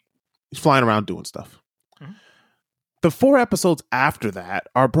the Week. He's flying around doing stuff. Mm-hmm. The 4 episodes after that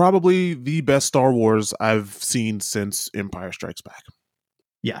are probably the best Star Wars I've seen since Empire Strikes Back.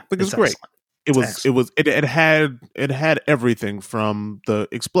 Yeah, like it's great. It had everything from the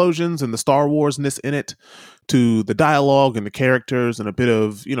explosions and the Star Wars-ness in it to the dialogue and the characters and a bit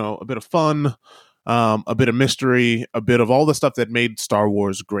of fun, a bit of mystery, a bit of all the stuff that made Star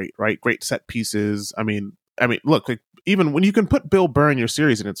Wars great, right? Great set pieces. I mean, look, like, even when you can put Bill Burr in your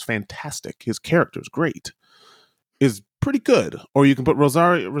series and it's fantastic, his character's great. Is pretty good. Or you can put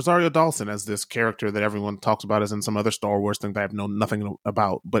Rosario Dawson as this character that everyone talks about as in some other Star Wars thing that I have known nothing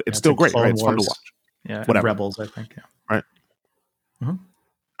about, but it's still great, right? It's fun to watch. Yeah, whatever. Rebels, I think. Yeah. Right. Mm-hmm.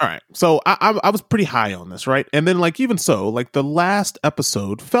 All right. So I was pretty high on this, right? And then, like, even so, like, the last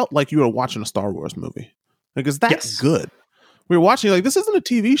episode felt like you were watching a Star Wars movie. Like, is that good? We were watching, like, this isn't a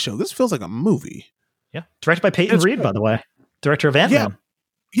TV show. This feels like a movie. Yeah. Directed by Peyton Reed, by the way. Director of Ant-Man.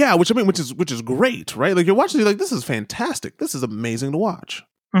 Yeah, which is great, right? Like, you're watching, you're like, this is fantastic. This is amazing to watch.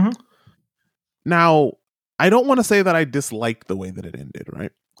 Mm-hmm. Now, I don't want to say that I dislike the way that it ended,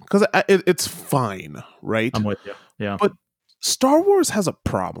 right? Because it's fine, right? I'm with you. Yeah. But Star Wars has a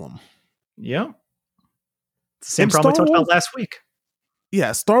problem. Yeah. It's the same problem we talked about last week.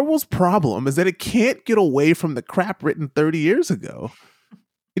 Yeah, Star Wars' problem is that it can't get away from the crap written 30 years ago.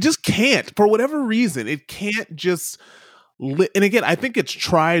 It just can't. For whatever reason, it can't just... And again, I think it's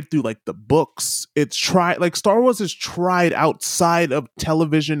tried through, like, the books. It's tried, like, Star Wars is tried outside of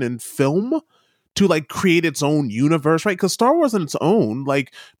television and film to, like, create its own universe, right? Because Star Wars on its own,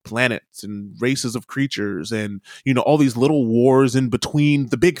 like, planets and races of creatures and, you know, all these little wars in between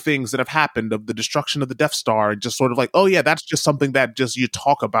the big things that have happened of the destruction of the Death Star, and just sort of like, oh yeah, that's just something that just you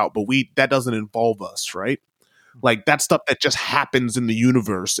talk about, but that doesn't involve us, right? Like, that's stuff that just happens in the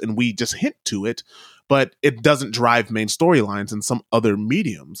universe and we just hint to it, but it doesn't drive main storylines in some other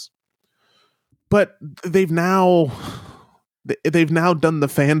mediums. But they've now done the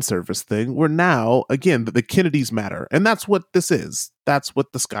fan service thing where now, again, the Kennedys matter. And that's what this is. That's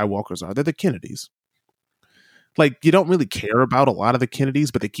what the Skywalkers are. They're the Kennedys. Like, you don't really care about a lot of the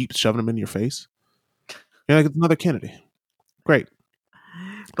Kennedys, but they keep shoving them in your face. You're like, it's another Kennedy. Great.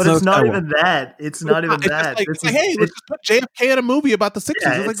 But it's not even that. It's not even that. Let's just put JFK in a movie about the 60s.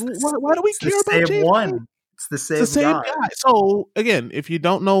 Yeah, it's like, why do we care about JFK? It's the same guy. So, again, if you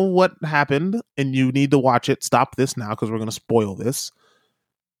don't know what happened and you need to watch it, stop this now because we're going to spoil this.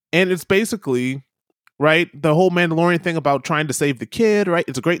 And it's basically, right, the whole Mandalorian thing about trying to save the kid, right?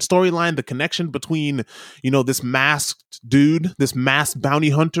 It's a great storyline. The connection between, you know, this masked dude, this masked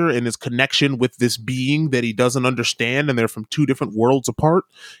bounty hunter, and his connection with this being that he doesn't understand, and they're from 2 different worlds apart,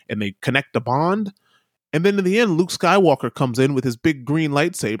 and they connect a bond. And then in the end, Luke Skywalker comes in with his big green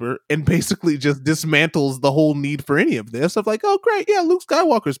lightsaber and basically just dismantles the whole need for any of this. Of like, oh, great, yeah, Luke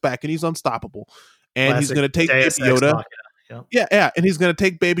Skywalker's back and he's unstoppable. And he's going to take Baby Yoda. Yeah, and he's going to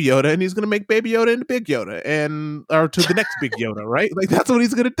take Baby Yoda and he's going to make Baby Yoda into Big Yoda, or to the next Big Yoda, right? Like, that's what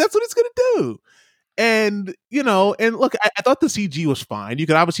he's going to do. And, you know, and look, I thought the CG was fine. You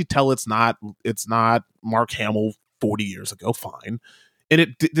could obviously tell it's not Mark Hamill 40 years ago. Fine.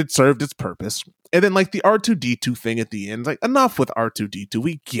 And it served its purpose. And then, like, the R2-D2 thing at the end, like, enough with R2-D2.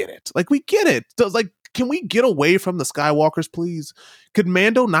 We get it. Like, we get it. So, like, can we get away from the Skywalkers, please? Could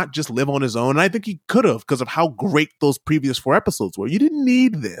Mando not just live on his own? And I think he could have because of how great those previous 4 episodes were. You didn't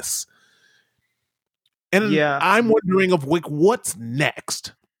need this. And I'm wondering of, like, what's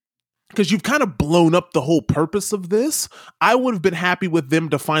next? Because you've kind of blown up the whole purpose of this. I would have been happy with them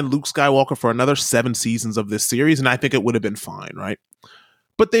to find Luke Skywalker for another 7 seasons of this series, and I think it would have been fine, right?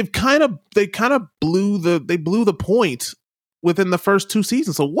 But they kind of blew the point within the first 2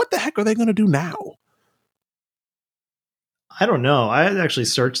 seasons. So what the heck are they going to do now? I don't know. I actually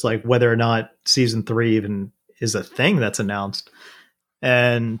searched, like, whether or not season 3 even is a thing that's announced,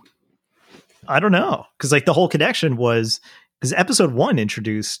 and I don't know, because, like, the whole connection was because episode 1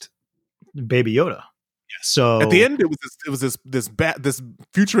 introduced Baby Yoda. So at the end, it was this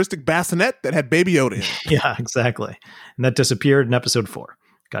futuristic bassinet that had Baby Yoda in it. Yeah, exactly, and that disappeared in episode 4.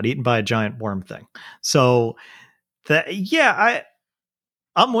 Got eaten by a giant worm thing. So I'm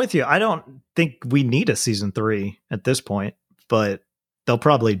with you. I don't think we need a season 3 at this point, but they'll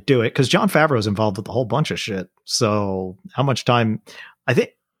probably do it because Jon Favreau is involved with a whole bunch of shit. So how much time? I think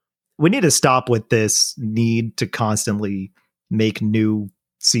we need to stop with this need to constantly make new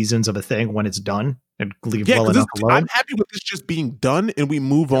seasons of a thing when it's done and leave well enough alone. I'm happy with this just being done and we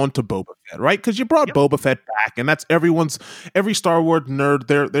move on to Boba Fett, right? Because you brought Boba Fett back, and that's every Star Wars nerd,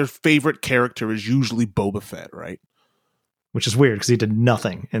 their favorite character is usually Boba Fett, right? Which is weird because he did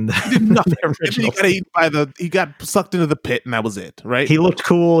nothing in the, he did nothing. He got eaten he got sucked into the pit, and that was it, right? He looked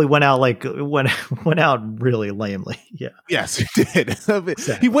cool. He went out went out really lamely. Yeah. Yes, he did.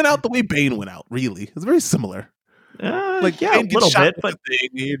 Exactly. He went out the way Bane went out. Really, it's very similar. A little bit, but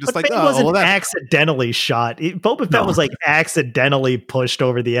you're just Bane wasn't accidentally shot. Boba Fett was like accidentally pushed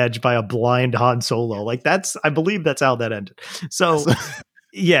over the edge by a blind Han Solo. Like I believe that's how that ended. So.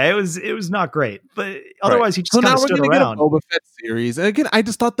 Yeah, it was not great, but otherwise he just kind of stood around. Get a Boba Fett series, and again, I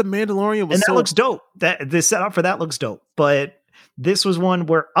just thought the Mandalorian was, and that looks dope. That the setup for that looks dope, but this was one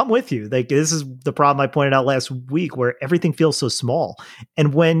where I'm with you. Like, this is the problem I pointed out last week, where everything feels so small,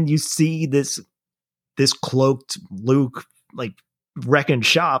 and when you see this cloaked Luke like wrecking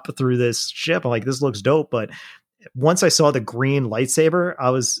shop through this ship, I'm like, this looks dope, but once I saw the green lightsaber, I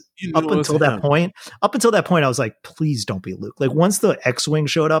was up until that point, I was like, please don't be Luke. Like, once the X-Wing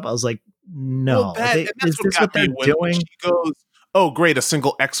showed up, I was like, no, is this what they're doing? She goes, oh, great, a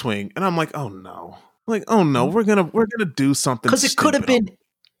single X-Wing. And I'm like, oh no, we're going to do something. Cause it could have been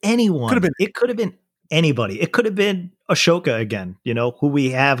anyone. It could have been anybody. It could have been Ahsoka again, who we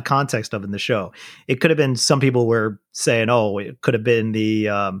have context of in the show. It could have been, some people were saying, oh, it could have been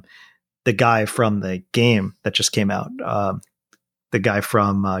the guy from the game that just came out, the guy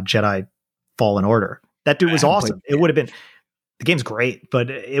from Jedi Fallen Order. That dude was awesome. It would have been, the game's great,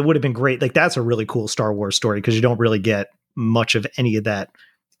 but it would have been great. Like, that's a really cool Star Wars story because you don't really get much of any of that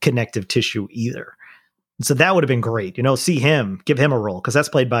connective tissue either. So that would have been great. See him, give him a role, because that's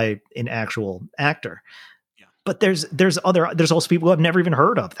played by an actual actor. Yeah. But there's also people who I've never even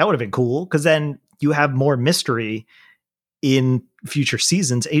heard of. That would have been cool, because then you have more mystery in future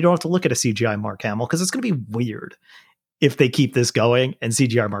seasons, and you don't have to look at a CGI Mark Hamill, because it's going to be weird if they keep this going and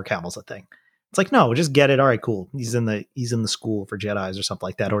CGI Mark Hamill's a thing. It's like, no, just get it. All right, cool. He's in the school for Jedis or something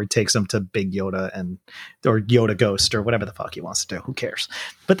like that, or he takes them to Big Yoda or Yoda Ghost or whatever the fuck he wants to do. Who cares?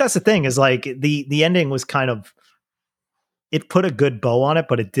 But that's the thing, is like the ending was kind of, it put a good bow on it,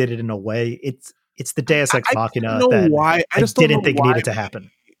 but it did it in a way. It's the Deus Ex Machina that I didn't think needed to happen.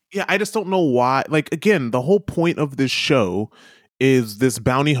 Yeah, I just don't know why. Like, again, the whole point of this show is this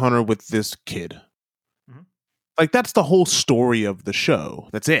bounty hunter with this kid. Mm-hmm. Like, that's the whole story of the show.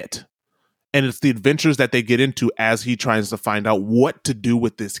 That's it. And it's the adventures that they get into as he tries to find out what to do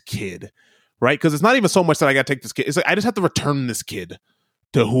with this kid, right? Because it's not even so much that I got to take this kid. It's like, I just have to return this kid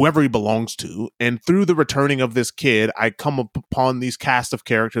to whoever he belongs to. And through the returning of this kid, I come upon these cast of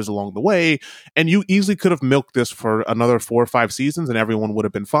characters along the way. And you easily could have milked this for another 4 or 5 seasons and everyone would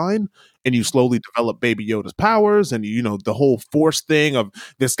have been fine. And you slowly develop Baby Yoda's powers, and the whole Force thing of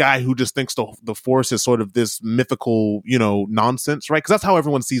this guy who just thinks the Force is sort of this mythical, nonsense, right? Because that's how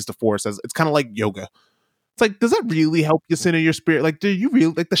everyone sees the Force, as it's kind of like yoga. It's like, does that really help you center your spirit? Like, do you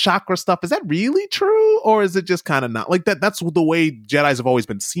really, like, the chakra stuff, is that really true? Or is it just kind of not? Like, that's the way Jedis have always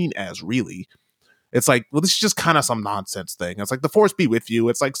been seen as, really. It's like, well, this is just kind of some nonsense thing. It's like, the Force be with you.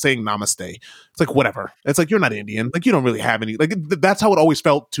 It's like saying namaste. It's like, whatever. It's like, you're not Indian. Like, you don't really have any, like, that's how it always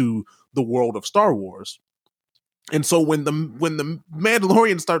felt to the world of Star Wars. And so when the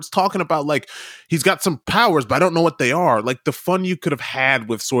Mandalorian starts talking about, like, he's got some powers, but I don't know what they are, like, the fun you could have had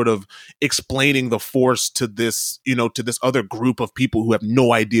with sort of explaining the Force to this, to this other group of people who have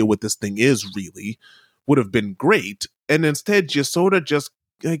no idea what this thing is really, would have been great. And instead, you sort of just,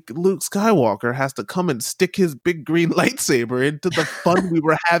 like, Luke Skywalker has to come and stick his big green lightsaber into the fun we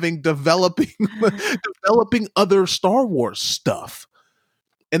were having developing other Star Wars stuff.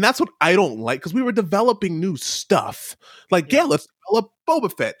 And that's what I don't like, because we were developing new stuff. Like, yeah, let's develop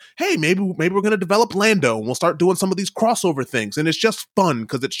Boba Fett. Hey, maybe we're going to develop Lando, and we'll start doing some of these crossover things. And it's just fun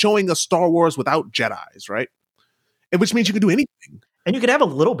because it's showing us Star Wars without Jedis, right? And which means you can do anything. And you could have a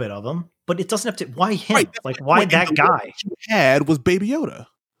little bit of them, but it doesn't have to. Why him? Right, like, why that guy? What you had was Baby Yoda.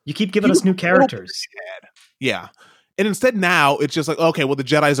 You keep giving us new characters. Yeah. And instead now it's just like, okay, well, the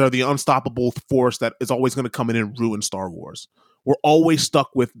Jedis are the unstoppable force that is always going to come in and ruin Star Wars. We're always stuck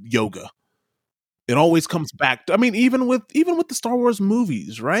with yoga. It always comes back. I mean, even with the Star Wars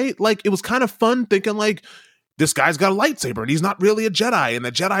movies, right? Like, it was kind of fun thinking, like, this guy's got a lightsaber and he's not really a Jedi, and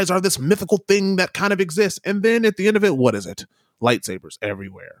the Jedis are this mythical thing that kind of exists. And then at the end of it, what is it? Lightsabers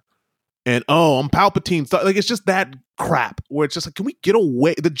everywhere. And I'm Palpatine. Like, it's just that crap where it's just like, can we get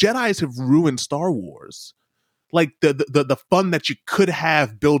away? The Jedis have ruined Star Wars. Like, the fun that you could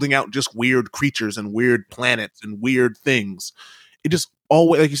have building out just weird creatures and weird planets and weird things. It just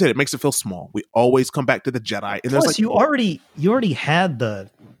always, like you said, it makes it feel small. We always come back to the Jedi, and plus, like, you already had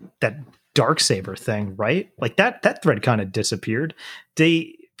that Darksaber thing, right? Like that thread kind of disappeared.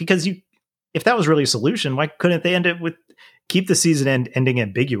 Because if that was really a solution, why couldn't they end it with keep the season ending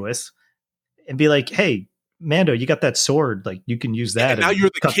ambiguous and be like, hey, Mando, you got that sword, like you can use that. And now you're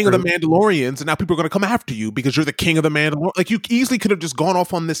the king of the Mandalorians, and now people are going to come after you because you're the king of the Mandalorian. Like, you easily could have just gone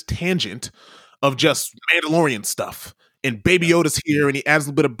off on this tangent of just Mandalorian stuff. And Baby Yoda's here, and he adds a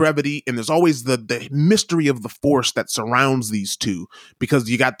little bit of brevity, and there's always the mystery of the Force that surrounds these two because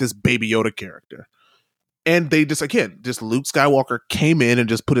you got this Baby Yoda character. And they just Luke Skywalker came in and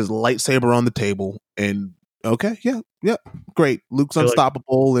just put his lightsaber on the table, and okay, yeah, great. Luke's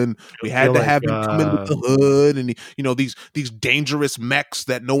unstoppable, and we had to have him come in with the hood, and these dangerous mechs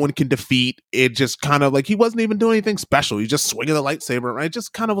that no one can defeat. It just kind of like he wasn't even doing anything special. He just swinging the lightsaber, and I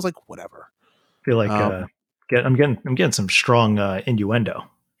just kind of was like, whatever. I feel like I'm getting some strong innuendo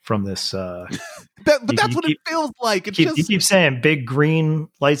from this. That's what it feels like. You keep saying big green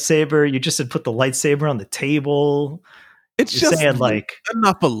lightsaber. You just said put the lightsaber on the table. It's You're just saying like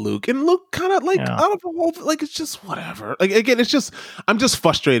enough of Luke, and Luke kind of like out of the whole, like it's just whatever. Like again, it's just I'm just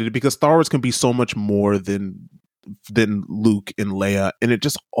frustrated because Star Wars can be so much more than Luke and Leia, and it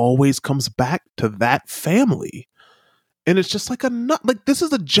just always comes back to that family. And it's just like this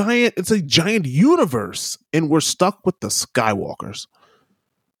is a giant universe, and we're stuck with the Skywalkers.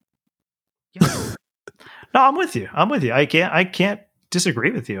 Yeah. No, I'm with you. I can't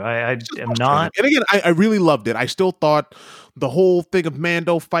disagree with you. I am not. And again, I really loved it. I still thought the whole thing of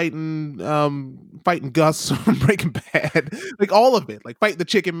Mando fighting Gus from Breaking Bad, like all of it, like fighting the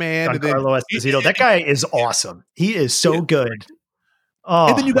Chicken Man. Giancarlo Esposito. That guy is awesome. He is so good. Oh,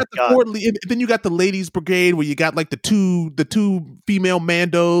 and then you got then you got the ladies brigade where you got like the two female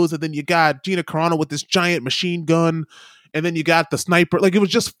Mandos, and then you got Gina Carano with this giant machine gun, and then you got the sniper. Like, it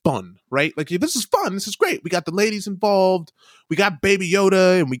was just fun, right? Like, this is fun. This is great. We got the ladies involved. We got Baby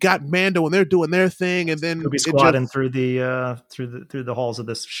Yoda, and we got Mando, and they're doing their thing. And then we'll be squatting through the halls of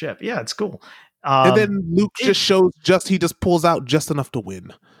this ship. Yeah, it's cool. And then Luke he just pulls out just enough to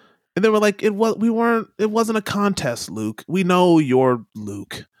win. And then we're like, it wasn't a contest, Luke. We know you're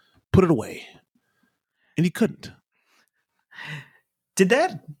Luke. Put it away. And he couldn't. Did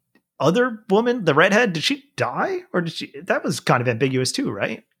that other woman, the redhead, did she die? Or did she? That was kind of ambiguous too,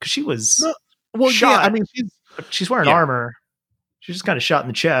 right? Because she was shot. Yeah, I mean, she's wearing armor. She's just kind of shot in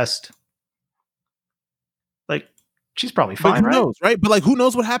the chest. Like, she's probably fine, who knows, right? But like, who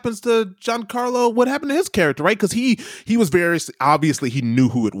knows what happens to Giancarlo? What happened to his character, right? Because he was very obviously he knew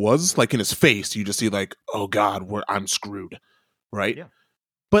who it was. Like, in his face, you just see like, oh God, I'm screwed, right? Yeah.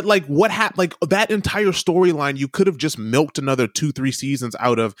 But like, what happened? Like, that entire storyline, you could have just milked another 2-3 seasons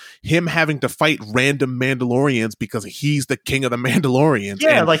out of him having to fight random Mandalorians because he's the king of the Mandalorians.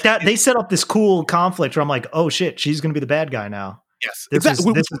 Yeah, like that. They set up this cool conflict where I'm like, oh shit, she's going to be the bad guy now. Yes,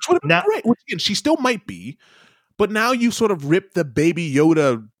 exactly. Which again, she still might be. But now you sort of rip the Baby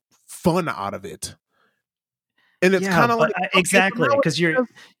Yoda fun out of it. And it's kind of like... Exactly, because you're...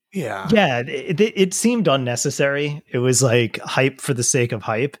 Yeah. Yeah, it seemed unnecessary. It was like hype for the sake of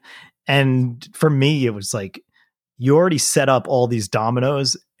hype. And for me, it was like, you already set up all these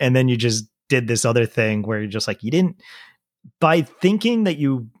dominoes, and then you just did this other thing where you're just like, you didn't... By thinking that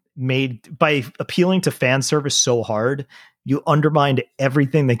by appealing to fan service so hard, you undermined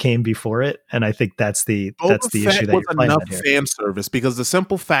everything that came before it, and I think that's the issue that you're playing enough fan service, because the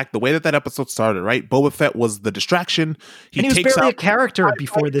simple fact, the way that episode started, right? Boba Fett was the distraction. He was barely a character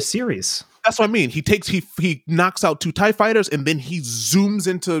before this series. That's what I mean. He knocks out 2 TIE fighters, and then he zooms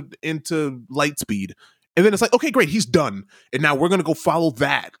into light speed, and then it's like, okay, great, he's done, and now we're gonna go follow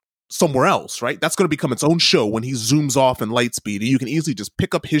that somewhere else, right? That's gonna become its own show when he zooms off in light speed, and you can easily just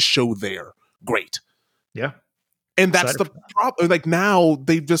pick up his show there. Great, yeah. And that's the problem. Like, now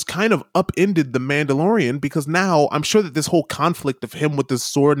they've just kind of upended the Mandalorian, because now I'm sure that this whole conflict of him with his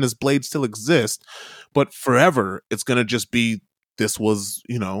sword and his blade still exists, but forever it's going to just be, this was,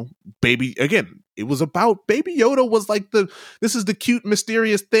 it was about Baby Yoda was like this is the cute,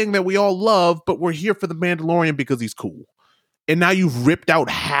 mysterious thing that we all love, but we're here for the Mandalorian because he's cool. And now you've ripped out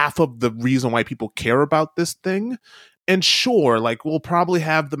half of the reason why people care about this thing. And sure, like, we'll probably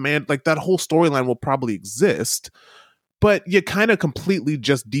have that whole storyline will probably exist, but you kind of completely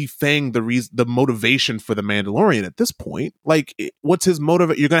just defang the motivation for the Mandalorian at this point. Like, what's his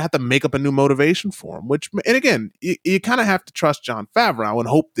motive? You're gonna have to make up a new motivation for him. And again, you kind of have to trust Jon Favreau and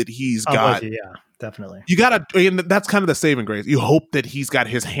hope that he's got. Yeah, definitely. You gotta, and that's kind of the saving grace. You hope that he's got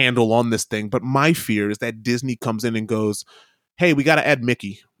his handle on this thing. But my fear is that Disney comes in and goes, "Hey, we got to add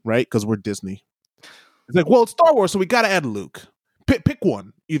Mickey, right? Because we're Disney." It's like, well, it's Star Wars, so we got to add Luke, Pick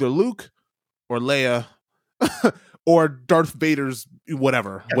one, either Luke or Leia or Darth Vader's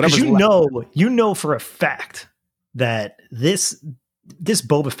whatever. Yeah, whatever. You know for a fact that this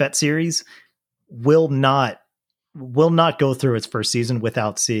Boba Fett series will not go through its first season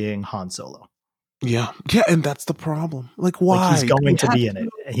without seeing Han Solo. Yeah, and that's the problem. Like, why? Like, he's going to be in it.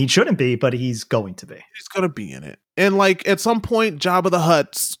 He shouldn't be, but he's going to be. He's going to be in it. And, like, at some point, Jabba the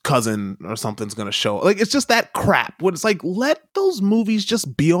Hutt's cousin or something's going to show. Like, it's just that crap. When it's like, let those movies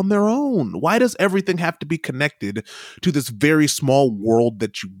just be on their own. Why does everything have to be connected to this very small world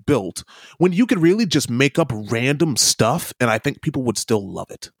that you built when you could really just make up random stuff and I think people would still love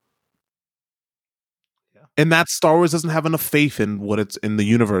it? And that Star Wars doesn't have enough faith in what it's in the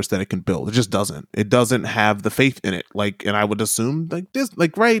universe that it can build. It just doesn't. It doesn't have the faith in it. Like, and I would assume like this,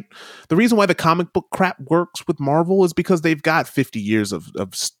 like, right. The reason why the comic book crap works with Marvel is because they've got 50 years of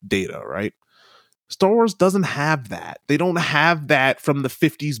data, right? Star Wars doesn't have that. They don't have that from the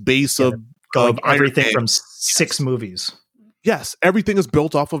 50s base of everything from 6 movies. Yes. Everything is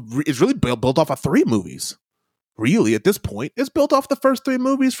built off of, it's really built off of 3 movies. Really, at this point, it's built off the first 3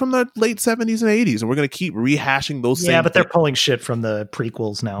 movies from the late 70s and 80s, and we're going to keep rehashing those. Yeah, but they're pulling shit from the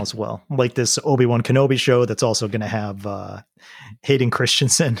prequels now as well, like this Obi-Wan Kenobi show that's also going to have Hayden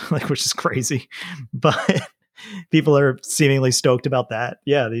Christensen, like, which is crazy, but people are seemingly stoked about that.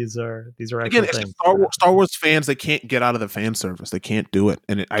 Yeah, these are again, things. Star Wars fans, they can't get out of the fan service. They can't do it,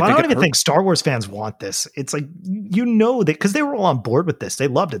 and I don't even think Star Wars fans want this. It's like, you know, that because they were all on board with this. They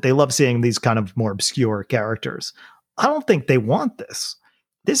loved it. They love seeing these kind of more obscure characters. I don't think they want this.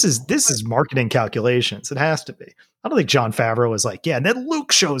 This is marketing calculations. It has to be. I don't think Jon Favreau was like, yeah, and then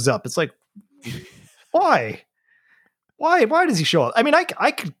Luke shows up. It's like, why? Why does he show up? I mean,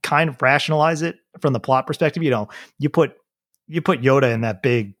 I could kind of rationalize it from the plot perspective. You know, you put Yoda in that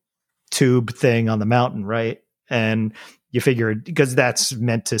big tube thing on the mountain, right? And you figure, because that's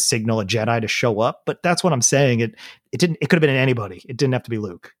meant to signal a Jedi to show up. But that's what I'm saying. It could have been anybody. It didn't have to be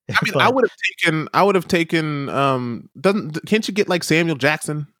Luke. I mean, I would have taken. Can't you get like Samuel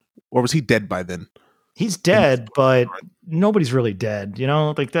Jackson, or was he dead by then? He's dead, but nobody's really dead. You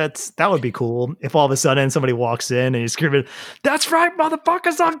know, like that would be cool if all of a sudden somebody walks in and he's screaming, "That's right,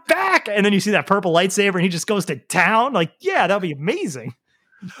 motherfuckers, I'm back!" And then you see that purple lightsaber and he just goes to town. Like, yeah, that'd be amazing.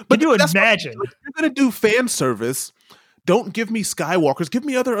 But you imagine, if you're going to do fan service, don't give me Skywalkers. Give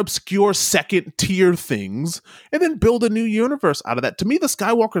me other obscure second tier things, and then build a new universe out of that. To me, the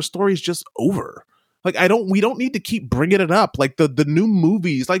Skywalker story is just over. Like, we don't need to keep bringing it up. Like the new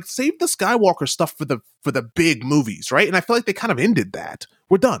movies, like, save the Skywalker stuff for the big movies, right? And I feel like they kind of ended that.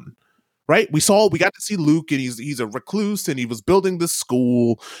 We're done, right? We got to see Luke, and he's a recluse, and he was building this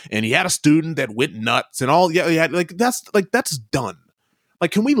school, and he had a student that went nuts, and all. Yeah, that's done. Like,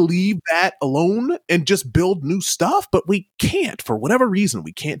 can we leave that alone and just build new stuff? But we can't, for whatever reason.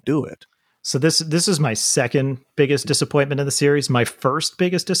 We can't do it. So this is my second biggest disappointment in the series. My first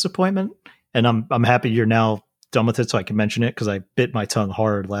biggest disappointment, and I'm happy you're now done with it so I can mention it because I bit my tongue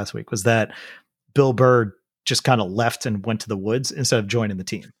hard last week, was that Bill Burr just kind of left and went to the woods instead of joining the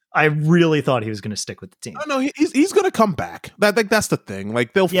team. I really thought he was going to stick with the team. No, he's going to come back. That's the thing.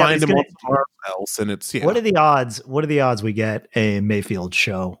 Like, they'll find him somewhere else, and it's What are the odds? What are the odds we get a Mayfield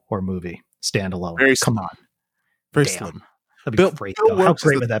show or movie standalone? Come on, very slim. That'd be great. Though. How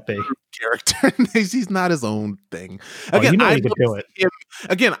great would that be? Character, he's not his own thing. Again, I could do it.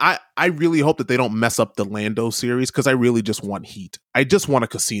 Again, I really hope that they don't mess up the Lando series, because I really just want heat. I just want a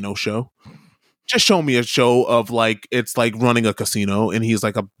casino show. Just show me a show of, like, it's like running a casino and he's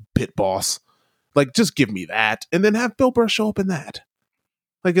like a pit boss. Like, just give me that, and then have Bill Burr show up in that.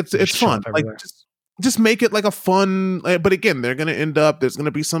 Like, it's fun. Like, just make it like a fun. But again, they're gonna end up. There's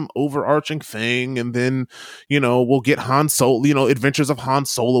gonna be some overarching thing, and then, you know, we'll get Han Solo. You know, Adventures of Han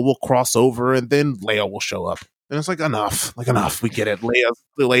Solo will cross over, and then Leia will show up. And it's like, enough. We get it.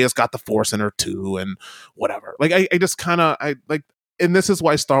 Leia's got the Force in her too, and whatever. Like, I just kind of like. And this is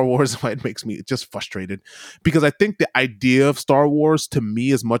why Star Wars, why it makes me just frustrated, because I think the idea of Star Wars to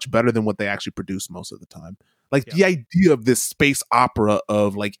me is much better than what they actually produce most of the time. Like, the idea of this space opera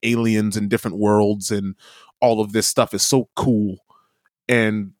of, like, aliens and different worlds and all of this stuff is so cool,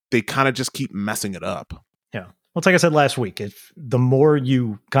 and they kind of just keep messing it up. Yeah. Well, it's like I said last week, if the more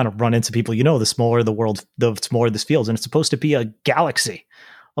you kind of run into people, you know, the smaller the world, the smaller this feels, and it's supposed to be a galaxy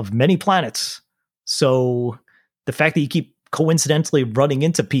of many planets. So the fact that you keep coincidentally running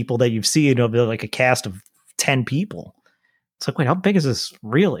into people that you've seen of, like, a cast of 10 people, it's like, wait, how big is this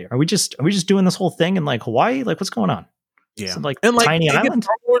really? Are we just doing this whole thing in, like, Hawaii? Like, what's going on? Yeah. Like, and, like, tiny island?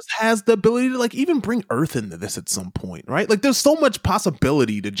 Star Wars has the ability to, like, even bring Earth into this at some point, right? Like, there's so much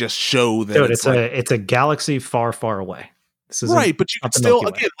possibility to just show that. Dude, it's a galaxy far, far away. This isn't right, but you could still,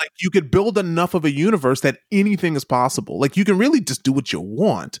 again, like you could build enough of a universe that anything is possible. Like you can really just do what you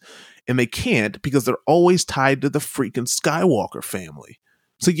want, and they can't because they're always tied to the freaking Skywalker family.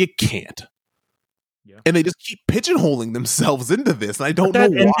 So you can't. Yeah. And they just keep pigeonholing themselves into this. And I don't know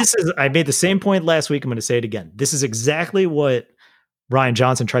why. And I made the same point last week. I'm going to say it again. This is exactly what Rian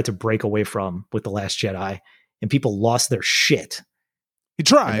Johnson tried to break away from with The Last Jedi, and people lost their shit. He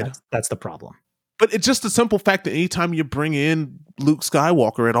tried. That's the problem. But it's just the simple fact that anytime you bring in Luke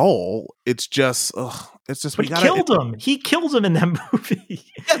Skywalker at all, it's just, it's just. But he killed him. He kills him in that movie.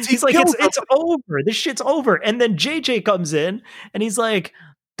 Yes, he's like, it's over. This shit's over. And then JJ comes in and he's like,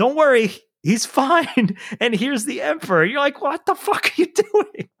 "Don't worry, he's fine." And here's the Emperor. You're like, what the fuck are you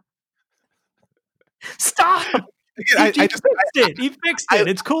doing? Stop. He fixed it.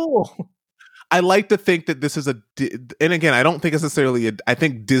 It's cool. I like to think that this is and again, I don't think it's necessarily I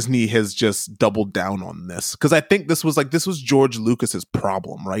think Disney has just doubled down on this because I think this was George Lucas's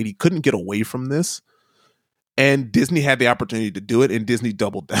problem, right? He couldn't get away from this, and Disney had the opportunity to do it, and Disney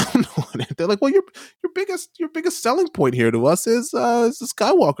doubled down on it. They're like, well, your biggest selling point here to us is the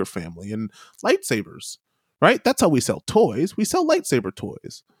Skywalker family and lightsabers, right? That's how we sell toys. We sell lightsaber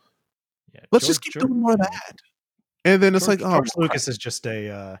toys. Yeah, let's just keep doing more of that. And then it's George Lucas is just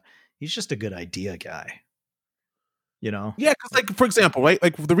he's just a good idea guy, you know? Yeah, because like for example, right?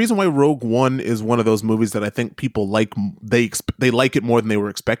 Like the reason why Rogue One is one of those movies that I think people like, they like it more than they were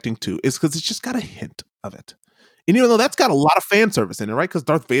expecting to, is because it's just got a hint of it. And even though that's got a lot of fan service in it, right? Because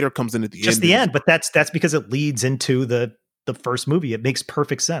Darth Vader comes in at the end. Just the end, but that's because it leads into the first movie. It makes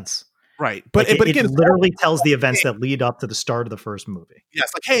perfect sense. Right. But again, it literally tells the events that lead up to the start of the first movie. Yeah,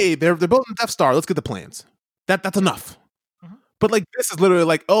 it's like, hey, they're building Death Star. Let's get the plans. That's enough. But like this is literally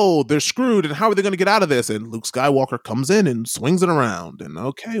like, oh, they're screwed, and how are they going to get out of this? And Luke Skywalker comes in and swings it around, and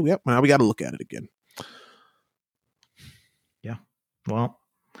okay, yep, now we got to look at it again. Yeah, well,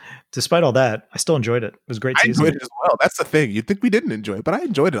 despite all that, I still enjoyed it. It was a great season. I enjoyed it as well. That's the thing. You'd think we didn't enjoy it, but I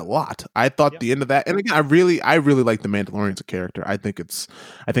enjoyed it a lot. I thought the end of that, and again, I really like the Mandalorian as a character. I think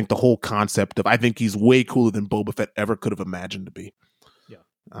the whole concept of, I think he's way cooler than Boba Fett ever could have imagined to be.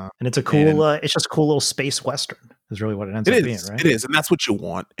 And it's a cool, it's just a cool little space western is really what it ends up being, right? It is, and that's what you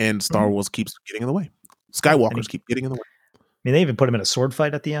want. And Star Wars keeps getting in the way. Skywalkers keep getting in the way. I mean, they even put him in a sword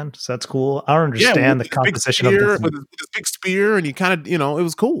fight at the end, so that's cool. I don't understand the composition of with his big spear, and you kind of, it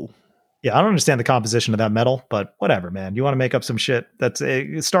was cool. Yeah, I don't understand the composition of that metal, but whatever, man. You want to make up some shit?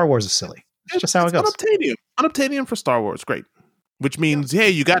 Star Wars is silly. It's just how it goes. Unobtainium for Star Wars, great. Which means, hey,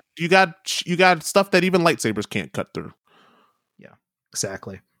 you got stuff that even lightsabers can't cut through.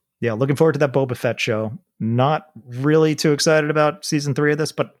 Exactly. Yeah, looking forward to that Boba Fett show. Not really too excited about season 3 of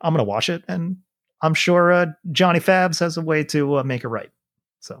this, but I'm going to watch it, and I'm sure Johnny Fabs has a way to make it right.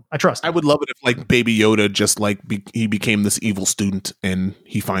 So I trust him. I would love it if like Baby Yoda just like he became this evil student and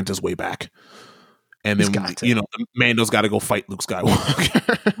he finds his way back. And then, Mando's got to go fight Luke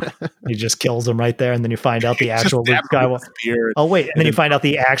Skywalker. He just kills him right there, and then you find out the actual Luke Skywalker. Oh, wait. And then you find out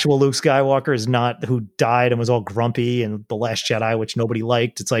the actual Luke Skywalker is not who died and was all grumpy and The Last Jedi, which nobody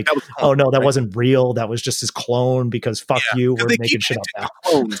liked. It's like, oh, no, that wasn't real. That was just his clone because fuck you. We're making shit up now.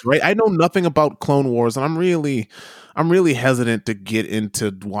 Clones, right? I know nothing about Clone Wars, and I'm really hesitant to get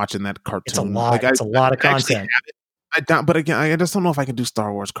into watching that cartoon. It's a lot. It's a lot of content. But again, I just don't know if I can do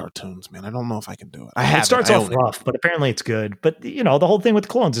Star Wars cartoons, man. I don't know if I can do it. It starts off rough, but apparently it's good. But the whole thing with the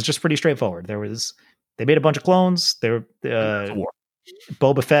clones is just pretty straightforward. They made a bunch of clones.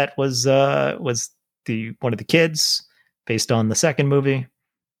 Boba Fett was one of the kids based on the second movie,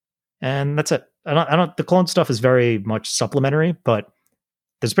 and that's it. I don't. The clone stuff is very much supplementary, but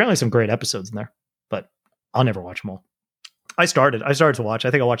there's apparently some great episodes in there. But I'll never watch them all. I started to watch.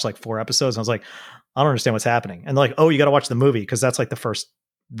 I think I watched like 4 episodes. And I was like, I don't understand what's happening. And they're like, oh, you got to watch the movie because that's like the first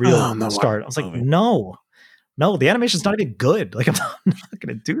real start. I was like, no, the animation's not even good. Like, I'm not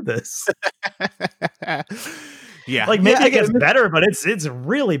going to do this. Yeah, like maybe it gets better, but it's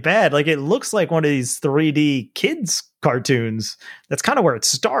really bad. Like it looks like one of these 3D kids cartoons. That's kind of where it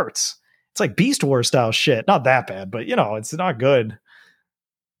starts. It's like Beast Wars style shit. Not that bad, but it's not good.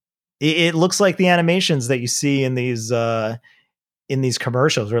 It looks like the animations that you see in these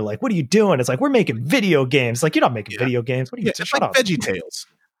commercials. We're like, what are you doing? It's like, we're making video games. Like, you're not making video games. What are you? It's like VeggieTales.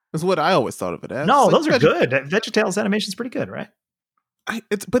 That's what I always thought of it as. No, those are good. VeggieTales animation is pretty good, right?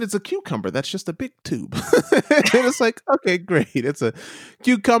 But it's a cucumber. That's just a big tube. And it's like, okay, great. It's a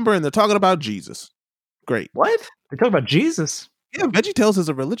cucumber, and they're talking about Jesus. Great. What? They're talking about Jesus? Yeah, VeggieTales is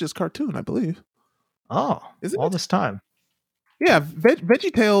a religious cartoon, I believe. Oh, this time. Yeah,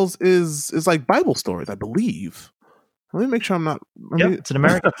 VeggieTales is like Bible stories, I believe. Let me make sure I'm not. It's an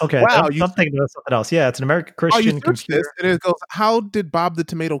American. Okay, wow, I'm thinking about something else. Yeah, it's an American Christian computer. This, and it goes, "How did Bob the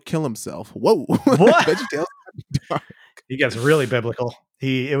Tomato kill himself?" Whoa! What? He gets really biblical.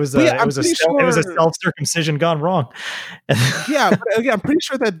 It was a self-circumcision gone wrong. Yeah, but again, I'm pretty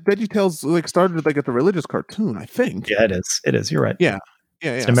sure that VeggieTales like started like at the religious cartoon. I think. Yeah, it is. It is. You're right. Yeah.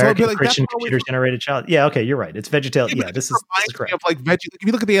 It's an American Christian computer-generated child. Yeah, okay, you're right. It's VeggieTales. Yeah, this is correct. Of like if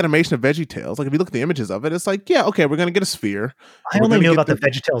you look at the animation of VeggieTales, like if you look at the images of it, it's like, yeah, okay, we're gonna get a sphere. I only knew about the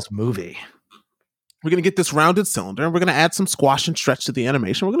VeggieTales movie. We're gonna get this rounded cylinder, and we're gonna add some squash and stretch to the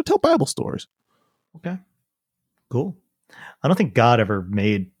animation. We're gonna tell Bible stories. Okay, cool. I don't think God ever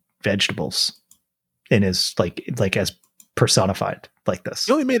made vegetables in his like as personified like this.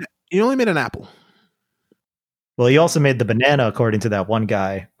 He only made an apple. Well, he also made the banana, according to that one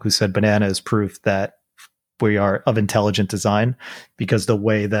guy who said banana is proof that we are of intelligent design, because the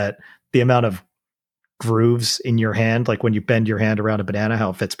way that the amount of grooves in your hand, like when you bend your hand around a banana, how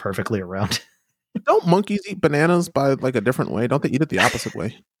it fits perfectly around. Don't monkeys eat bananas by like a different way? Don't they eat it the opposite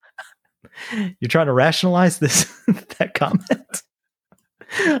way? You're trying to rationalize that comment?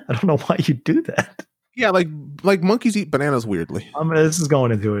 I don't know why you do that. Yeah, like monkeys eat bananas weirdly. This is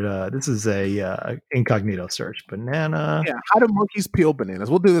going into it. This is a incognito search. Banana. Yeah, how do monkeys peel bananas?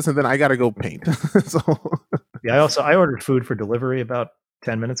 We'll do this, and then I got to go paint. So yeah, I ordered food for delivery about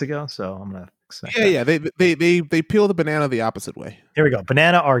 10 minutes ago, so I'm gonna. Yeah. They peel the banana the opposite way. Here we go.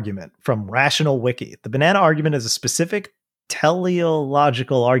 Banana argument from Rational Wiki. The banana argument is a specific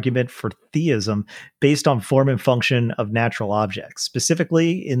teleological argument for theism based on form and function of natural objects,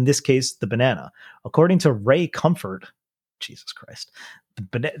 specifically in this case the banana. According to Ray Comfort, Jesus Christ,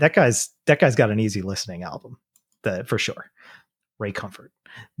 that guy's got an easy listening album, for sure. Ray Comfort.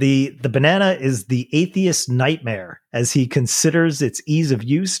 The banana is the atheist's nightmare, as he considers its ease of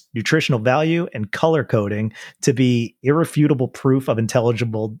use, nutritional value, and color coding to be irrefutable proof of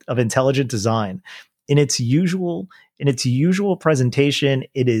intelligent design. In its usual presentation,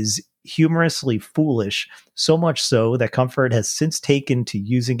 it is humorously foolish, so much so that Comfort has since taken to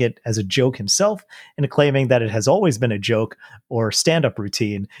using it as a joke himself and claiming that it has always been a joke or stand-up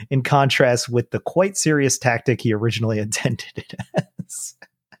routine, in contrast with the quite serious tactic he originally intended it as.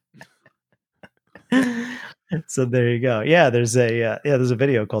 So there you go. Yeah, there's a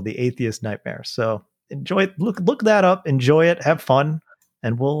video called The Atheist Nightmare. So enjoy it. Look that up, enjoy it, have fun,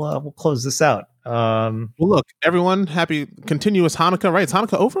 and we'll close this out. Well, look, everyone, happy continuous Hanukkah, right? Is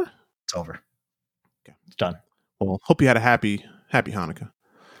Hanukkah over? It's over. Okay, it's done. Well, hope you had a happy Hanukkah.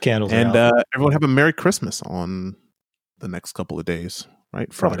 Candles, and everyone have a Merry Christmas on the next couple of days,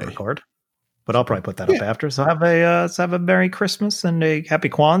 right? Friday. Record, but I'll probably put that up after. So have a Merry Christmas and a Happy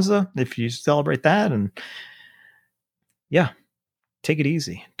Kwanzaa if you celebrate that, and yeah, take it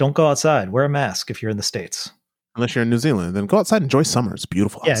easy. Don't go outside. Wear a mask if you're in the States. Unless you're in New Zealand, then go outside and enjoy summer. It's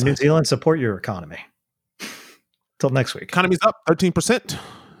beautiful outside. New Zealand, support your economy. Till next week. Economy's up 13%.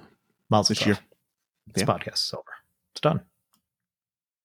 Miles this year. This podcast is over. It's done.